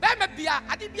 Be me bia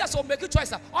ade bia so make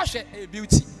choice. O hwe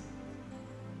beauty.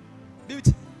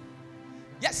 Beauty.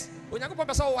 Yes. Onyankopon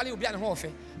pesa wo wale obi an ho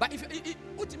ofe. But if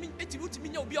ultimate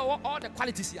nya obi all the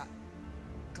qualities here.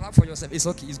 Clap for yourself. It's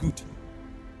okay. It's good.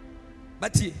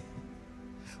 But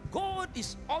God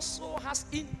is also has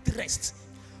interest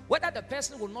whether the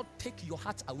person will not take your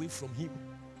heart away from him.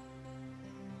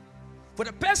 For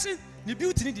the person, the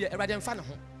beauty need the radiant fan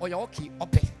or you're okay,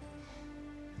 open.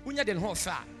 Unya den ho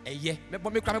fa eye me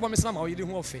bom me kra me bom me o yiri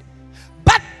ho ofe.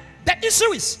 But the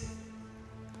issue is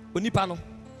onipa no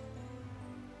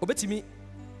obetimi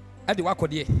e de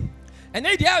wakode and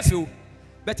e dey afio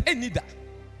but e need that.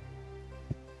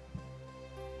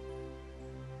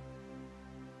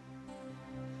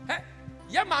 Hey,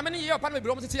 ya ma me ne ye opa no be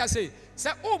bro mo tete ya say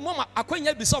o mama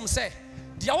akonya bi som say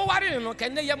dia wo ware no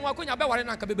kan ne ye mo akonya be ware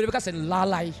na ka bebrebe ka say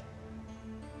lalai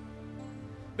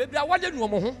bebre awale nu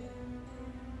omo ho.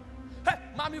 Hey,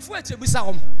 mami fu eche bisa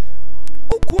hom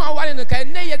uku awale no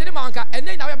kan ne ye de ma nka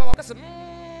ene na we ba ka say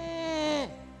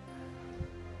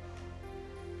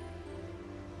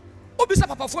obisa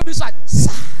papa fu bi sa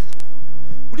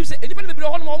udi say enipa bebre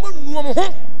ho no mo nu omo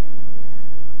ho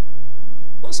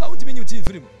onso awuti mi nyuti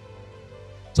film.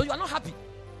 So you are not happy.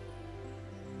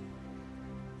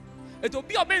 It will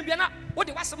be your baby na what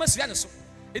the was must so.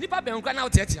 Enipa be nkwa na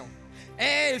oteteam.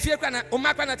 Fie kwa na o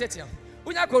makwa na teteam.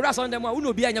 Unya ko ras on dem a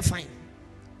uno bi anya fine.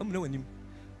 Omna wanim.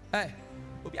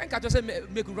 Obi anka to say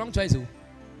make wrong choice o.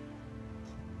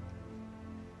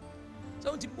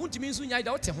 So unti mi nsu nya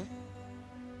da ote ho.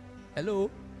 Hello.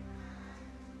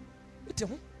 Ote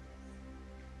ho.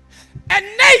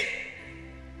 Enei.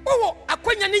 Wo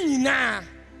akwanya ni nyina.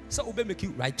 So we make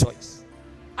you right choice.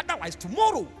 Otherwise,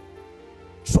 tomorrow,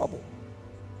 trouble.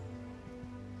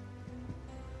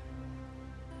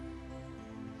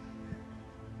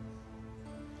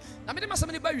 I mean, must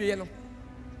have been yellow.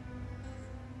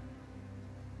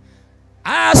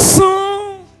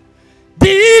 Asu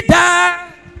dida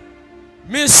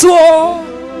miso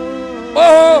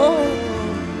oh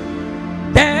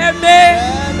deme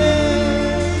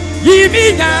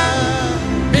yimina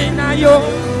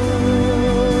minayo.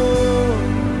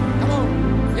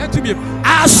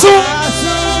 Asu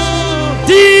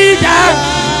dida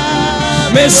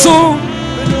mesu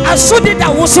asu dida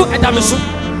wosu edamesu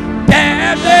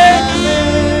deme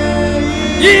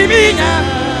yiminya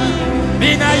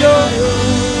binayo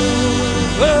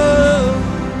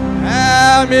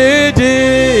amidi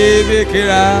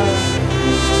bikira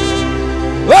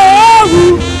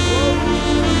oh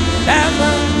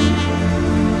dama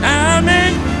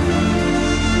amen.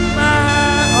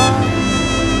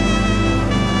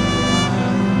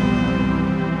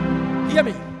 Hear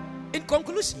me. In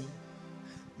conclusion,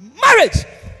 marriage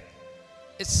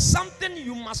is something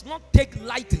you must not take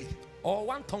lightly or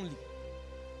wantonly,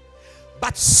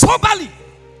 but soberly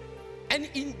and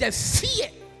in the fear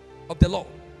of the Lord,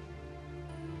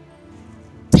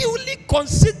 duly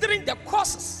considering the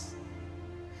causes,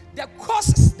 the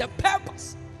causes, the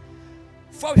purpose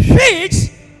for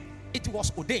which it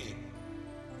was ordained.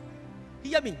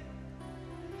 Hear me.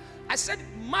 I said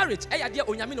marriage,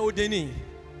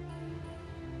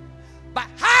 but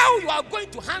how you are going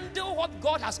to handle what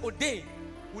God has ordained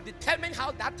will determine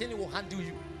how that thing will handle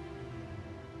you.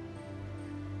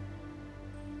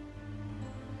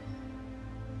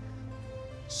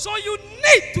 So you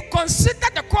need to consider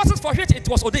the causes for which it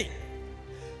was ordained.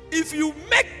 If you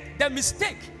make the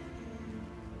mistake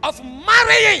of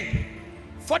marrying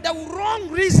for the wrong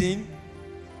reason,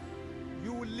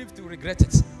 you will live to regret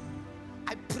it.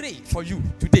 I pray for you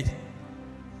today.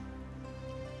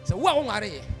 So,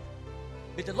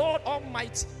 may the Lord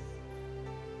Almighty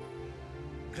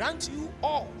grant you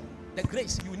all the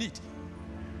grace you need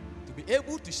to be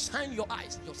able to shine your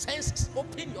eyes, your senses,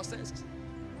 open your senses,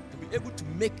 to be able to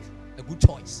make a good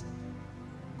choice.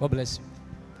 God bless you.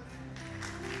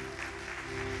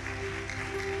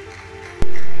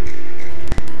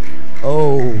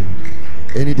 Oh,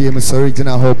 any day, Miss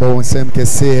Original Hobo and Sam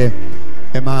Kese,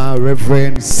 Emma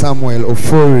Reverend Samuel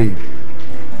Ofori.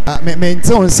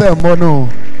 Maintain say mono.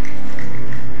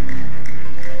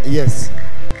 Yes.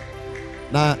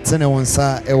 Na tene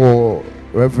wonsa ewo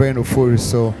Reverend Ofori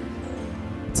so.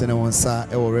 Tene wonsa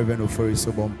ewo Reverend Ofori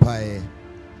so bompae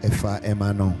efa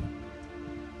emano.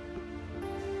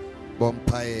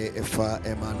 Bompae efa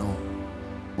emano.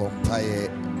 Bompae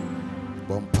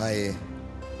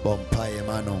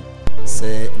emano.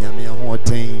 Se nyame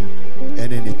ahoten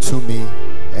ene ne tumi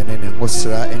ene ne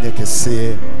hosra enye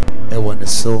kese ewo ne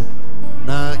so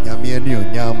na nyame ani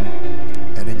onyam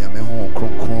ene nyame ho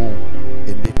kronkron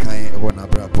ende kan ewo na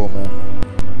brabo mu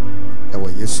ewo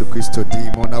Yesu Kristo di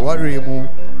mo na ware mu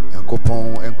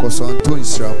yakopon enkoso anto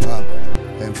nsrapa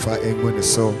emfa engu ne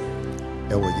so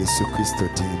ewo Yesu Kristo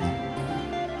di mu.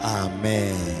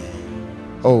 Amen.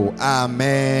 Oh,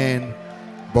 amen.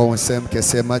 Bon sem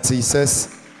kese ma Jesus.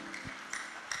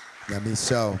 Nyame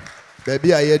show.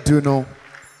 Baby I do know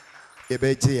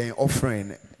ebeje en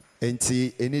offering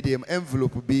enti eni dem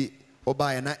envelope bi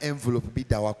oba na envelope bi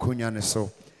da wakonya ne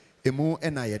so emu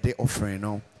na ye de offering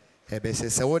no ebe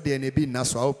se wo de na bi na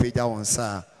so a page won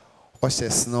sa o hye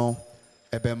no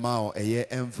ebe ma o eye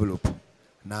envelope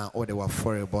na o de wa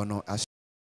forebo no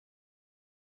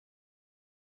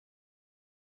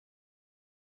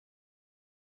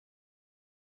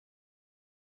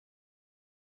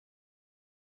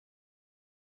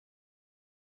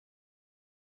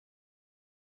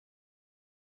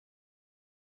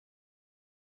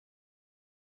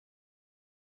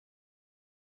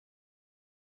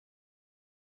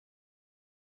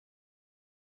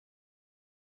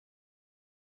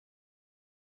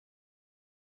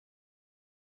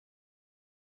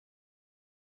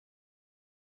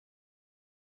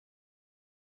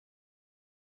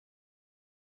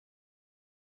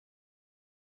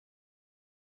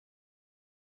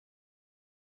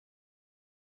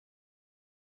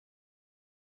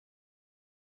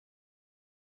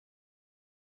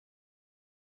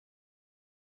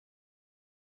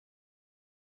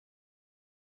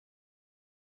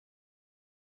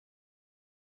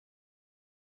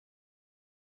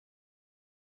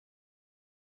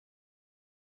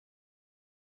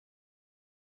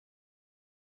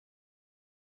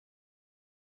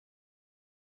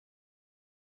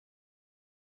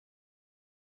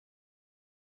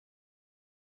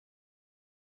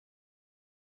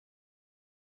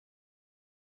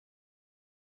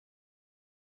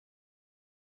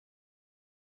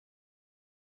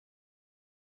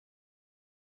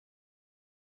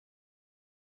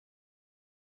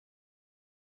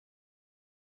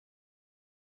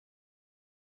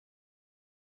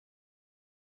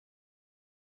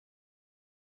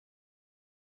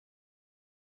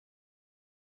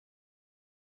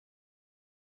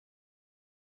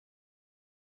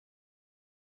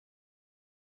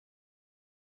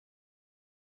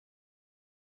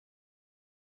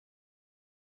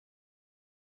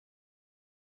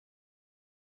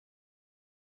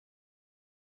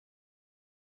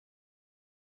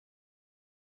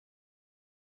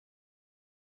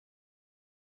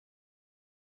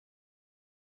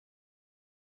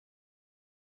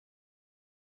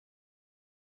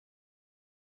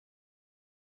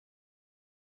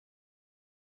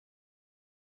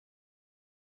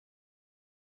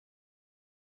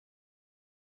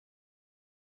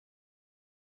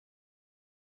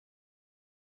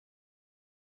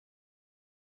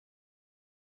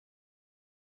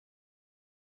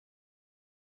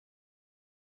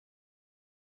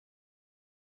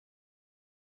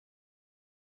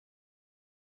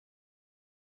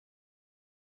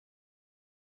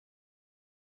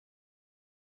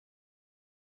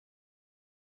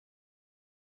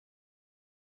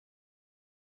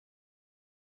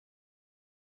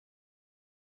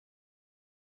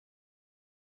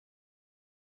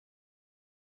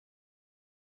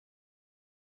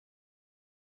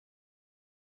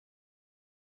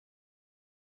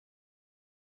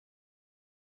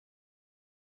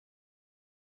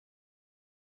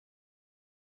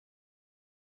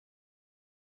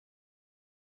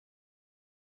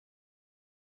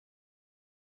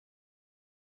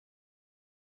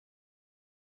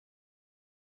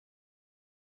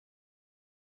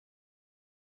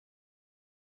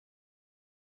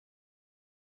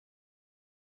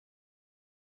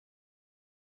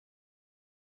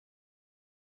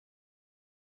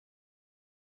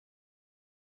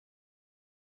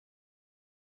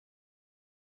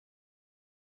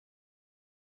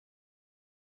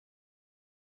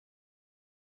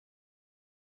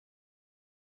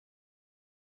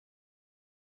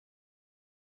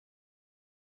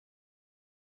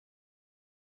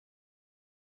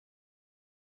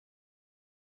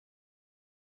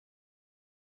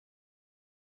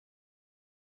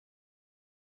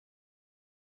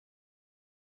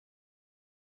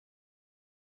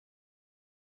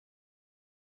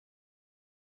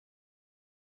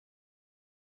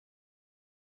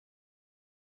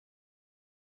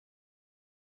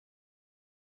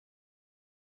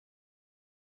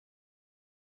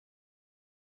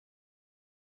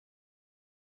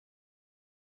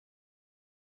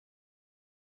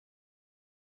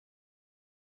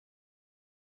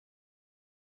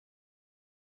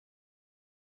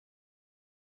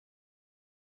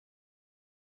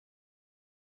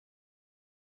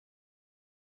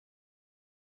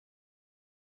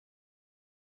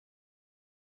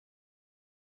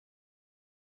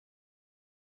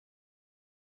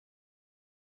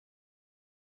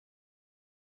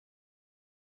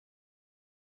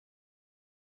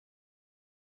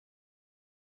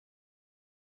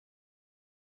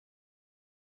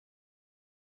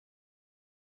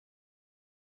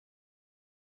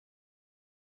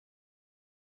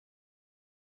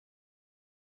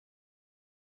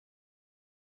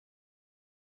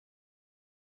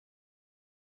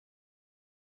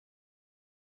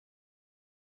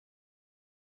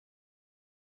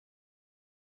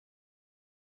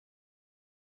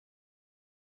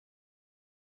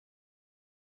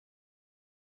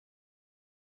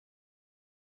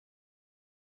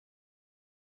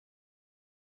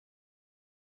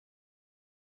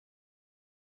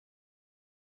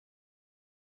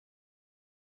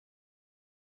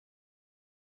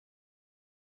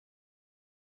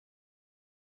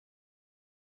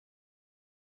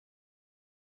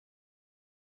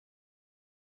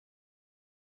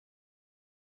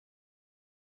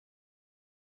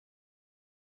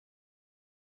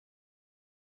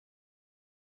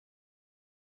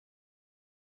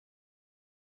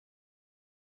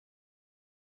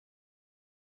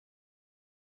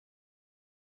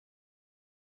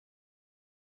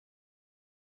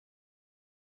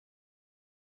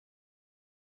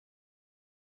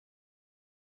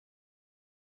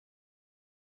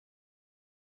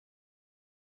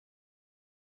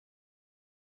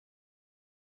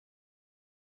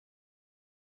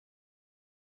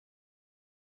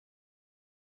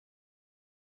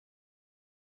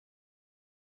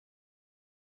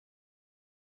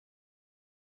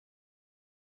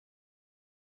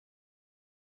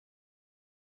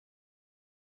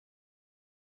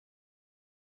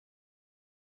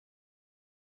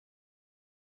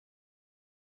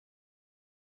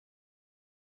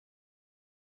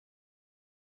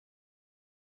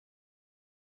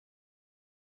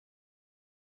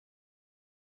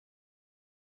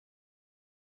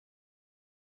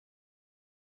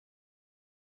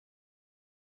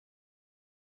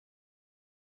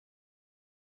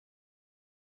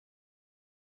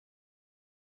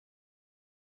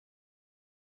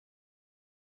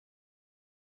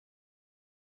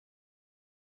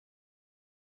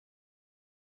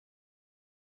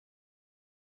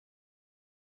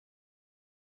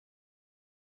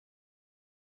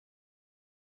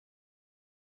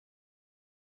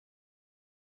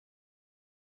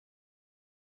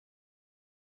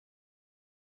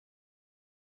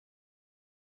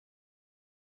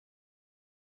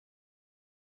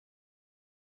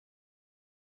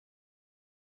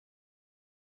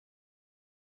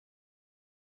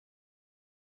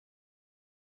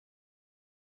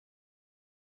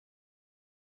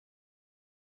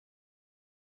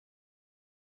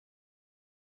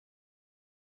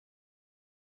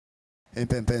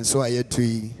And so I had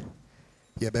to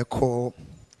call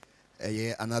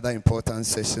another important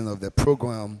session of the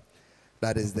program,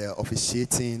 that is the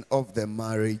officiating of the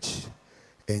marriage.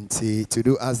 And to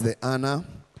do us the honor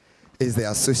is the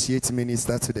Associate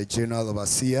Minister to the General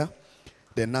Overseer,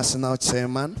 the National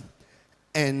Chairman,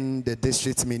 and the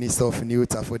District Minister of New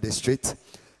Tafo District.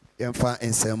 Yemfa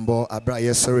Ensemble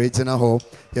Abraya Regional Hall.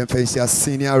 Yemfa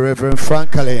Senior Reverend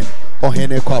Franklin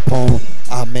Ohene Kwapon.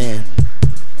 Amen.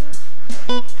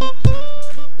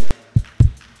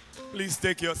 Please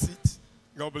take your seat.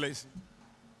 God bless you.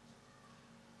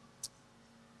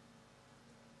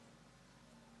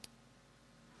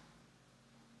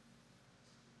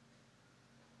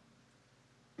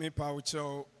 Me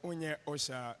Paucho Unye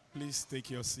Osha, please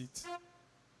take your seat.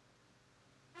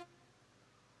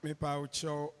 Me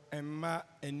Paucho Emma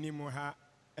Enimoha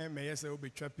MAS will be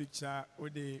picture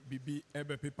with the BB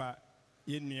Ebe paper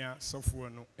Yenia software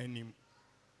no enim.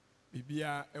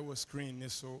 Bibia ewo screen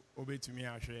so obey to me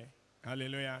ashwe.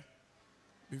 Hallelujah.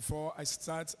 Before I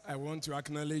start, I want to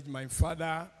acknowledge my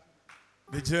father,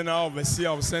 the General Overseer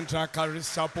of Central CRIG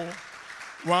Chapel,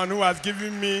 one who has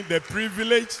given me the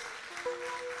privilege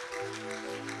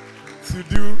to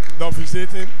do the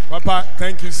officiating. Papa,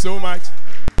 thank you so much.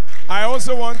 I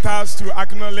also want us to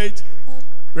acknowledge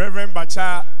Reverend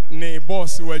Batsa, ne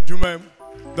boss who Jumem.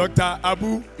 Dr.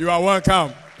 Abu, you are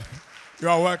welcome. You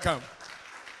are welcome.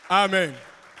 Amen.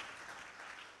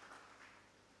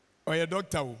 Oye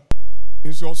doctor,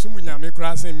 inso osumunya me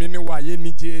krase me ne wa ye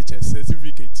ni GHS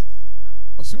certificate.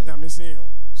 Osumunya me say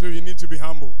so you need to be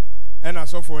humble. And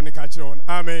as of for catch on.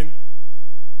 Amen.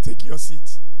 Take your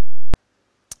seat.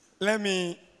 Let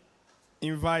me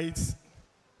invite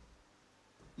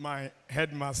my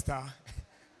headmaster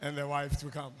and the wife to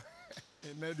come.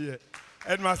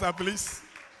 Headmaster, please.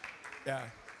 Yeah.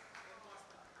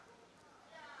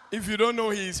 If you don't know,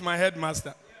 he is my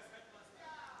headmaster.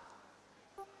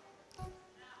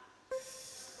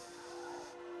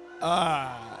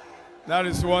 Ah, that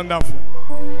is wonderful.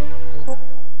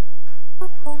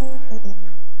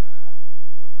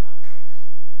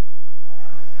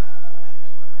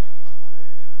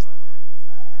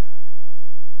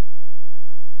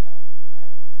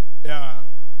 Yeah.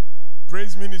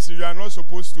 Praise ministry, you are not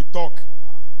supposed to talk.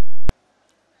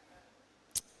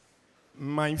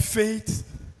 My faith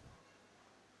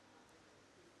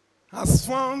has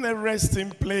found a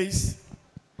resting place,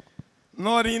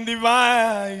 not in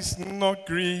device, not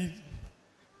greed.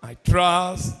 I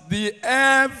trust the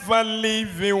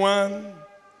ever-living one.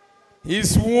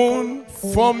 His wound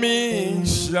for me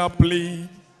shall bleed.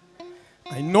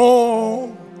 I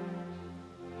know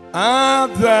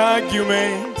other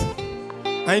argument.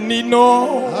 I need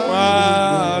no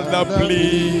other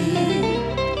plea.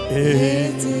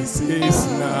 It is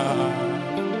now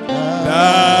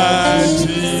that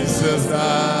Jesus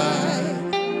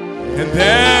died, and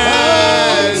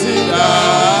then he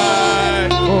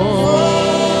died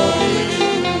for me.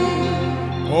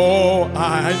 Oh,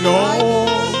 I know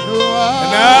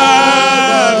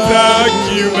another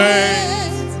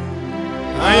argument.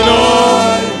 I know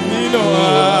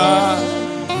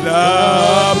the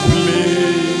plea.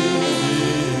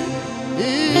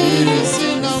 It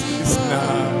is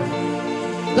now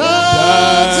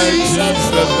that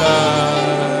Jesus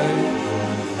died,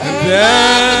 and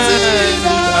then he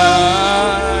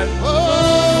died.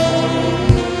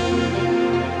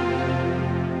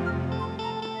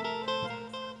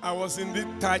 I was indeed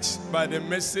touched by the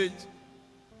message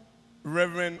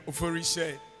Reverend Ofori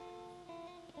shared.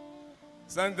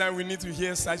 Sometimes we need to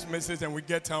hear such message and we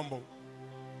get humble.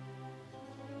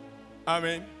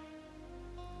 Amen.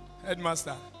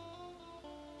 Headmaster.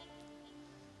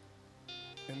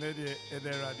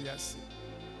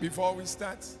 Before we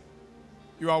start,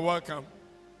 you are welcome.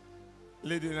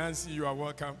 Lady Nancy, you are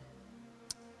welcome.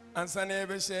 Ansane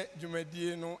ebeshe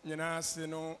jumedie no nyina se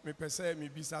no me pese me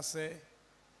bisa se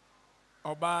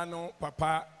oba no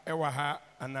papa ewa ha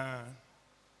ana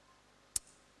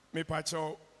me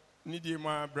pacho nidie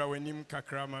ma brawanim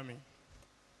kakra ma me.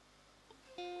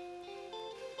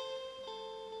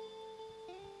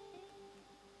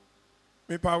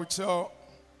 Me pacho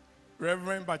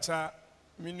Reverend Batsa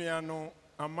Minuano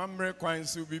amamre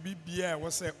kwansu bibi bia wo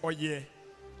se oye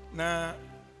na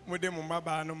mode mo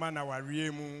maba no mana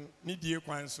warie mu nidie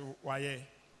kwansu waye.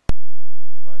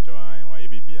 Me pacho an waye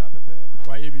bibia pepe.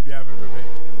 Waye bibia pepe.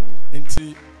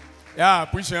 Nti yeah,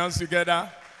 push your hands together.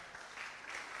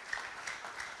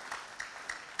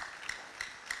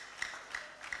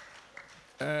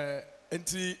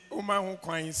 Nti uma ho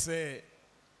kwan se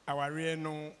aware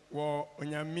no wo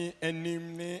onyame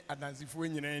anim ne adansifo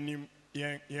nyina anim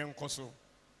yen koso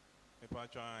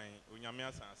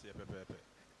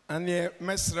And the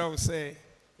mesra say,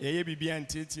 ye be and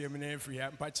titi and free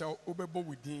and pacho ubebo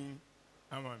within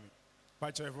Amami.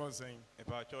 Pacho was saying, a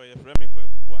pacho a frame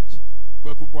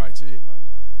Kwakubuachi.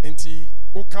 Enti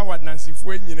Ukawad Nancy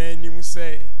Fuen, you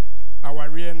say, our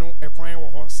real no equine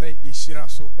or say, Ishira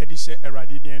so edisha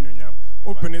eradidian yam.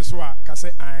 Open his wa,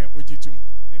 Kase I Ujitum.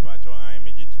 Me pacho I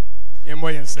Mejitum.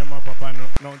 Emoy and Sema Papa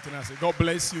no tenacity. God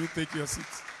bless you, take your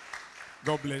seats.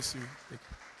 God bless you.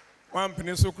 One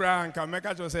peninsula and can make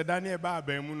us say Daniel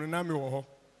Babe Munami or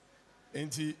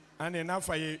Enti and enough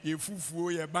for ye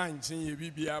fufu ye bunch in ye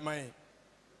BBA mine.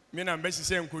 Men and Bessie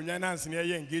saying Kunyanas in your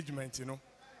engagement, you know,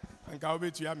 and go to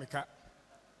Yamika.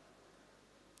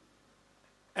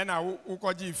 And I will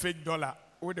call you fake dollar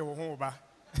with the home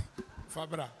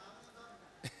Fabra.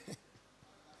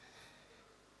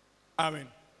 Amen.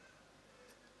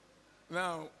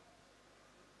 Now,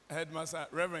 Headmaster,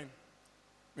 Reverend,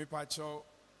 me pacho,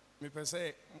 me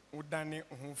pese udane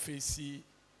who facey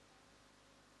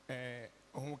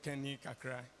who can you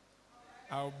kakra.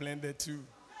 I'll blend the two.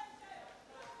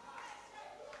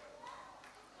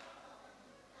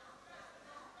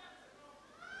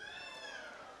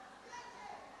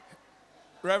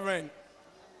 Reverend,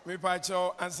 me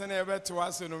pacho answer ever to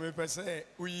us no me pese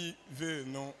we will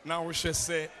no now we should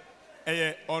say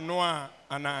onoa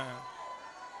ana.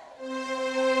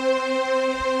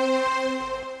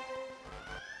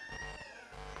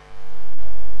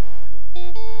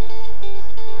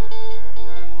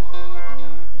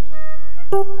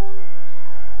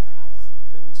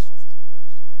 Very soft.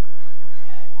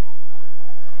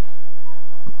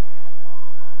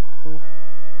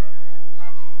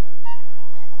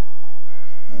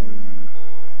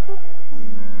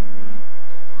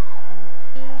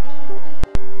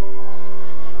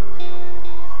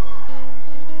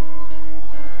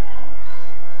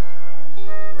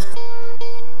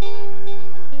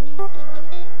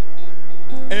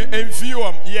 En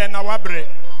fium ye na wabre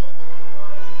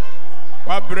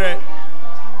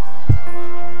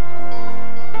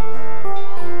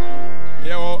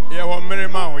ye wo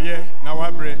mirima o ye na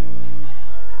wabre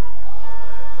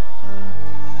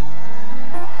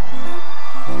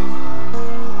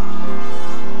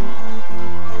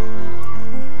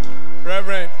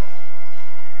Reverend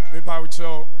me pa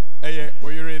ucho eye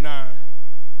oyire na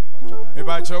me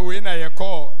pa ucho we na ye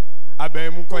call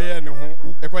abemu koye ne ho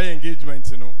ekoye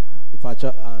engagement no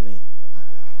Ifacha ani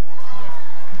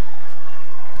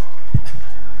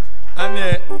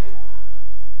and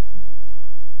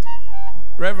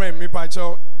Reverend me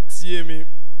pacho tie me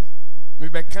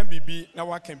be can be na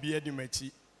wa can be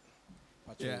edimachi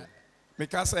yeah me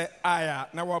ka say aya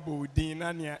na wa bo din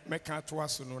na ne me ka to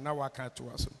aso no na wa ka to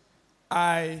aso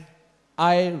I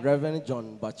Reverend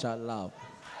John Batsa Love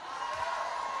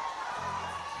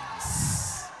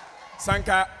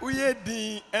Sanka uye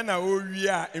din ena owi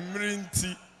a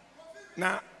emrinti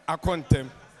na akontem.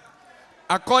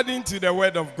 According to the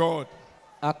word of God.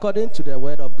 According to the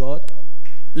word of God.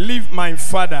 Leave my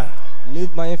father.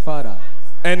 Leave my father.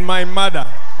 And my mother.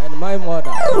 And my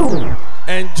mother.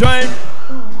 And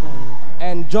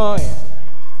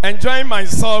join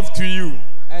myself to you.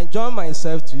 And join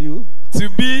myself to you. To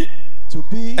be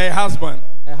a husband.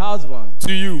 A husband.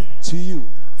 To you. To you.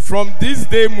 From this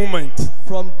day moment.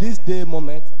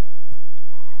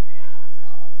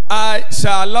 I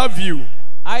shall love you.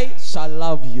 I shall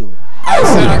love you.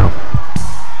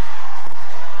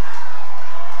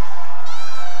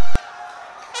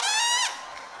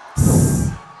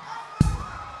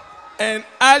 And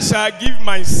I shall give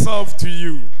myself to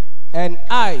you. And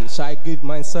I shall give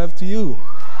myself to you.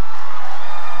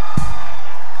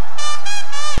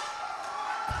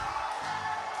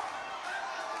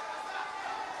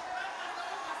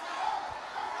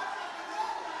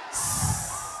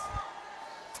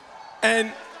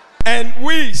 And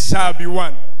we shall be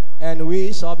one. And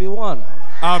we shall be one.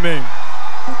 Amen.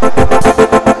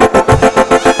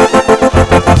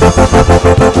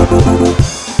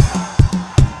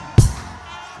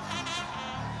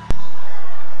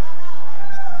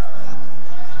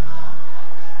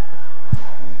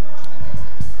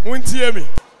 Wontie me.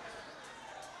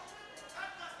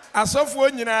 Asofo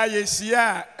nyina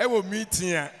yesia ewo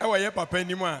meeting a ewo ye papa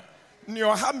nimu a ne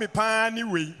oha me pa ni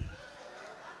wei.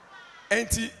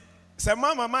 Enti se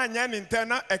mama ma nya ni ntem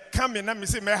na eka me na me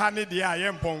se me ha ne de a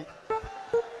ye mpon.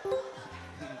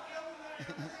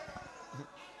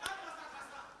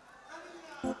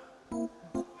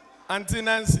 Auntie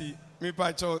Nancy, me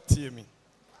pacho tie me.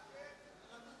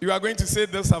 You are going to say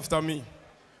this after me.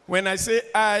 When I say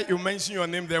I, you mention your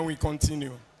name, then we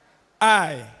continue.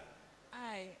 I,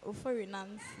 Ofori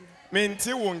Nancy.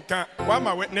 Menti wonka.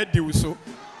 Wama wetne diu so.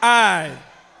 I,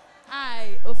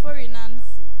 Ofori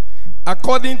Nancy,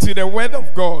 according to the word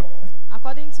of God,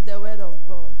 according to the word of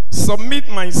God, submit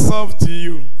myself to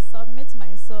you, submit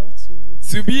myself to you,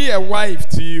 to be a wife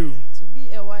to you. to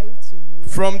be a wife to you.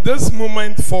 From this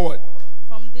moment forward,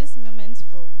 From this moment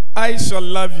forth, I shall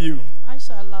love you, I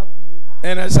shall love you,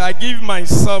 and I shall give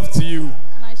myself to you,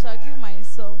 and I shall give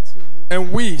myself to you,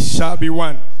 and we shall be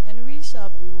one. and we shall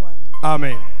be one.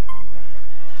 Amen. Amen.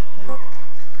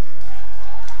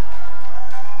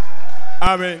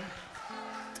 Amen.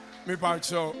 Me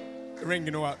pacho ring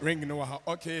no.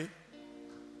 Okay.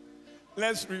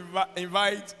 Let's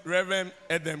invite Reverend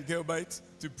Adam Gilbert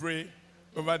to pray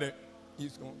over the.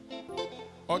 He's gone.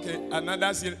 Okay,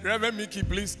 another Reverend Mickey,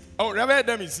 please. Oh, Reverend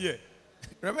Adam is here.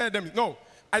 Reverend Adam is no.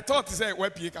 I thought he said where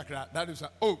Kakra. That is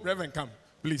oh, Reverend, come,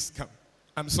 please come.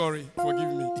 I'm sorry,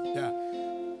 forgive me.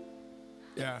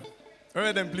 Yeah.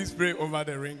 Reverend Adam, please pray over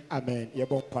the ring. Amen.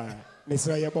 Yebompa.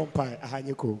 Mr. Yebompa,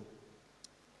 ahanyiko.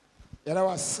 Yada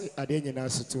was adenya na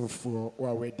sutufu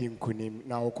wa wedding kunim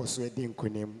na okoso wedding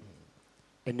kunim.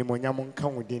 Enimonya monka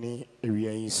wudini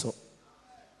ewia yiso.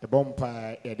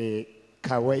 Yebompa yade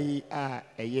kawai a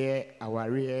eye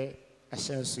aware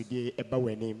ahyensudie eba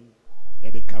wanim.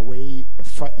 Yade kawai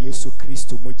fa Yesu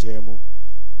Kristo mojemu.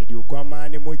 Yade ogwama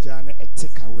ne moja na ete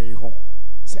kawai ho.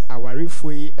 Se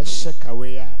awarefo yi ehye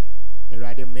kawai a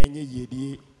erade menye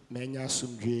yedie, menye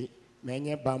asumdwe,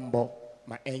 menye bambo,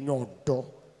 ma enye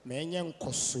odo. Menye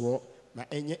nkoso ma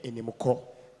enye enimko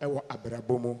ewo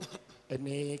abrabomu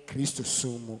ene Kristo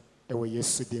sumu ewo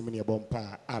Yesu dim ne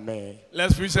bompa. Amen.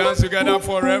 Let's put our hands together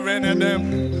for Reverend and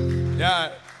them.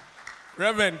 Yeah.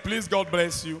 Reverend, please, God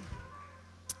bless you.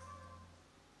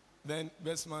 Then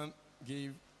best man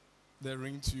gave the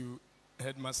ring to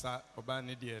Headmaster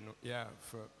Obani Dieno. Yeah,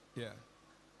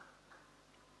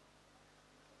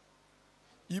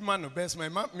 Imano best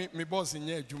man, me boss in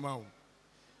here Jumao.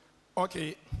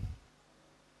 Okay.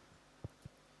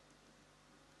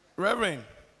 Reverend,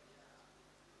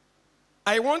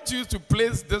 I want you to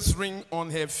place this ring on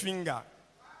her finger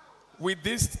with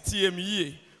this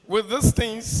TME, with these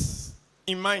things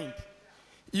in mind.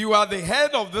 You are the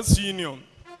head of this union.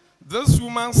 This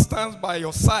woman stands by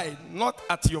your side, not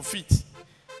at your feet.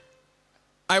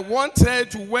 I want her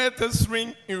to wear this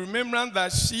ring in remembrance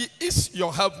that she is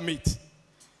your helpmate.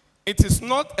 It is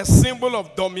not a symbol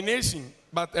of domination,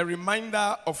 but a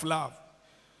reminder of love.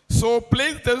 So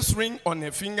place this ring on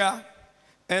her finger,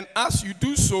 and as you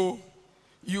do so,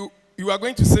 you are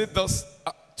going to say this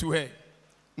to her.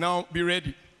 Now be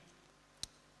ready.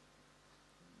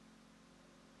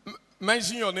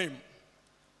 Mention your name.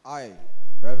 I,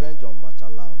 Reverend John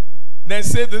Batsa. Then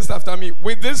say this after me.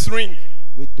 With this ring,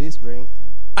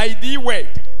 I do well.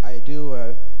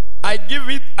 I give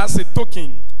it as a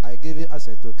token.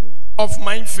 Of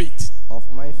my faith.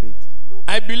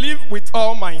 I believe with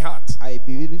all my heart.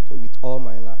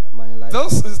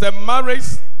 This is the marriage.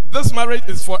 This marriage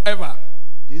is forever.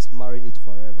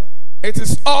 It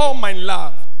is all my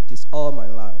love.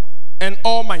 And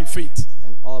all my faith.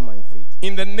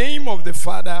 In the name of the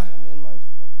Father,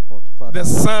 the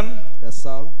Son,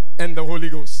 and the Holy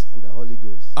Ghost.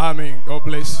 Amen. God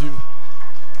bless you.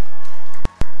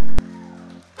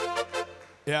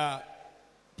 Yeah,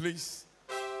 please.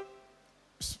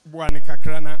 Buanika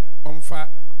krana omfa.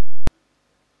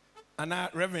 Ana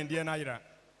Reverend Diana.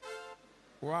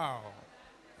 Wow.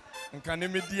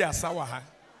 Nkaneme di asawa ha.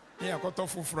 Iya koto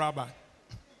fufuraba.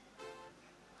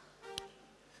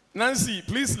 Nancy,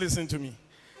 please listen to me.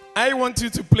 I want you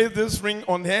to place this ring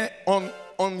on her,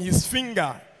 on his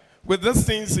finger, with these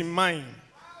things in mind.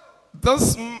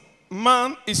 This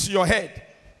man is your head.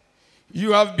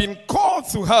 You have been called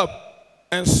to help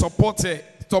and support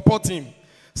him.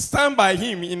 Stand by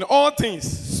him in all things,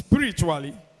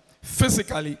 spiritually,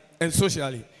 physically, and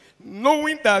socially,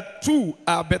 knowing that two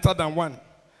are better than one.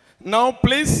 Now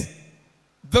place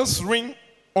this ring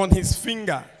on his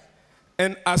finger,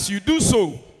 and as you do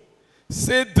so,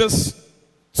 say this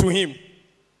to him.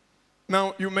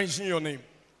 Now you mention your name.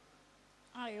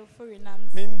 I, Ofori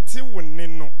Nancy. Minti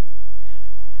wunino.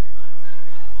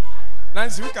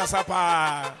 Nancy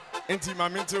ukasapa. Enti ma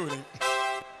minti wuni.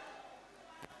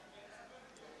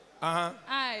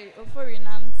 I, Ofori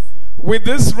Nancy. With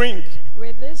this ring,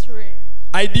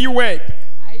 I do word.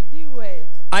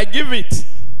 I give it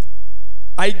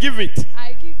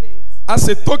as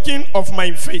a token of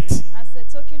my faith.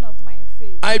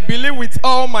 I believe with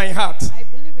all my heart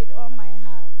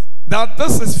that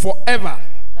this is forever.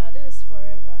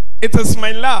 It is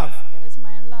my love,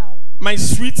 my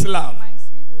sweet love.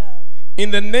 In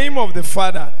the name of the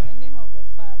Father,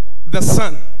 the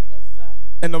Son,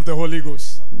 and of the Holy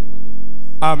Ghost.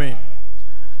 Amen.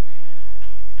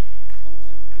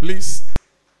 Please,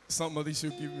 somebody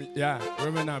should give me. Yeah,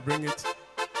 Reverend, I bring it.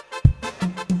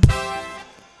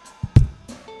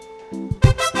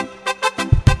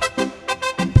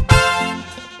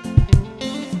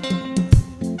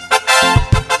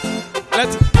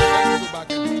 Let's go back.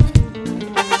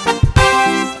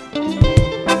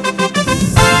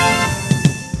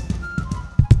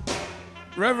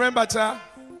 Reverend Batsa,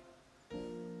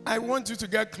 I want you to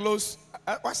get close.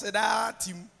 What's that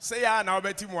team? Say ya now,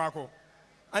 Betty Mwako.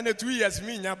 And the 2 years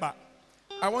me nyaba.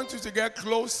 I want you to get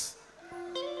close.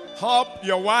 Help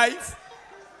your wife.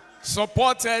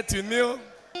 Support her to kneel.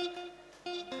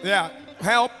 Yeah,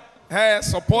 help her.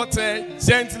 Support her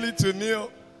gently to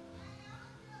kneel.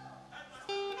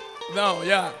 No,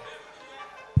 yeah.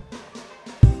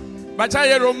 But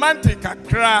I romantic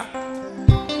akra.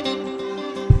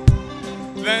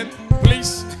 Then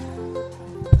please.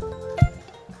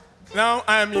 Now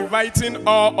I am inviting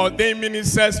all ordained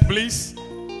ministers, please.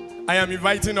 I am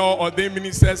inviting all ordained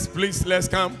ministers, please. Let's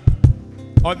come.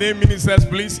 Ordained ministers,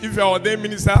 please. If you are ordained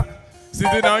minister,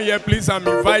 sitting down here, please. I'm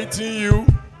inviting you.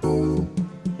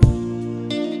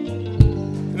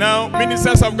 Now,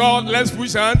 ministers of God, let's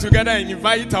push our hand together and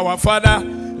invite our Father.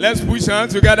 Let's push our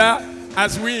hand together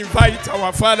as we invite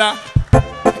our Father.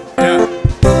 Yeah.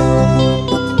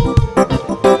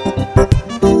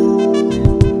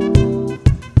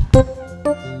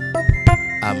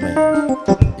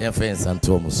 Amen. Your friends and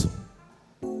Thomas,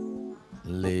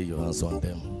 lay your hands on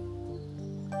them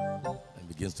and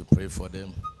begin to pray for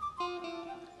them.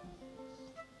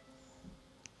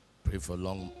 Pray for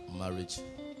long marriage,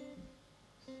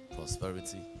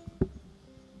 prosperity,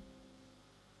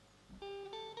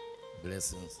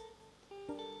 blessings,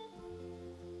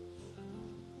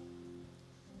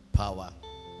 power,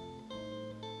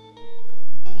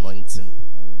 anointing,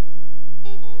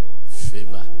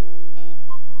 favor,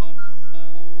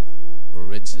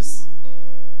 riches.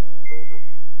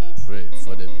 Pray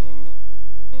for them.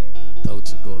 Talk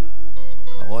to God.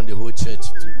 I want the whole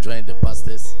church to join the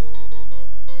pastors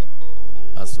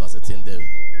as you are sitting there.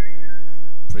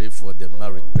 Pray for the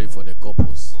married. Pray for the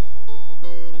couples.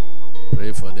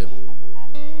 Pray for them.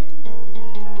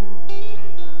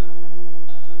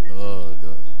 Oh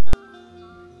God.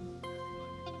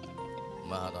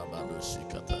 Maharabado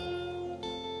Shikata.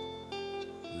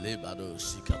 Lebado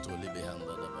Shikato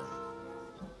Libehanda.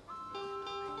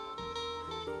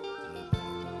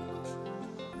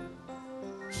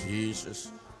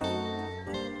 Jesus,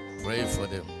 pray for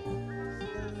them.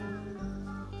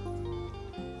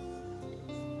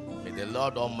 May the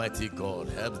Lord Almighty God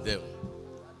help them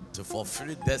to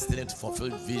fulfill destiny, to fulfill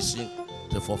vision,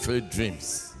 to fulfill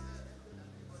dreams.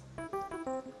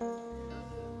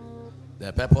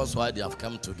 The purpose why they have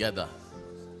come together,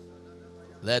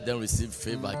 let them receive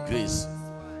favor, grace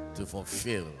to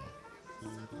fulfill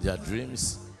their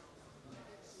dreams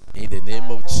in the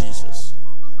name of Jesus.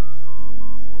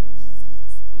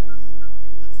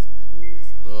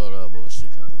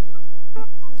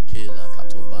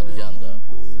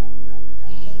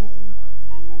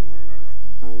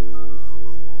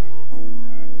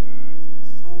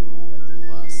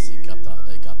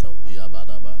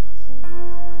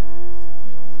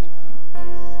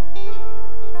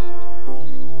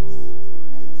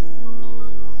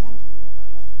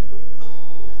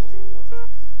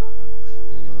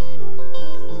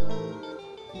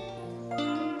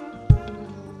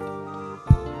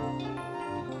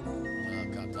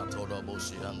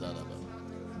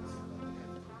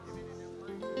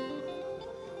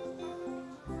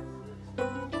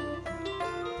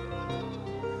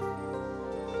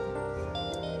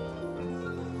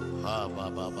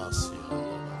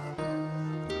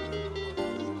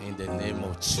 In the name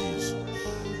of Jesus.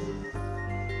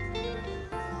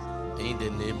 In the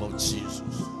name of Jesus.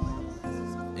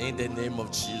 In the name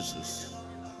of Jesus.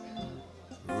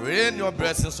 Rain your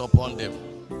blessings upon them.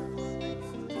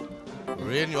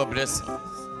 Rain your blessings.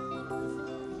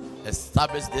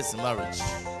 Establish this marriage.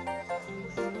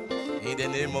 In the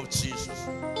name of Jesus.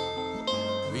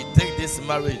 We take this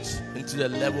marriage into the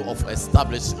level of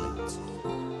establishment.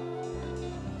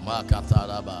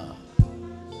 Makataraba.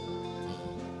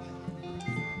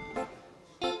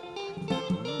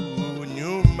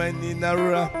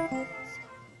 Unyumaninara.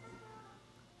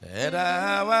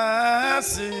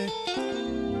 Erawasi.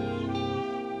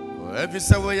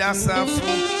 Ebisawo yasafu.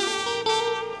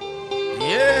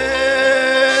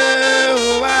 Yewa.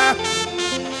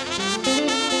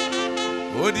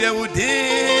 Odia udi.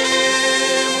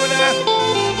 Muna.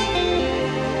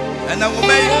 Ena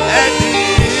umei edi.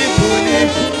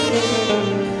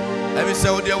 Every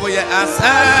so there we are asafu.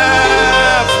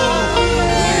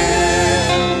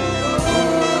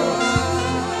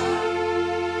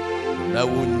 Na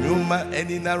wunyuma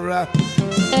eni nara.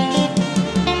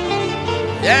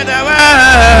 Yeda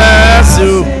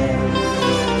wasu.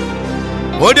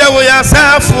 Ode we are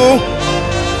asafu.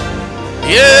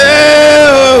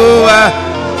 Yeah.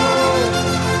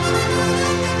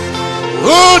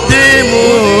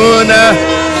 Udimuna.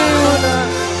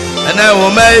 And I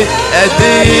will make a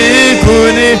deep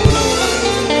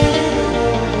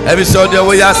every so there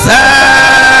we are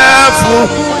safu.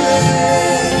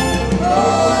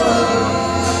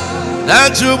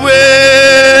 That you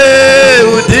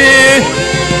will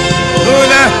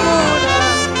Udimuna.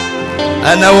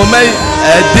 And I will make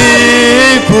a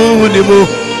deep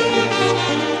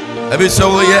every so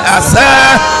we are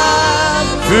safu.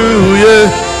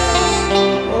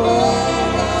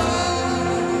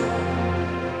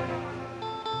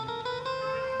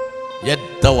 Yet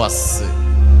that was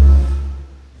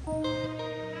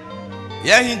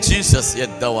in Jesus,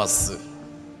 yet that was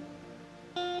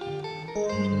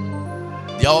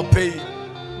the Ope and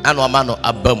Wamano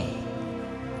Abum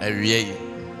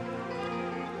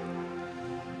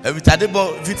every time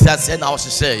Vita said, I was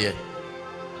say,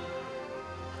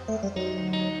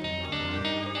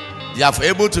 they are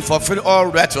able to fulfill all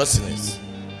righteousness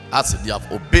as they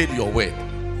have obeyed your word.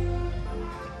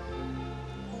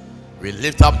 We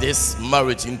lift up this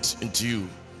marriage into you.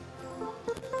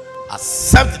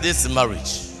 Accept this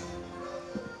marriage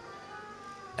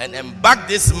and embark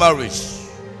this marriage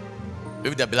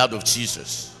with the blood of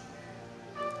Jesus.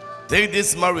 Take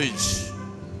this marriage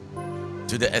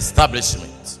to the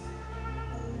establishment.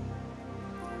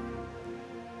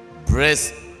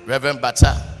 Praise Reverend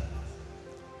Batsa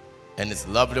and his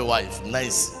lovely wife.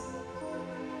 Nice.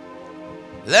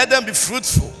 Let them be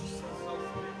fruitful.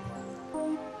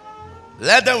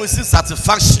 Let them receive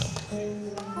satisfaction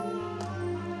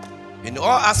in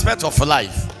all aspects of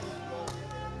life.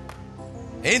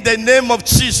 In the name of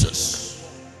Jesus.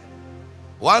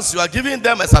 Once you are giving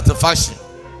them a satisfaction,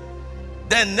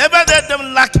 then never let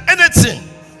them lack anything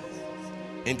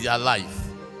in their life.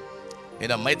 In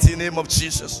the mighty name of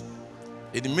Jesus.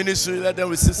 In the ministry, let them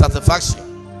receive satisfaction.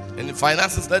 In the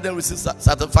finances, let them receive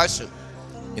satisfaction.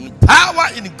 In power,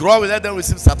 in glory, let them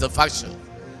receive satisfaction.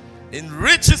 In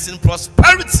riches, in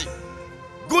prosperity,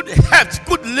 good health,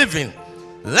 good living,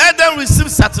 let them receive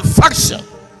satisfaction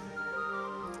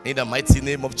in the mighty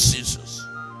name of Jesus.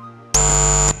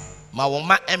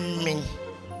 Mawoma emmi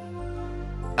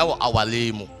ewo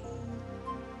awalemu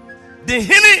de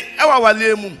hini ewo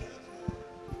awalemu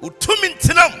utumi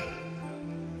ntinam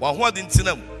wa ho de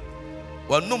ntinam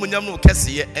wa num nyam no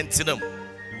kesiye entinam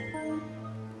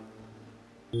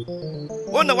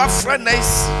wona wa friend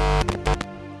nice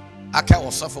aka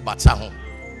osofo Batsa ho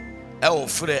ewo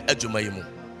frɛ adwuma yi mu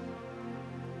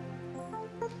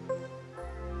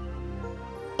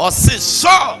osi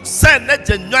so say na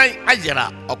gyanwan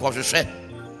ayera okohwehwɛ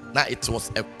na it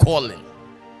was a calling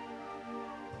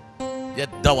yet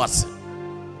that was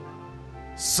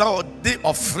so the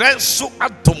offense so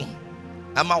adom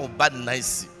ama wo bad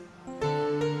nice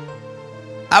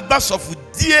abasofu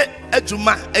die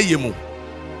adwuma ayemu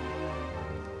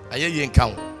ayeye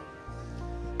nkan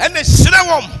ene hyire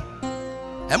wom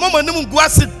emomani mu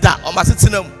guase da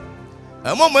omasetenam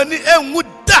emomani enwu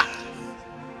da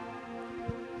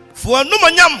for no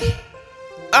manyam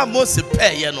amose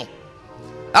peye no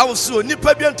awso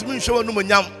onipa bia ntumi nhwe no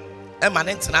manyam e ma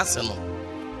ne ntena ase no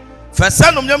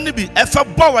fesa no manyam ne bi e fa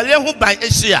bo wale ho ban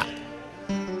ehia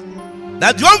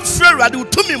na de omfre awade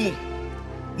utumi mu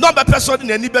no be person de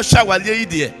nani be hwa wale yi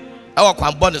de e wa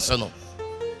kwan bo ne so no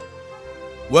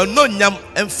wa no nyam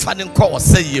emfa ne nko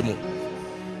osaye mu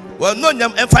wa no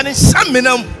nyam emfa ne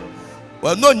hamenam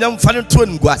wa no nyam fa ne to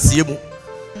nguase mu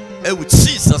e with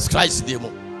Jesus Christ de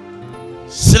mu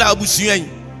Sira abusuyan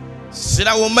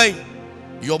sira woman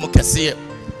yomo kese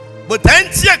but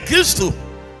antia Kristo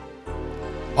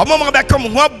omo be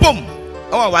come ho bom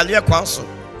o wale kwan so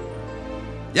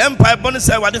ye mpa bon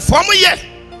say wade form ye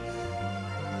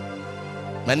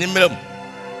mani mram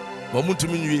bo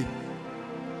mutumi nwie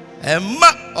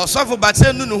emma osofo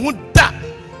Batsa nu no hu da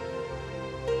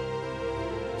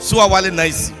so wale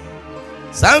nice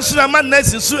sansura man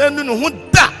nice so enu no hu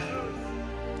da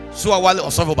so wale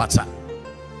osofo Batsa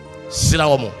sira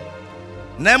womo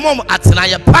na mom atena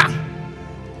ye pa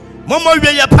mom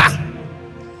wie ye pa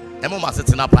e mom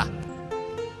asetena pa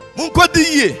munko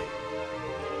diye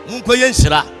munko ye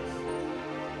nshira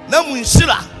na mun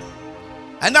nshira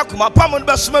ana kuma pa mon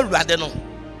be soma ruade no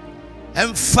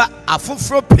emfa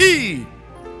afoforo pi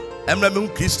emra me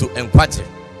Kristo enkwaje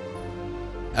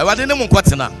e wade ne mun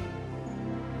kwatena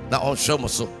na ɔnhwɛ mo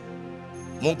so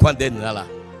mo nkwa da nyinara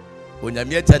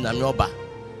onyame agya nyame ɔba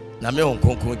na me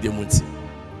honkonkron de mu nti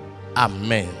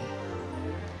amen.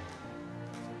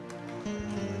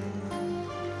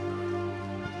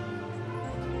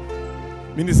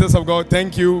 Ministers of God,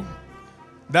 thank you.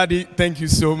 Daddy, thank you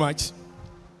so much.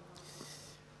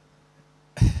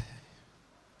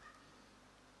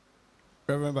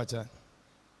 Reverend Batsa,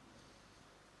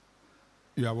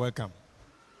 you are welcome.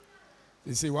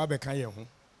 They say, "Wabe kaya ho."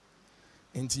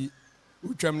 Enti,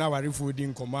 utwam na wari food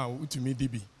in koma, utumi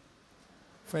dibi.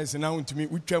 First now utumi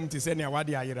utwam te say na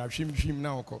wadi ayira hwim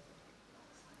na oko.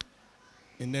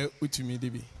 Ene utumi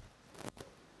dibi.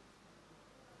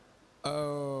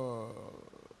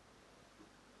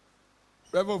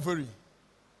 Reverend Ofori,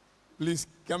 please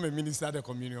come and minister the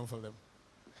communion for them.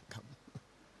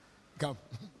 Come.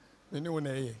 Anyone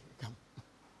here? Come.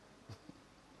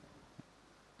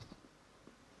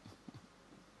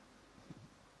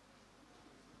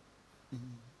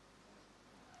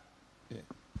 Yeah.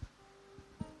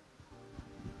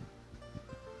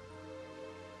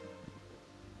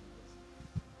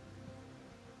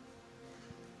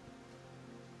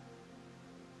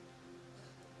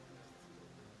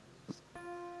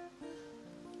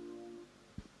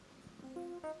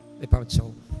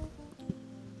 Pacho,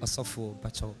 Asofo,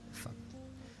 Pacho,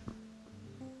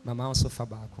 Mama also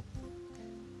Fabako,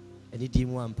 Eddie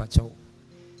Dimu and Pacho,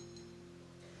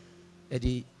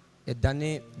 Eddie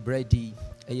Edane Brady,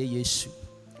 a Yeshu,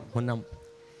 Honam,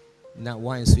 now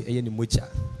wine sweet a Mucha,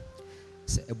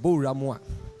 say a bow ramoa,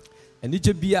 and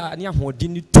it be a near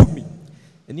Hodini to me,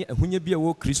 and when you be a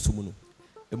war Christumunu,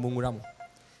 a Mungram,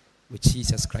 with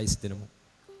Jesus Christ,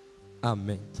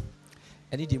 Amen.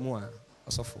 Any Dimua.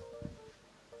 Asofo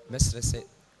mesre se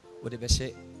wode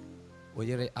behye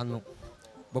woyere ano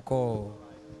boko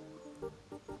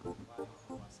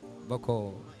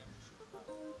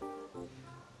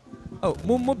oh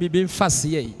mo bibi mfase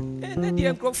yi na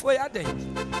die nkrofo ya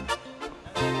den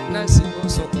na si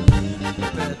so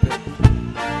pepe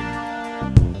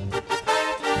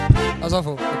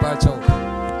Asofo pa chao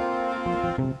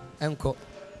enko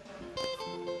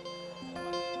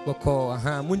boko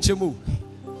aha munchemu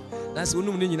That's one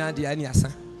woman in the Aniasa.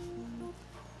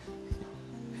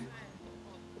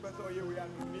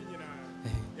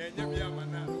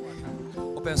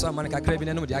 Open some man can crave in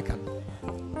any Akan.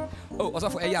 Oh, also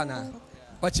for Ayana.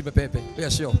 Watch you, Pepe. We are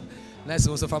sure. Nice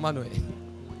also for Manuel.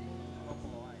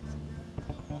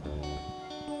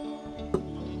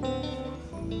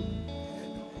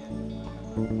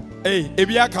 Hey,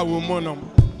 Ebiaka woman.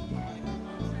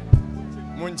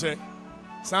 Munche.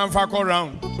 Some fako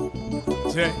round.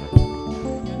 Yeah.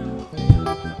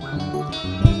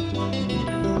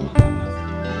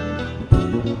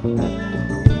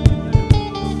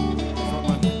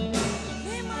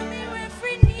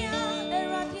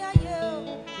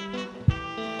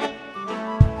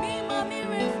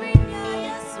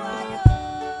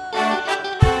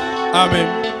 Amen.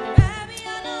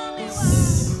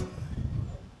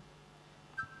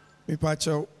 Me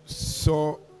pacho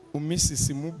so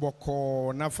umisisi mu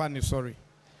boko na fa ni sorry.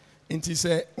 Inti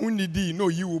say unidi no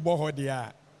you bo ho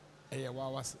dia eye wa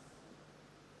was.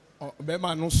 Be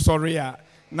ma no sorry a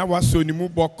na waso ni mu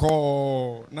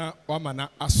boko na wa ma na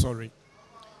asori.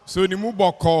 So ni mu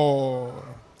boko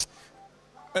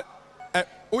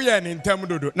uye ni ntem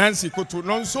dodo Nancy Kotu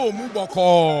non so mu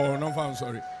boko no fa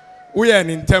sorry. Uye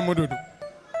ni ntem dodo.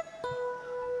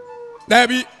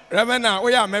 Dabi Reverend na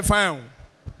uye me fine.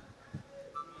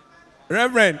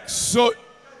 Reverend, so,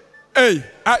 hey,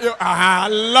 I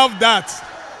love that.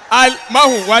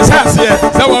 Mahu, what's here?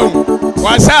 So,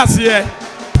 what's here?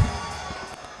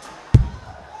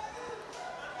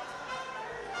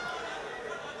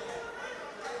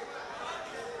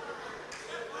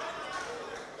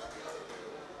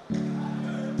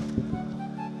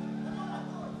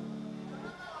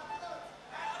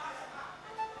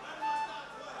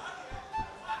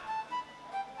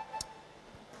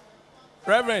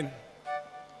 Reverend.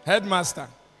 Headmaster,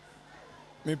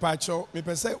 me pacho, me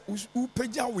pese u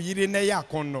peja wiri na ya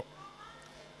kono.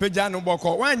 Peja no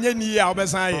boko, wanye ni ya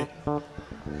obesan ye.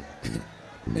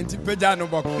 Enti peja no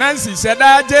boko. Nancy said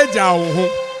jeja wo ho.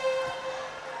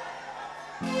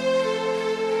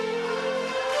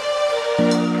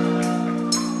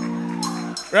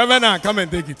 Reverend, come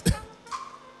and take it.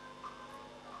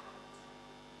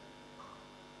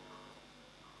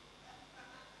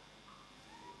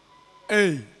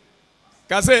 Hey.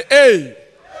 Can say, hey,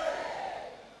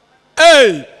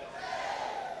 hey,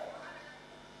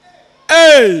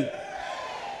 hey.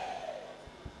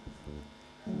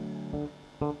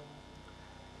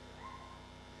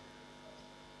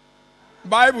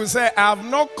 Bible says, I have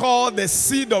not called the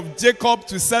seed of Jacob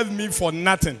to serve me for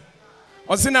nothing.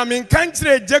 Osina min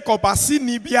kanchire Jacob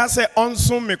asini bia se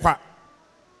onsom me kwa.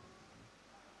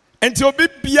 Enti obi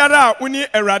biara uni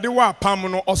erade wa pam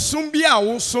no osum bia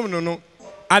wo som no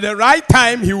at the right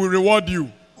time he will reward you.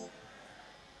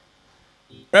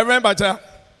 Reverend Batsa,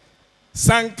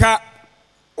 sanka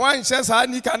wan she sa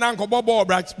ni kana nkobobo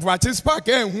brachis park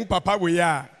enhu papa we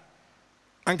ya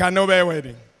anka no be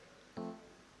wedding.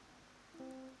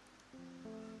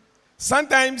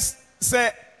 Sometimes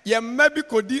say ye maybe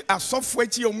kodi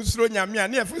asofwechi omusuro nyame a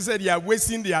na say they are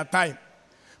wasting their time.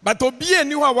 But obi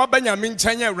eni ho a wabanyame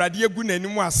nchanya awrade egu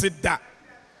nanimu ase da.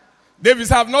 David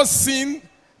have not seen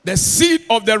the seed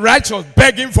of the righteous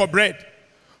begging for bread.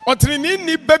 Otrini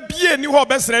ni baby eni ho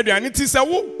besre aduane ti se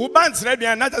wo ba nsre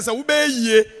aduane na ta se wo be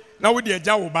yie na wo de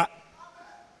agya wo ba.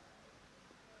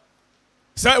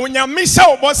 So onyame sha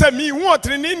wo bo se mi hu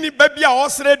otrini ni baby a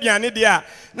osre aduane de a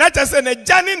na ta se na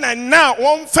jane na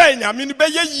won fa nyame ni be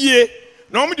yie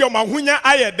na om de omahunya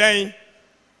ayeden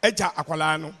agya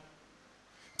akwala no.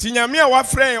 Ti nyame a wa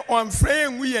frɛ on frɛ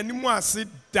enwu ye ni mu ase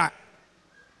da.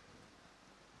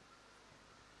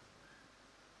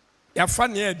 Ya fa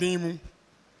ne eden mu.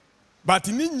 But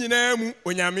ni nyina mu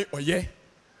onyame oye.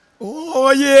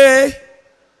 Oye.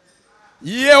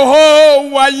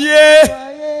 Yehovah ye.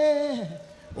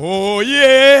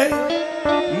 Oye.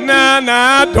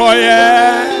 Na doye.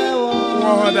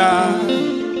 Woda.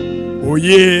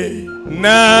 Oye.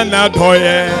 Na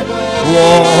doye.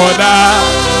 Woda.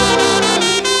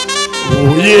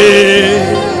 Oye.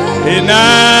 Na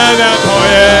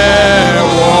doye.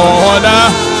 Woda.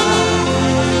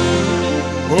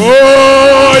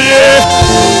 Oh yeah,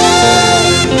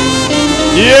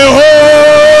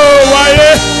 Yehovah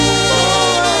yeah,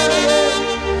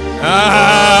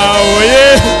 oh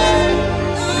yeah,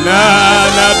 na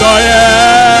doye,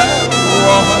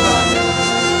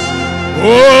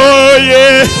 oh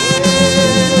yeah,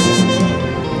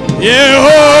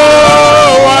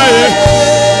 Yehovah yeah,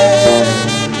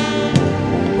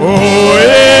 oh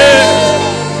yeah.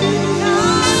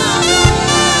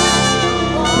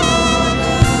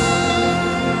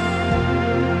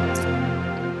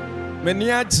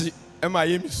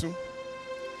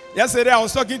 Yesterday I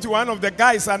was talking to one of the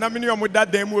guys and I'm in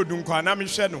that demo and I'm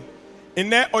in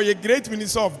there or a great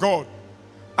minister of God.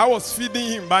 I was feeding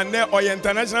him by there or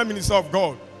international minister of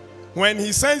God. When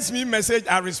he sends me a message,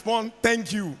 I respond,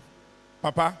 thank you,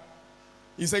 Papa.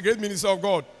 He's a great minister of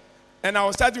God. And I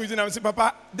was chatting with him and I said,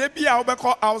 Papa, they be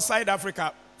outside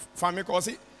Africa.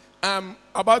 I'm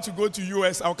about to go to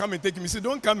US, I'll come and take him. He said,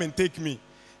 don't come and take me.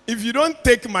 If you don't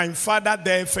take my father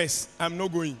there first, I'm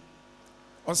not going.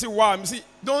 I say, wow, I say,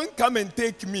 don't come and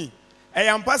take me. I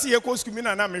am passing a course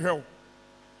to.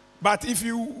 But if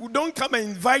you don't come and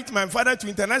invite my father to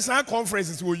international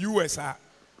conferences to US,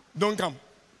 don't come.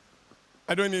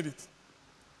 I don't need it.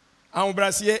 I'm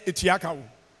Brazil, Etiaka.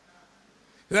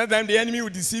 That time the enemy will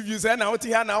deceive you. Say, now,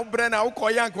 now, Bren, now,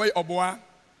 Koyan, Koy, Oboa.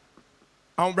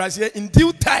 I'm Brazil in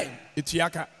due time,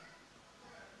 Etiaka.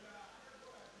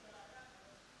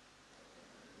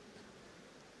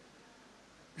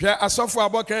 I suffer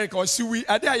about Kerika or Sui.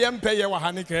 I am pay your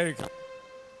Hani Kerika.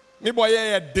 Me boy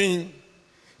a ding.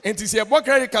 And to say about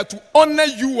Kerika to honor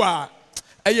you are.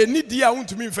 I need dear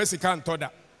to me first can't told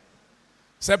that.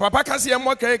 Say Papa can see a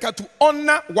more Kerika to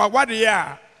honor what they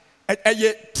are.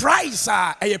 A price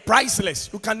are a priceless.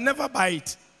 You can never buy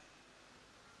it.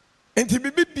 And to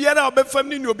be better or be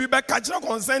family, you'll be back catching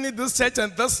concerning this church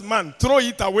and this man. Throw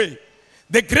it away.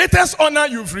 The greatest honor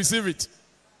you've received it.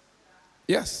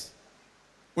 Yes.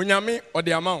 Unyami or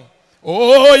the amount.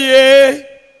 Oh yeah.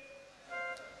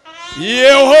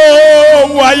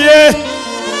 Yehovah yeah.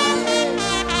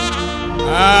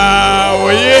 Ah oh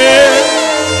yeah.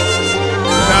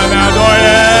 Nana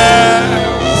doye.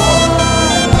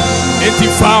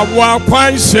 Etifa wa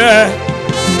kwanshe.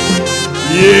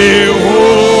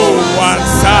 Yehovah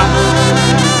sa.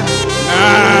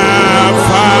 Na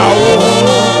fa o.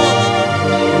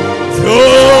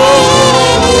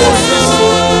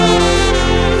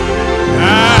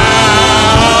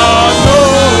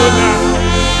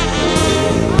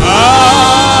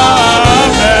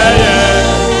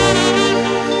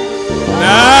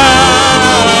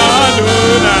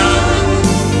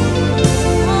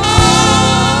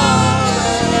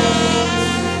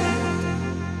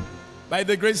 By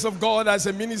the grace of God, as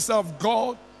a minister of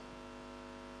God,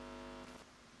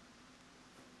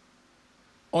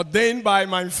 ordained by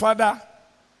my father,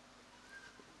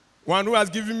 one who has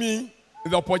given me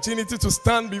the opportunity to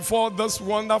stand before this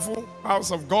wonderful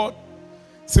house of God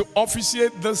to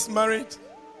officiate this marriage,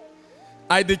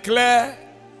 I declare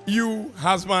you,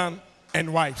 husband,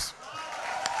 and wives.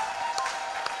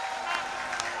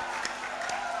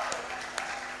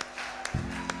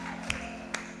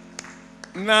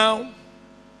 Now,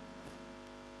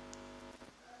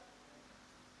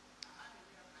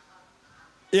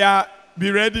 yeah,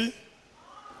 be ready.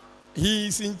 He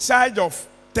is in charge of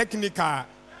technical.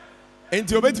 And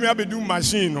to obey me, do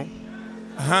machine.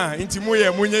 He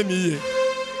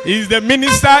is the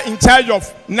minister in charge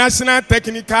of national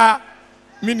technical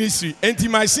ministry. And the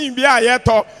machine be a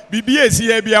yeto BBS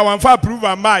here be a one for approve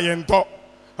and buy and talk.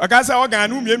 I can't say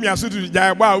organ me a suit to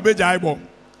Jaiba obey Jaibo.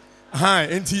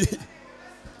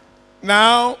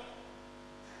 Now,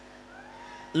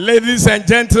 ladies and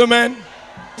gentlemen,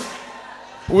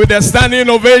 with a standing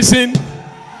ovation,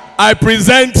 I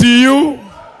present to you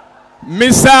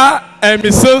Mr. and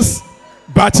Mrs.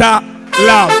 Batsa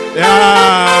Love.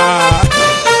 Yeah.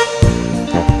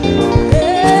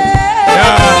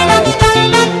 Yeah.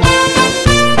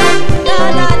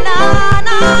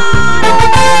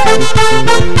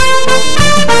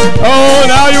 Oh,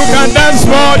 now you can dance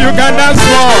more. You can dance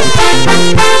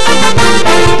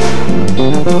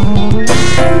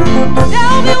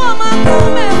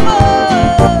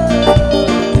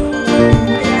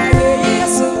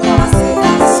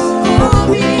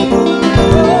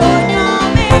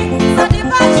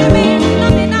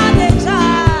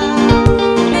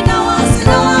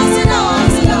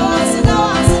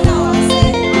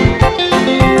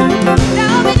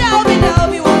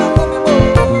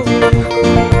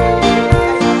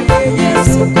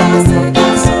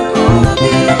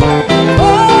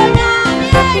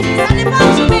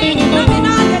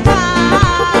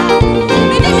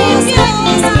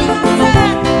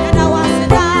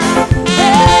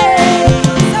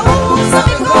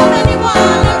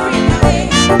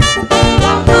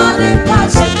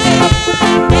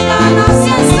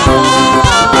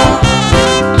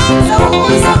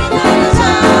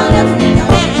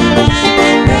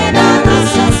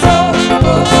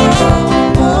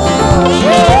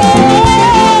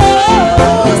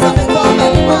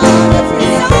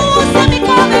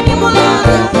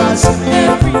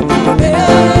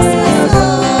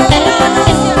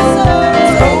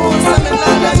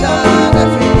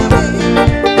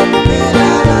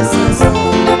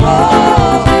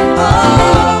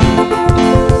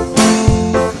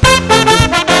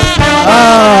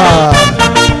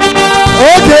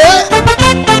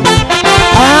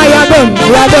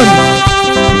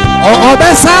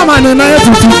Saman and I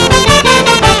to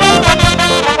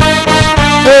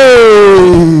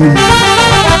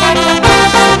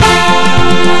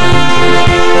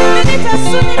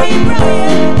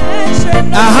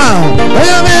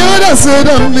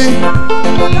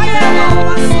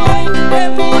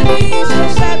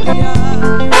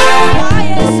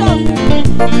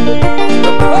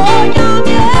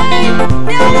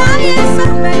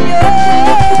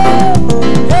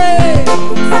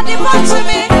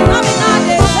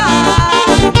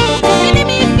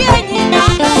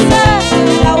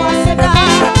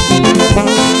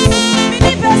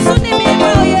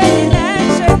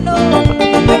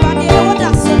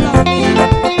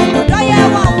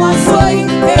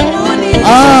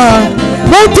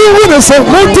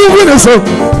so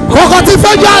kokoti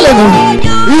fajale no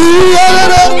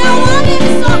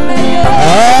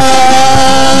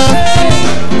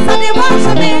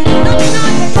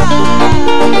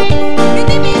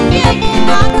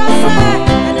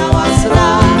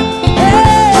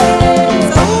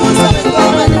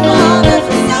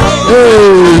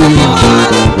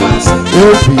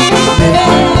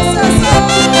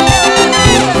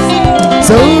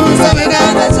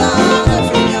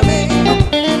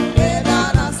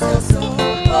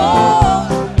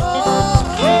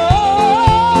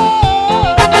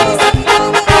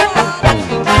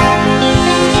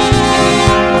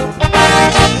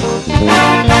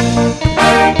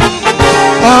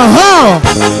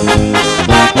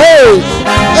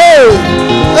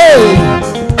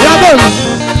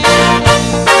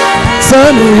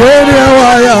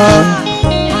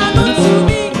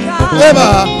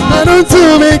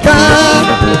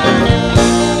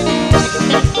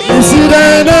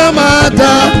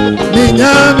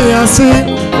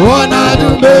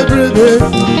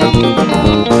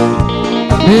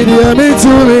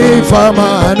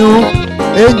Famanu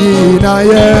enyi na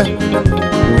ye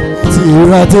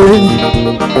tirate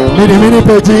mini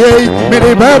peji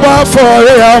mini baba for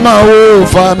ama wo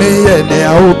family ne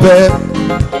aope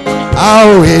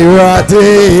ao irate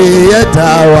yeta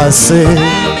wase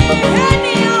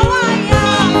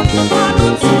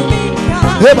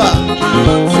heba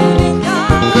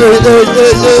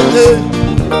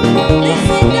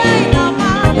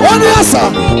one yasa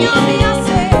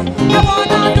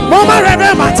Mama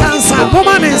Reverend Batansa,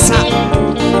 Mama Nisa.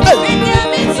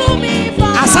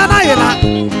 Asana Yena.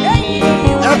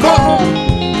 Eko.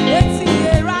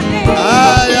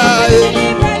 Ay, ay.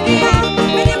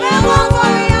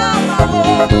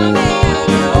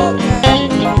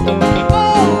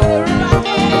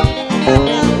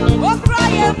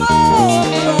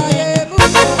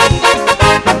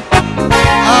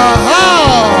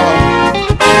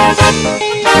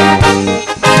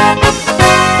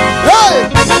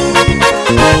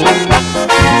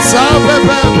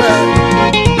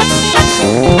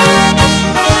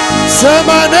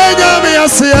 Semanenya mi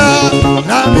asia,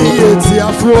 na mi eti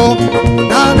afro,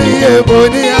 na mi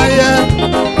eboni aye.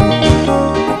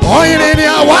 Oyini ni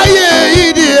awaye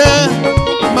idie,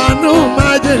 manu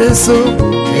majereso,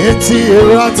 eti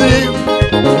erati.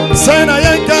 Sena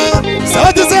yenka,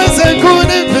 sati sense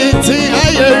kuni pinti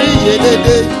ayeri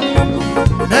yedede.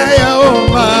 Neya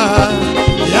oma,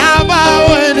 yaba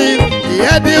weni,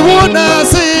 yedi wuna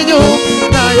sinyo,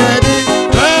 na yedi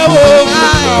rewo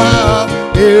ah.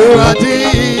 Eradi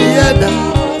yeda,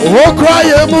 oh cry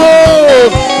more.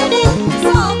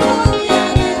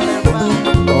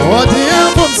 Oh the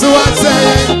album so I say,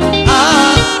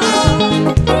 ah,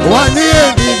 1 year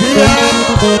bibia.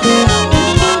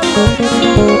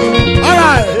 All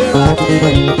right,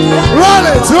 roll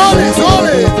it, roll it, roll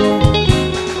it.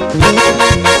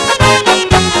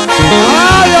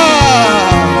 Ah yeah.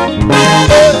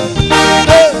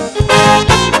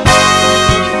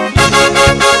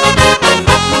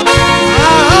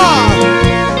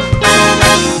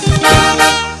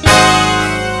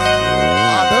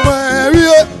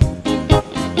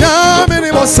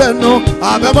 Seno,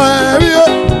 Abawario,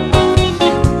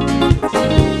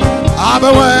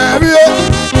 Abawario,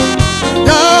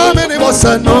 Yamini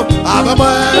Boseno,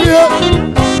 Abawario,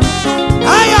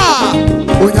 Aya,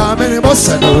 Uyamini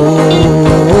Boseno,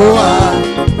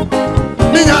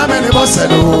 Yamini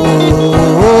Boseno,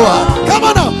 come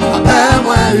on up,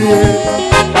 Abawario,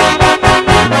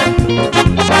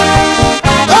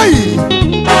 hey,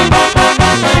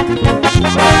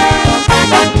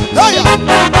 Aya.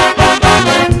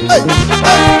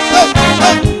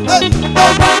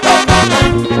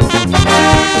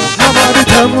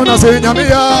 Namuna say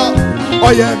nyamia,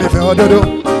 oh yeah me fe ododo.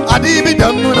 Adi bi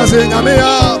damuna say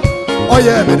nyamia, oh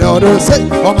yeah me ododo. Say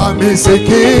oh my me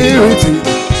security,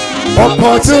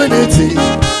 opportunity,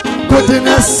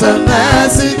 goodness and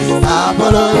mercy are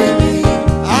following me.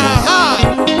 Aha,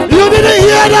 you didn't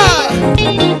hear that?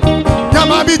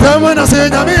 Nyama bi damuna say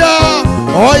nyamia,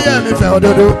 oh yeah me fe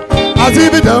ododo. Adi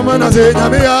bi damuna say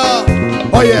nyamia,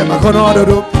 oh yeah me kono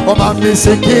ododo. Oh my me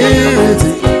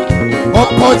security,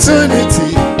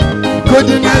 opportunity,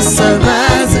 goodness and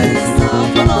mercy.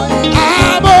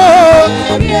 Abo,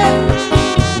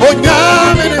 oh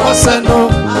nyamini waseno.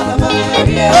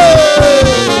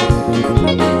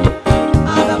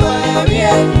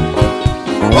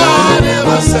 Wani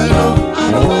waseno.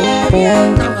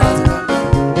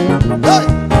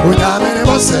 Oh nyamini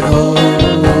waseno.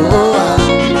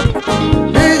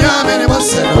 Nyamini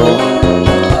waseno.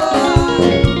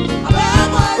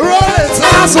 Roll it,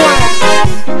 that's why.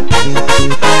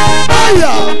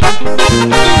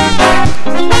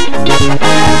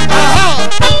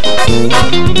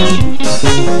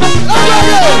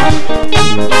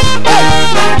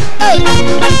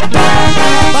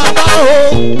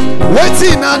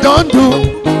 Waiting I don't do.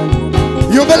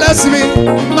 You bless me,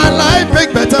 my life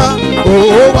make better.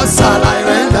 Oh, what shall I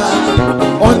render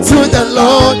unto the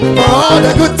Lord for all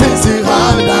the good things you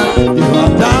have done? You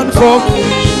have done for me.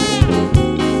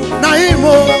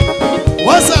 Naimo,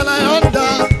 what shall I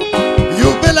under?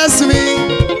 You bless me,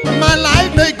 my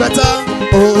life make better.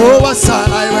 Oh, what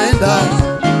shall I render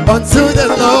unto the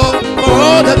Lord for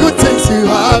all the good things you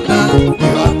have done?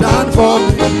 You have done for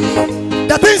me.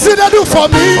 The things you do for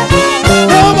me,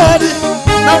 nobody.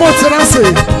 Now what can I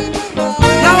say?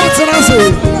 Now what can I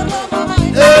say?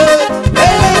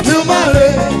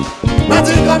 Tomorrow,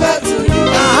 nothing compared to you.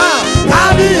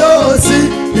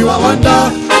 You are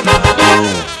wonder.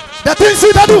 The things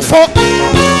you do for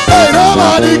hey,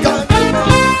 nobody can.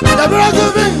 The breath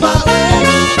of bring my way.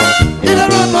 In the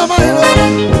run my mind.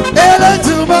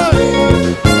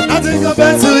 Tomorrow, nothing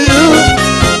compared to you.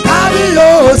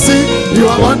 You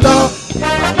are wonder.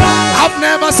 I've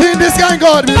never seen this kind of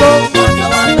God before.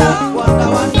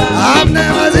 I've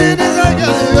never seen this kind of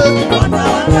God before.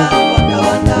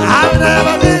 I've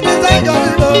never seen this kind of God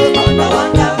before.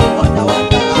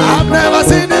 I've never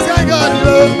seen this kind of God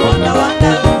before.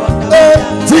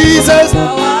 Jesus,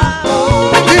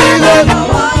 Jesus,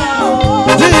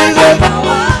 Jesus,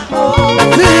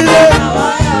 Jesus.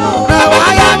 Now I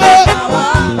am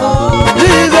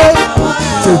Jesus.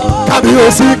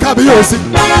 kabiosi, kabiosi,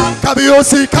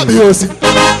 kabiosi, kabiosi,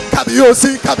 kabiosi,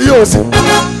 kabiosi,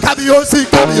 kabiosi,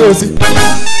 kabiosi.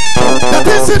 That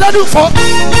is it I do for.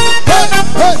 Hey,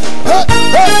 hey, hey,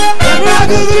 hey.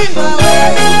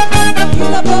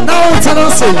 Now it's an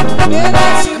answer.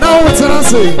 Now it's an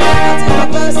answer.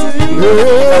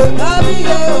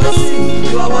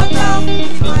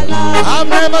 I've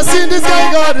never seen this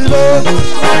guy God alone.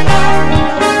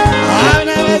 I've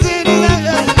never seen this guy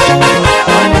God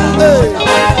alone.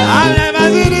 I've never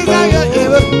seen this guy God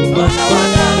alone.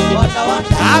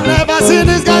 I've never seen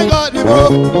this guy God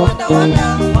alone.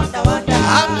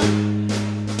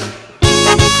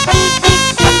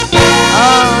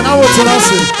 Now what's an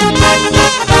answer?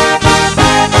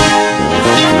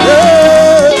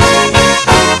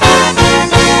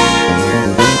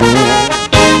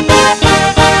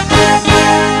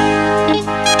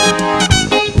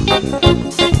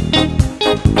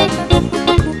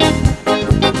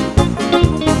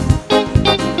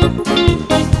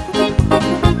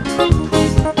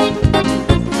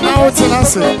 Now what's an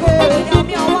answer?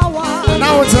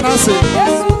 Now what's an answer?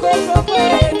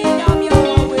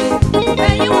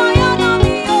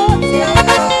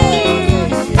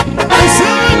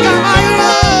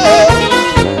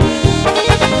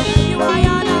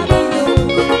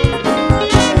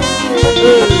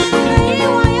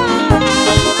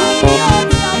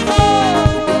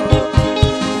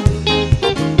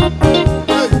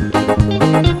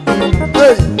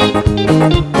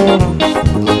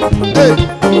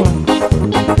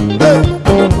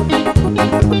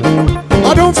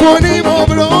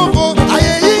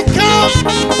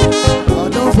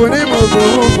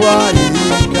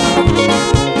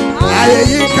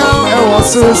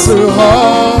 So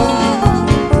hard,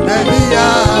 Nabia,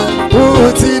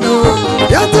 Utino,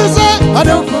 Yatusa, I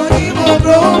don't want him or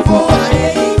blow for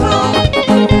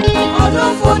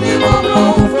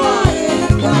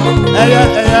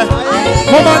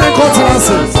Woman in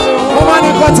continency, woman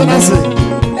in continency.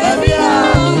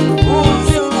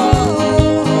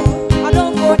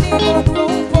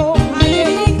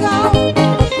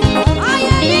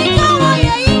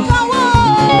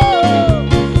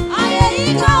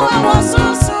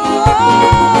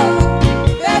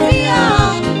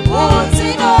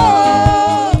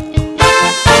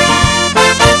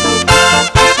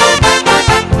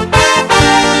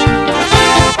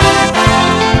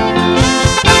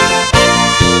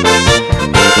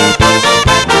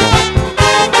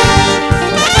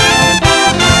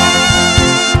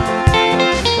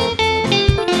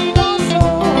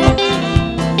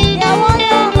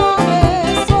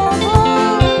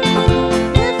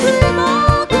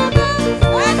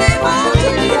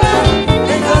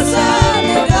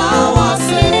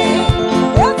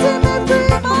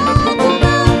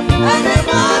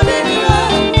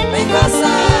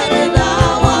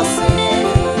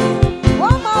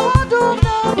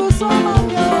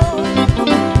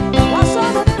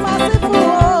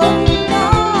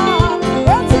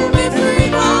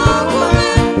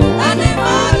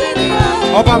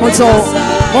 So,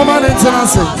 woman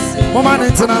international, woman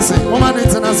international, woman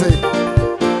international.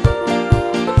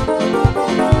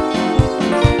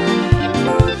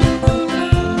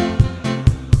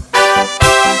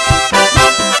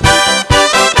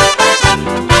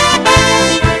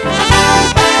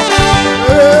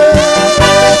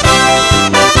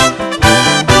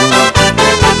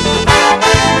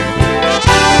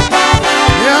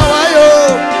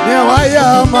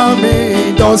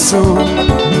 Mami doso.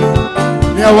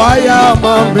 Waya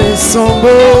mami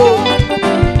sombo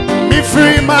mi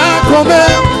free ma come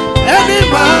any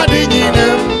madi nyine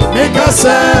make us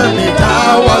me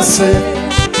tawase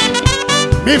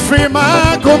mi free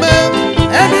ma come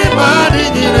any madi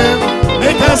nyine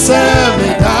make us me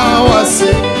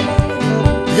tawase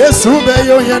Yesu be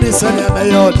yo yani sene be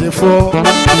yo defo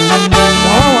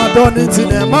no adoniti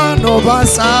ne man no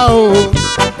basa o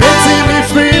eti mi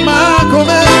free ma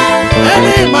come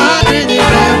any madi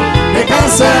nyine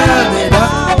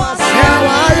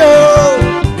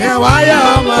Newaya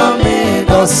mami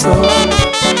doso,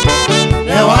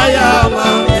 Newaya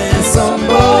mami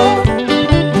sombo,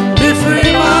 be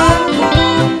free man.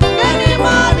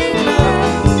 Anybody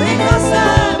knows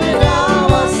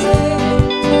because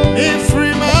be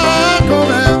free man,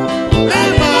 come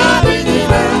anybody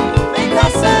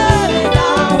because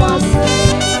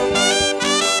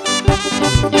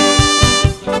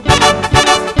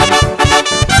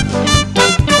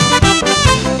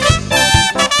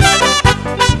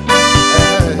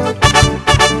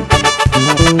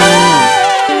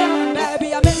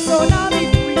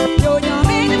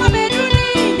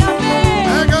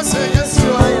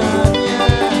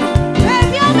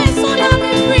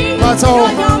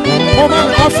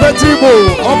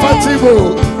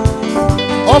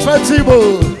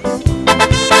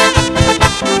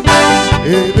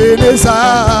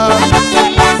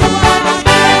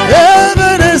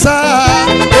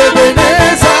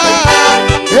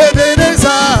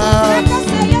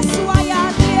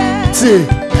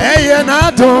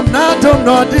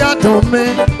No dia to me.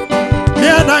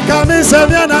 Miana kami se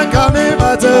miana kami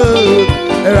bato.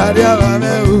 Eradia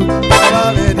mame baba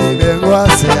me di bengwa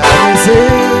se ayese.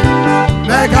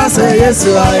 Meka se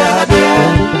Yesu ayade.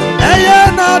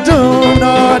 Eye na do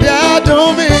no dia to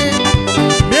me.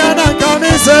 Miana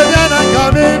kami se miana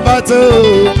kami bato.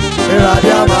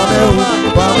 Eradia mame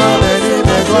baba me di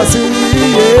bengwa se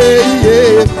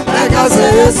ye. Meka se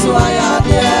Yesu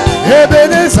ayade.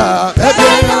 Ebeneza,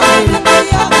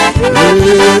 Ebeneza.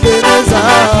 Ebeneza,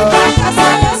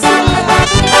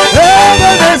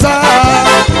 Ebeneza,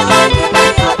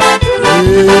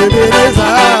 Ebeneza.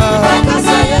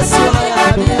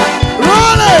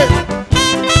 Roll it.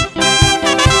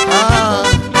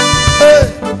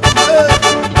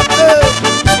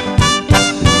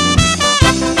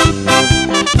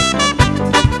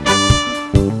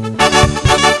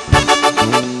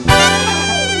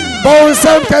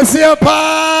 Bonsam kasia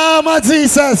pa ma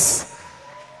Jesus.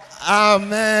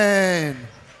 Amen.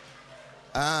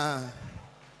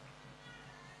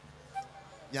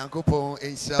 Yankopon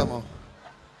enshamo.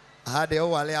 Ade o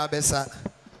wale abesa.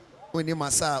 Oni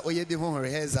masa oye bi ho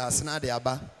rehearsals na de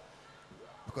aba.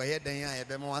 Because ye den ya ye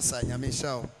be mo asa nyame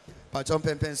show. Pa chom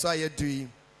pempen so aye dui.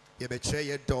 Ye be kire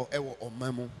ye do e wo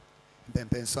omamu.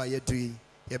 Pempen so aye dui.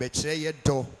 Ye be kire ye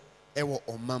do e wo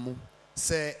omamu.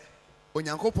 Se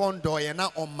Onyankopon do ye na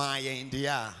oma ye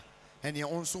ndia. And you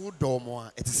also do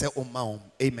more. It is a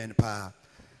amen. Pa.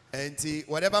 And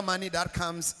whatever money that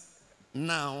comes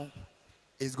now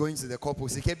is going to the couple.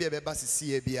 Sikebi ebeba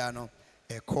sisi ebiano.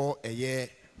 Eko eye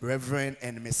Reverend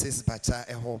and Mrs. Batsa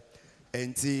eho.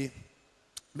 And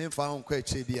me found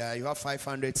kwechebia. You have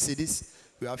 500 cedis.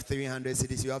 You have 300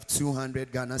 cedis. You have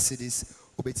 200 Ghana cedis.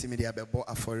 Obeti media bebo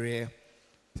Ofori.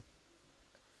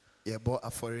 Ye bo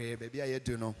Ofori. Baby I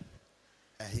do no.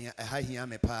 I hear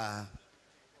me pa.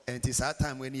 And it's that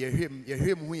time when you hear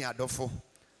him who you adore.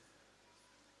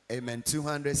 Amen.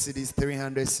 200 cities,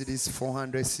 300 cities,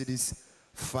 400 cities,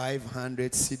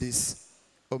 500 cities.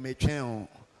 O me chen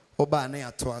o ba na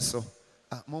ato aso.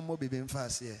 Momo bibim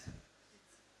fast here.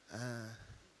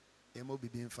 Mo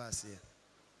bibim fast here.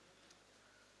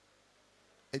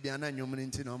 Ebi ana nyom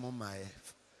nti no mo mai.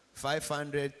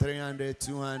 500, 300,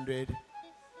 200.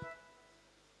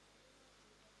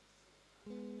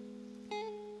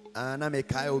 And I make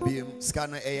Kyle be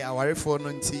scanner a our phone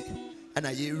on tea, and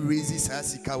I raise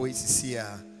Sasika ways here.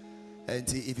 And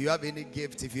if you have any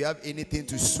gift, if you have anything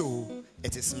to sow,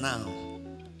 it is now.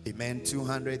 Amen.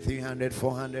 200, 300,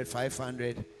 400,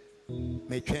 500.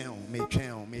 May channel.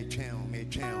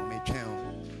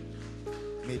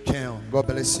 God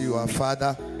bless you, our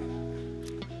Father.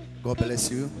 God bless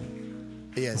you.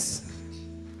 Yes.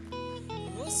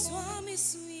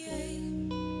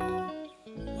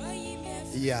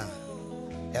 Yeah,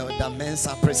 Elder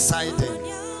Mensa presiding.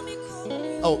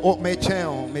 Oh, may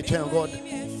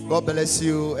God bless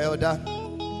you, Elder.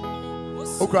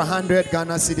 Ukra 100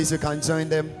 Ghana cities, you can join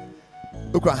them.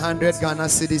 Ukra 100 Ghana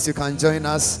cities, you can join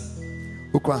us.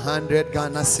 Ukra 100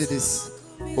 Ghana cities,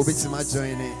 Obitima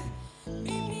joining.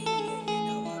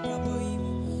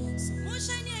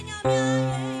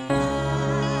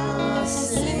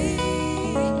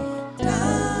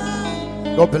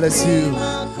 God bless you.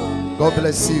 God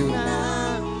bless you.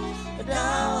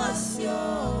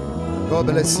 God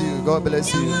bless you. God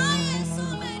bless you.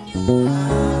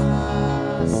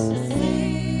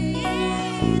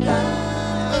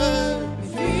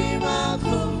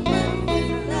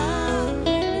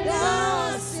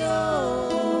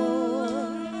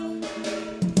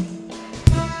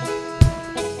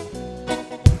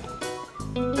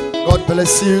 God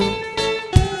bless you.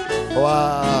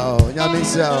 Wow.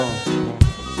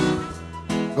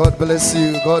 God bless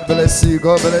you. God bless you.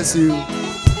 God bless you.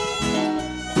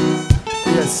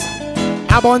 Yes.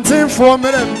 Abontin for me.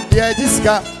 Yeah, this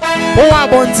guy. Oh,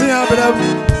 Abontin.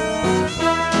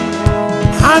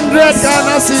 100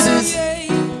 Ghana cedis.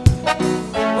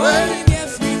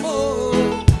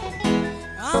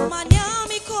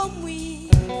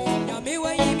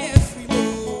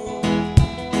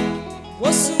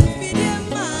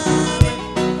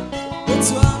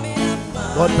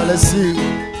 God bless you.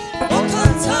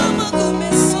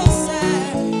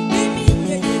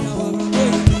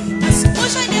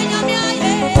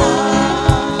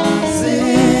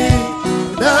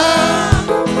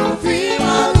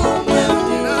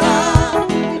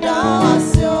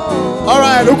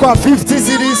 got 50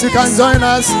 CDs, you can join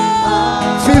us.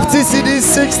 50 CDs,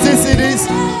 60 CDs,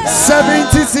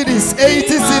 70 CDs,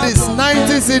 80 CDs,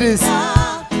 90 CDs.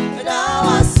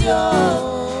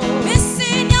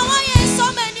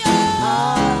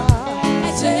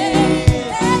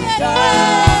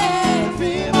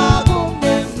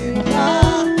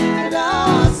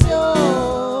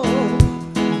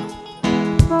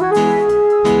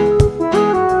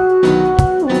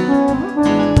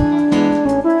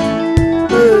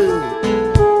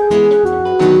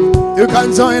 You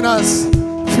can join us.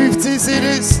 50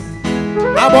 CDs.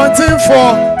 I'm wanting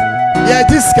for yeah,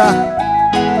 this guy.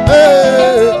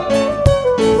 Hey.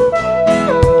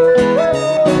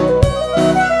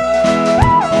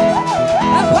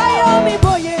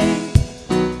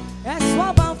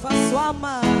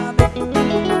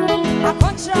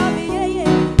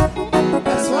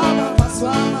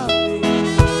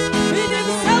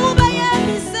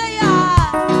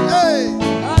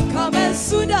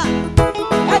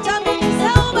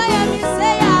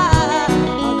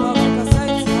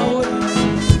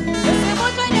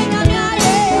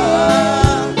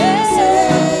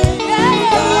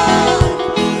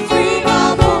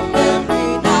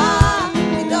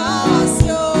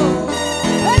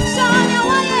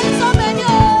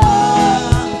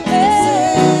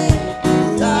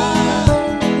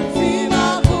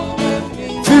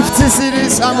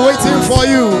 I'm waiting for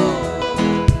you.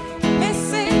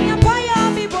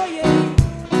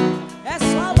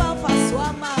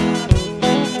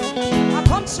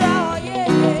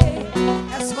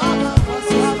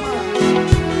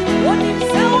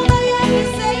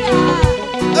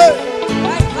 Hey.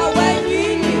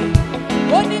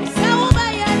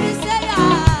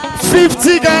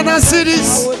 50 Ghana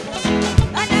cities.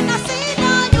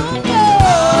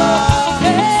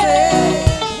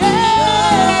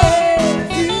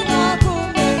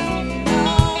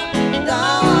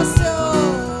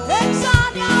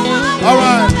 All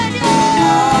right.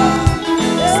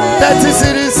 30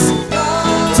 cities,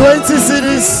 20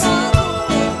 cities.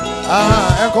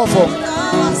 Encore form.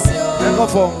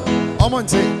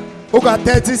 Omonte. Who got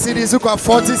 30 cities? Who got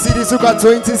 40 cities? Who got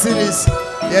 20 cities?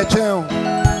 Yeah, chill.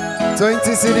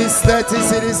 20 cities, 30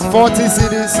 cities, 40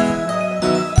 cities.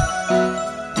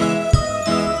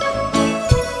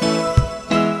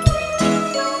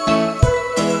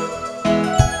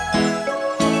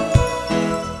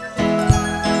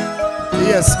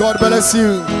 Yes, God bless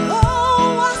you.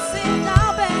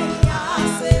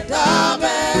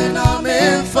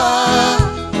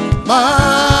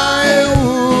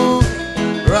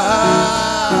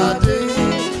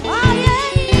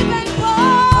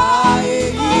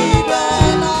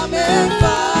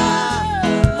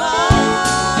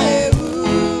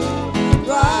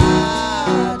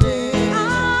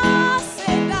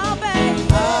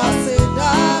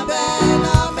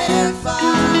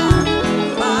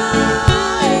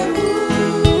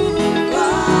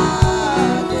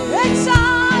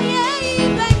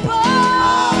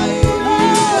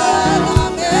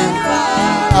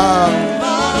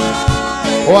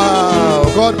 Wow,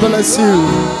 God bless you.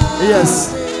 Yes.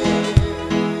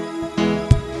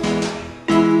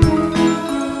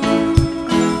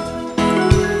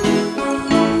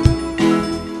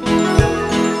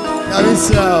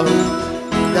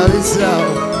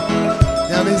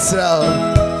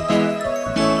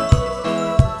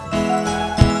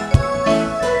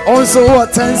 Also, who are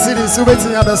 10 cities who wait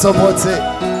in your support it?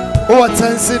 Who are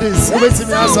 10 cities who wait in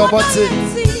your support it?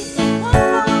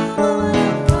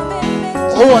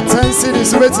 Who are 10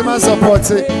 cities who wait in my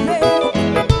support it?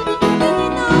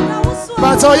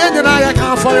 But oh, you know, you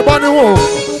can't for a bonnet.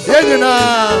 You know,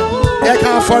 you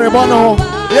can't for a bonnet.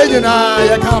 You know,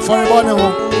 you can't for a bonnet.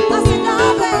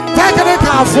 Take a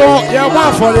car for your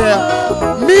one for the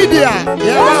media,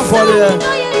 your one for the.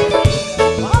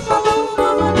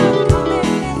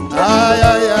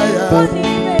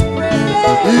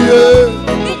 Yeah.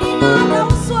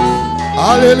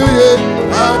 Hallelujah.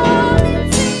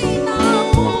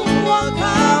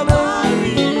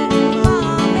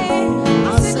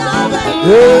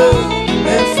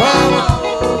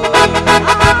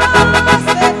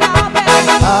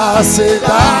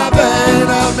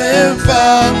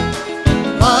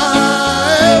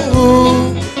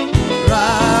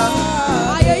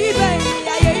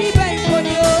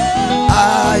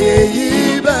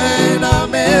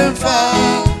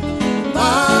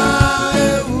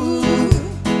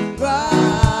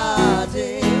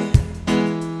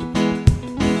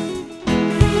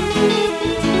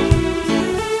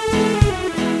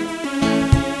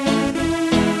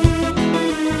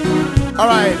 All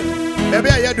right, maybe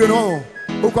I don't know.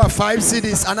 Who got 5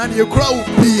 cities and then you grow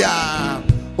beer.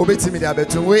 obetimi de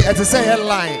abetum we et say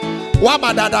headline wa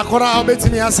badada kora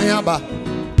obetimi asen aba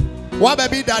wa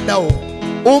baby dada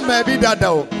o maybe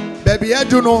dada o baby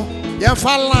edu no ye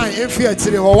fa line efi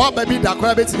atire ho wa baby da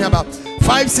kora betimi aba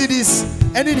 5 CDs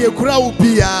any de kura wo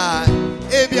bia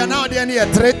e bia now de ne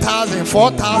 3,000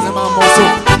 4,000 man mo so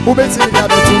obetimi de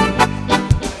abetum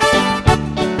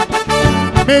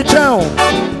me chao.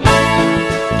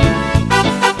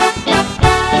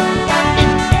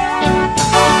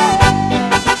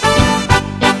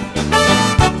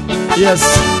 Yes,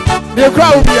 the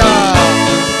crowd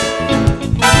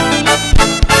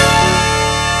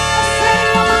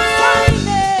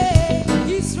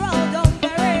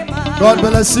God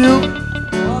bless you.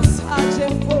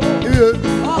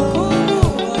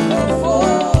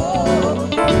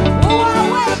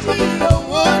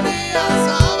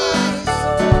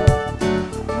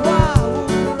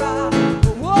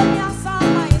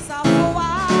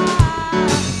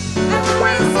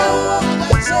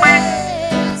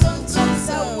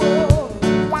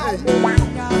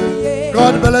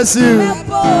 God bless you.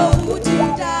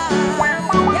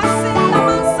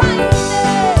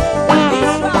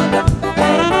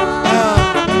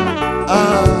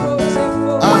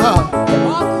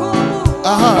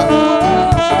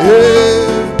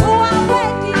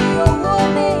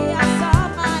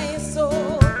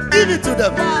 Give it to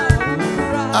them.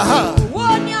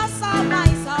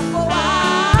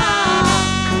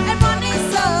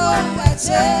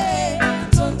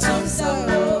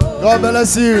 God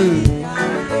bless you.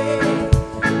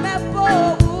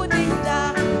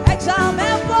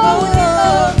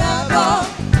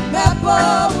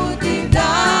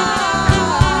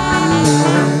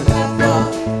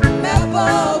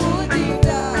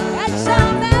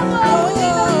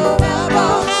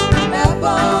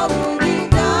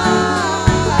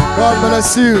 God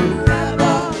bless you.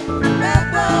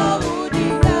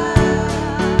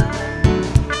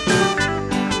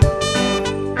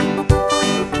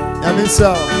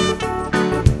 Yamisa.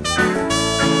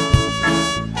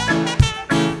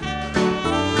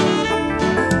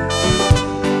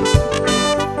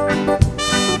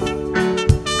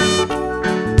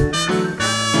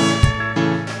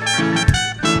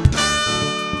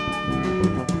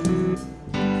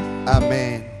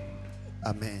 Amen.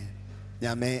 Amen.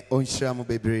 Nyame onhyira mo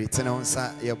bebre tena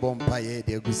onsa ye bompa ye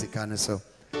de agusika no so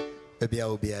bebia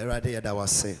obi erade ye da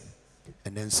wase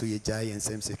enen so ye gya ye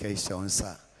nsem sika hye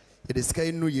onsa ye de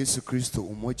sika no Yesu Kristo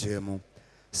umoje mu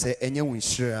se enye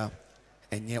wonhyira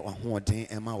enye wahoden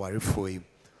ema warefoi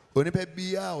onipa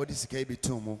bia odi sika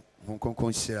bitum mu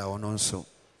honkonkon hyira wono nso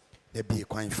de bi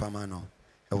kwan fama no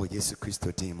e wo Yesu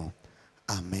Kristo din mu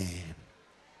amen.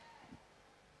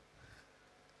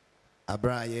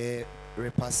 Abraye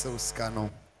repasso scano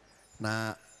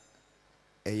na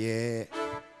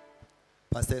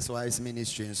pastor's wise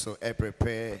ministry so I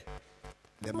prepare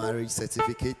the marriage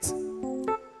certificate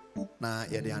na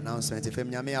the announcement if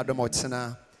nyame adom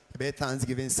ochena be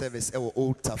Thanksgiving service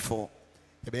old Tafo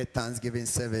be Thanksgiving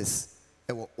service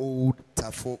old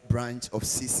Tafo branch of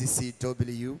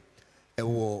CCCW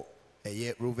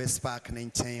Rovers Park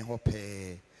nchen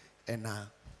hope na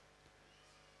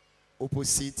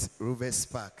opposite Rovers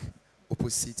Park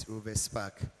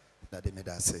that they made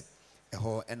us say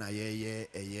and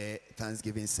a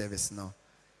Thanksgiving service no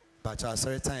but our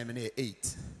sorry time in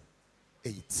 8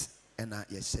 and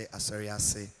share a sorry I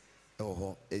say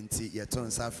enti ye ton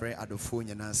safre adofo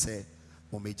nyina say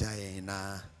momeja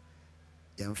na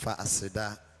yemfa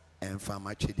aseda emfa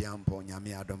matwedi ampo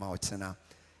nyame adoma otena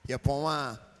ye pon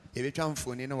a ye betwa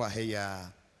mfoni no wa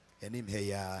heya enim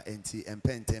heya enti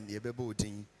empentem ye bebo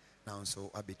odin na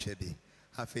nso abetwabe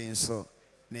afi nso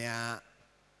nea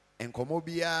enkomo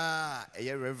bia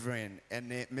eye reverend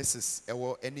ene Mrs.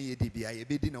 ewo ene ye dibia ye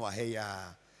bedi na wa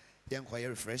heya ye nkoye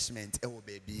refreshment ewo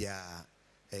bebia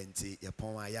enti ye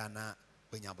pon aya na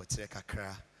onyabotre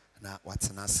kakra na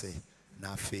watena se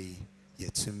na afi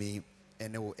yetumi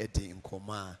ene wo edi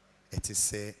nkoma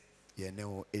etise ye ne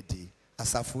wo edi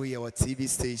asafo ye wo TV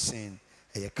station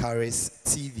eye Caris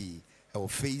TV ewo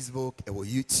Facebook ewo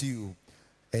YouTube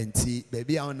enti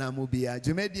baby awna mu bia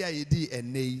dwumedia yedi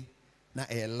enei na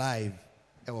live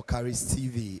ewo Caris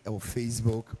TV ewo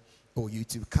Facebook ewo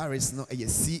YouTube Caris no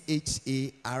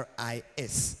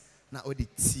CHARIS na odi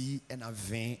T and a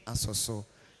vein asoso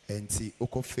enti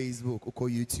oko Facebook oko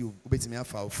YouTube ubetimi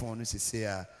afa phone no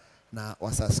sese na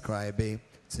wa subscribe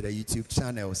to the YouTube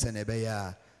channel se na be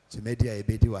ya dwumedia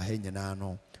ebedi wa ha nyina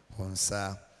no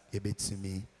honsa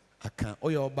ebetumi aka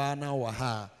oyoba na wa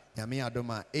ha Yami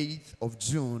Adoma 8th of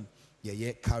June,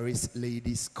 Caris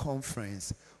Ladies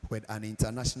Conference with an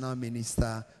international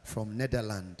minister from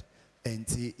Netherlands.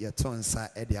 enti yetonsa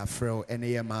e de afrɛ ene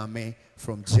ye maame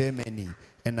from Germany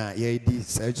ena ye di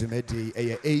sajumedi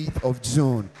 8th of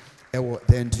June ewo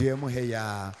dendue mu he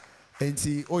ya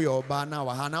enti oyo ba na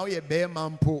wa ha na oye be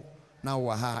mampo na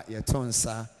wa ha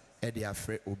yetonsa e de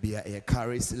afrɛ obia e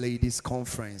Caris Ladies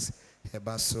Conference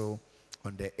eba so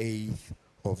on the 8th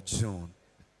of June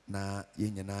na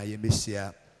ye nyina ye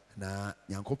mehia na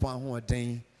Nyankopɔn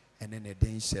ahoɔden ene ne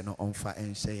den hye no onfa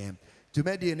enhye yem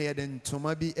Jumedi ne yeden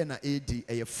toma bi na edi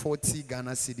 40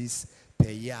 Ghana cedis per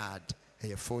yard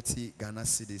 40 Ghana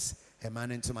cedis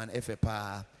man into man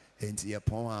FPA enti ye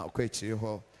pon a okwachiri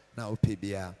ho na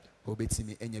opebia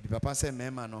obetimi enya bi papa se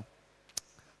mema no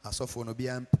asofo no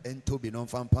bia ento bi no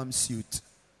pam suit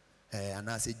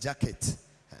anase jacket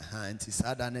enti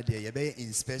sada ne de ye be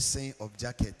inspection of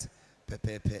jacket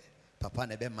pepepe papa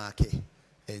ne be marke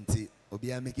enti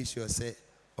obia make sure say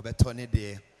obetone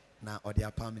de na odi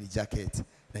apam ni jacket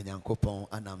na Nyankopɔn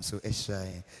anam so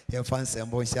ehyan ye fancy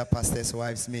mbonhia pastors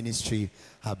wives ministry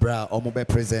abra omo be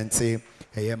present a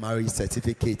marriage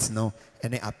certificate no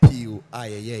any appeal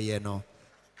ye no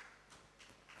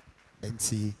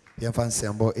enti ye fancy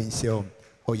mbo enhia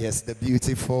oh yes the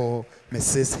beautiful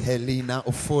Mrs. Helena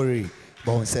Ofori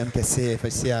bonsem kese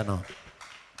efesia no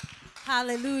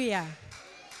hallelujah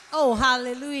oh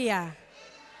hallelujah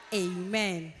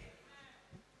amen.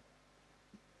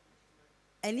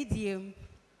 Any diem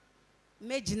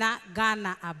Mejina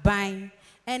Ghana Abain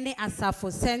any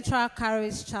Asafo Central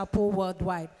Caris Chapel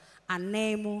Worldwide and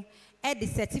name the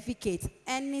certificate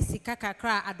any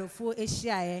sikakakra adofo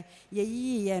ehia ye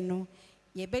yeno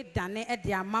ye be dane e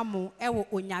de amamu ewo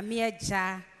onyame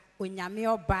agya onyame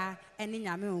oba any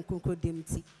nyame onkonko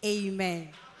demti amen.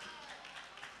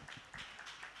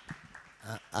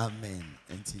 Amen.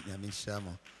 Enti nyame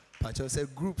shamo Pacho say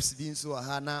groups being so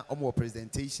hana more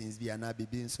presentations be na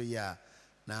being so ya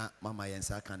na mama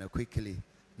yensa kind of quickly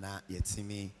na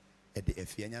yetimi at the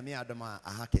efia nyame adoma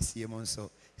aha kesie mon so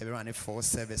everyone 4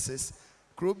 services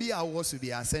Krobi awards to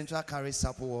be a Central Caris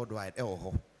Chapel Worldwide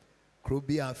ho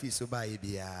Krobi afi so ba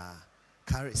bia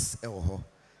Caris ho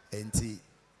enti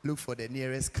look for the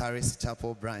nearest Caris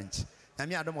Chapel branch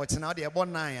nyame adoma chena de ebo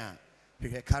nan a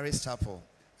hwe Caris Chapel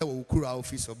ukura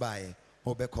office obae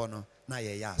obekono na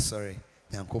ya sorry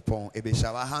Nyankopon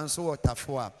ebeshawa hanso wo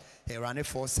Tafo a run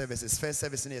 4 services first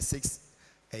service in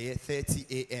 6:30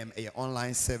 a.m. a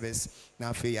online service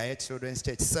na fe ya children's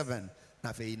church 7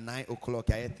 na fe 9 o'clock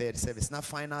ya third service na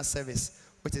final service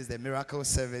which is the miracle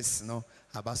service no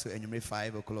abaso enyume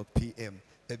 5 o'clock p.m.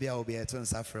 baby a obi eto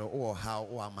nsafre o how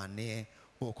o amane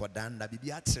o kodanda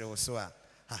bibi akyere so a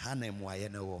aha na mu aye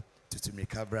na wo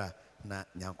tutumika bra na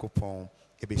Nyankopon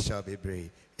ebesha bebre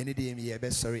eni de mi ye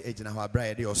be sorry agina ho abra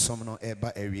ye de osom no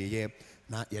eba awieye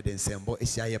na ye de nsembo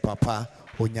ehia ye papa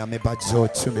onyame ba jo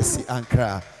tumesi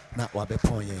ankra na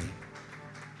wabepon ye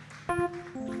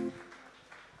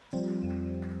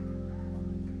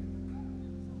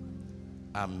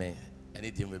amen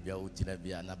eni de mi bia ugina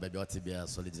bia na bia oti bia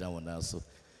solid na wona so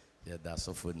ye da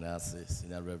so for na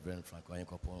senior reverend Franco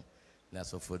Yenkopon na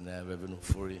so for na Reverend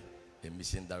Ofori the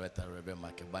mission director Reverend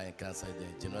Makebayan Cancer,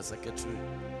 the general secretary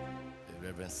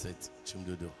Reverend Seth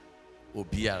Chumdodo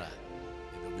Obiara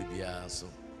the Obibia so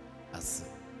as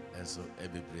and so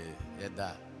everybody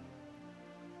eda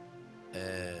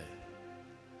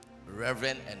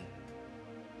Reverend and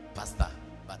Pastor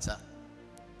Batsa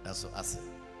and so as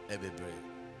everybody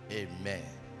amen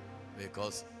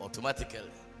because automatically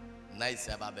nice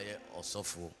ababe or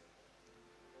sofu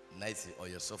nice or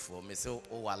your sofu me so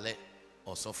o wale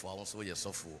or software also your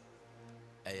software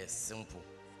a simple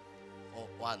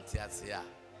one tiasia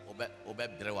obe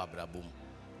brewa brabum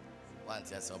one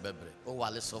tiasia obebre o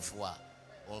wale software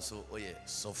also oye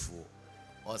software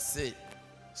or say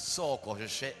so ko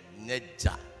hwehwe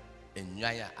neja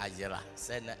enwanya ayera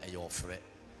say na e ofre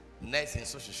next in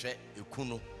so hwehwe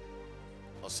ekunu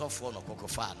o software no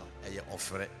kokofa no e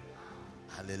ofre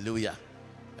hallelujah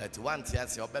at one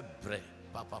tiasia obebre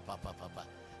papa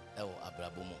ewo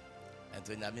abrabum and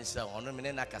to Namisha, on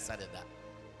me na kasada da.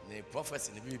 Ne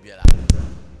prophecy ni bibia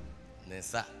ne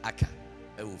sa aka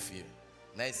e wo fie.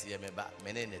 Nice ye me ba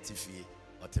me ne netifie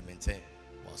o te maintain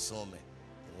o so me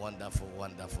wonderful.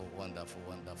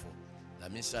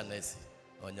 Namisha nice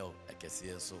onyo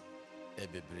ekese so e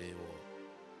bebre wo.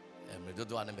 Me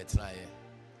dodo ane metra ye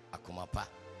akomapa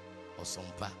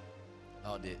osompa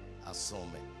all the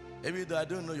asome. Every though I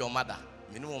don't know your mother,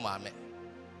 me no mama.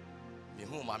 Me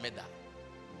who mama da.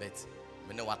 But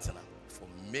many watana for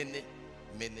many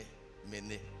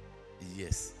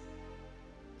years.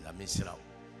 Na mishra.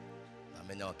 Na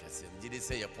menya okese. Mjidi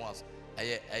say your points.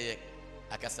 Aye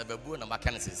akasababu na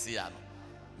makane sisi ano.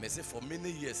 Me say for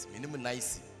many years, minimum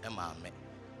nice,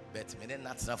 but me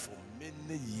not for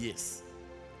many years.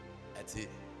 Ati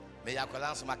me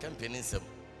yakola so campaign nsem.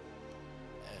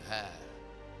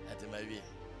 Ati mawi.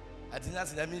 Ati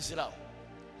nyase na mi hira o.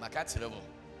 Maka kire mo.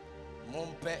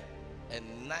 Mompe a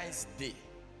nice day.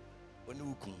 Oni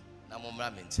ukun na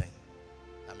momra me nchen.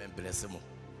 Na me bless mo.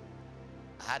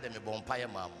 Had me bompaye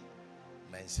mam.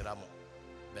 Men hira mo.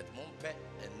 But mompe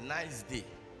a nice day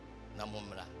na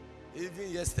momra.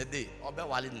 Even yesterday, obe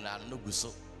wali na no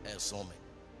guso e so me.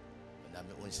 Na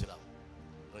me onhira.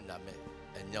 Na me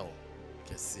enyo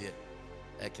kese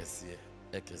ekese.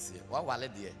 Wa wale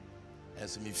de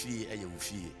enso me fie eye wo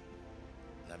fie.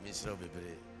 Na me hira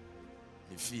bebre.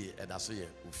 Me fie e da so ye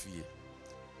wo fie.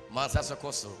 Mansa so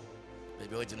koso.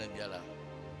 Bebe o jina biara.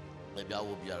 Bebe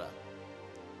awo biara.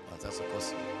 Mansa so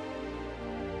koso.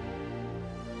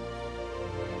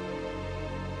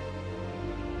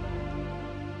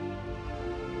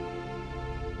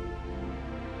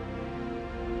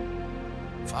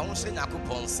 I won't say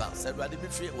Nakupon Sa, said Raddy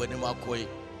Free when you are koi.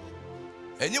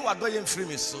 And you are doing free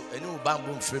me so, and you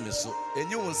bamboo free me so,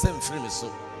 and you will send free me so.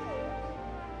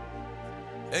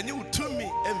 And you to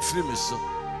me and free me so.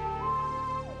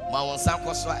 My one son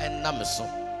Cossa and Namaso.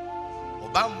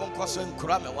 Obama Cossa and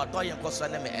Kram and what do you Cossa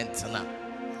and Antana?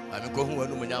 I'm going to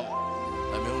Numinam.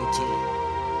 I'm going to me.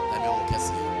 I'm going to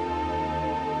see.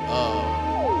 Oh.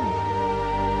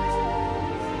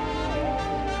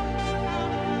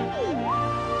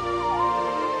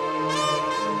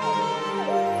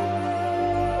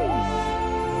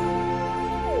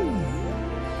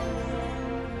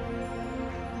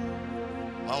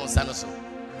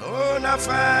 Oh, na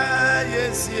fa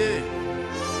yes ye,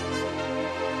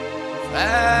 fa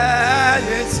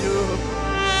yes you,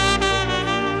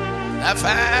 na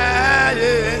fa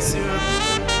yes you.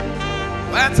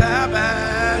 What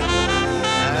happened?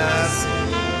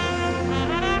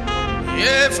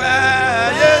 Ye fa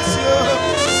yes you,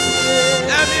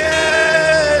 na ye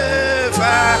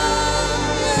fa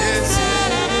yes you,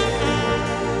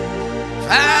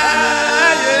 fa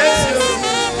yes you.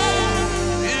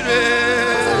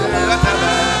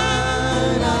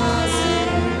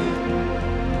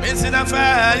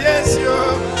 Yes, you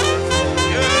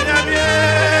know me.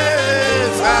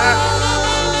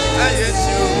 Yes,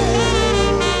 you.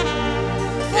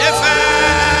 If I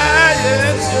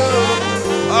yes, you.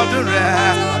 All the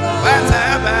rest,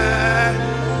 whatever.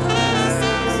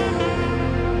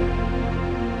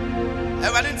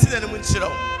 I didn't see anyone sit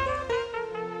on.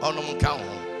 On no count.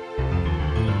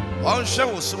 On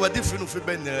show so a different for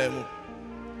Ben.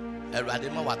 I rather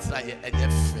know what's like and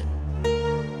yet.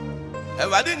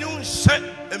 I didn't shut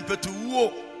and put to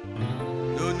war.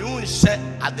 No new shut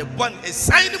at the one a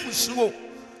sign of slow.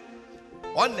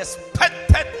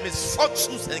 Unexpected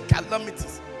misfortunes and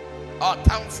calamities. Our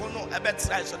town for no ever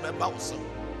tries on the bounce.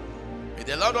 May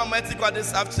the Lord Almighty God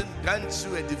this afternoon grant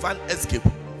you a divine escape.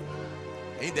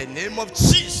 In the name of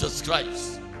Jesus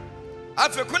Christ.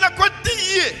 After Konako D.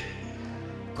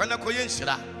 Konako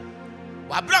Yenshira.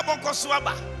 Wabra Bonko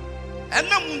Swaba. And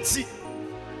Namunti.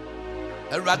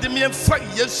 A radimian fight,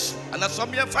 yes, and a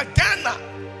somian Ghana.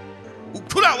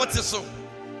 Ukura what is so?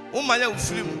 O my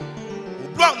film,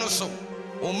 brown or so,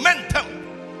 o mentam,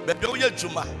 Bedoya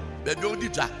Juma,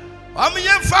 Bedodija. I'm a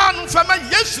young fan from my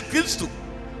yes to Christo.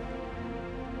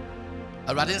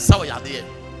 A radin sour yard,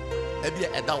 maybe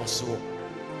a down so.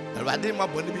 A radima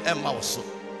bonibi and mouse so.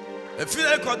 A feel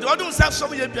like the other have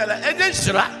some year bella and then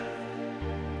shira.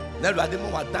 Then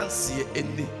radimo are dancing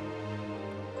any.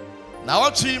 Now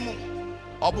what him?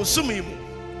 Obusumimu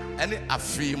ene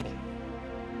afimu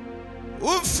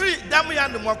ufri damu ya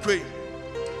ndmo kwei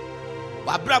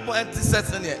wabrabo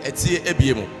antisese ne etie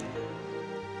ebiemu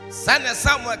sane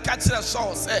Samuel ka kire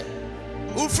Saul say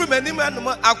ufri manim anom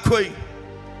akoi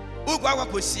ugwa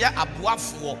kosia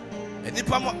aboafo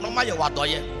enipa no ma ye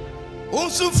wadoye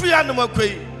unsu fri anom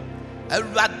akoi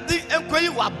awurade enkwei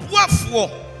waboafo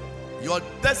your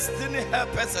destiny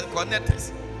helpers and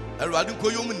connectors awurade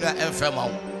koyom na enfema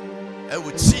wo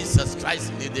with Jesus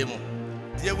Christ in the demo.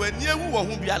 Dear when you were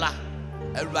whom Biala,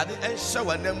 a ruddy and show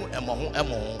a name among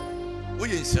we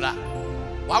insira.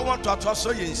 Why want to toss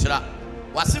so insira?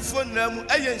 Was it for name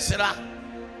a insira?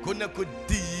 Couldn't could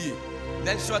D.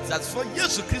 Then short as for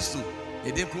Jesus Christ.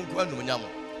 He didn't come to Yam.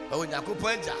 Oh,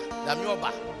 Yakupoja,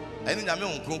 Namioba, and in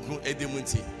Yamon Kunku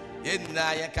Edimunti. Yet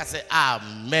now you can say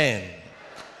Amen.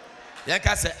 You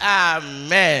can say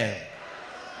Amen.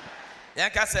 You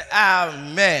can say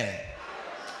Amen.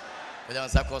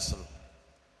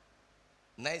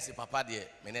 Nice papa dear,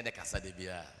 mene de casa de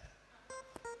bia.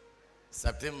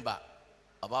 September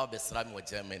about the Sram with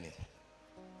Germany.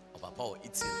 Papa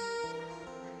Italy.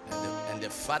 And the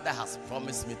father has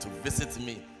promised me to visit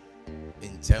me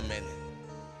in Germany,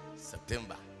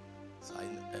 September. So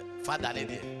father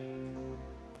did it.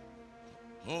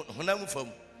 Hunamu from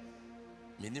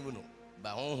Minimuno,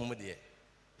 but home dear.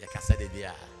 The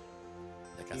Casadebia.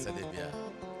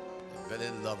 Very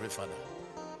lovely father.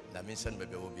 The mission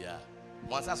baby will be.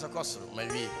 Once I saw Costo,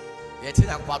 Mary, yet in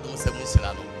a quadrum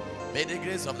seven. May the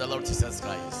grace of the Lord Jesus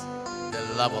Christ,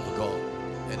 the love of God,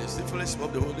 and the sweet fellowship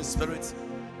of the Holy Spirit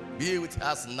be with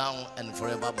us now and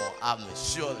forevermore. Amen.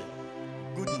 Surely,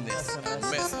 goodness and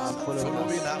mercy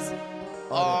following us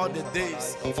all the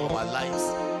days of our lives,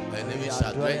 and we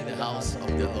shall dwell in the house of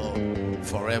the Lord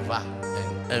forever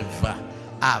and ever.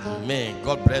 Amen.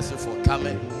 God bless you for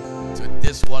coming to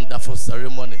this wonderful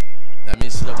ceremony. The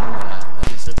mission of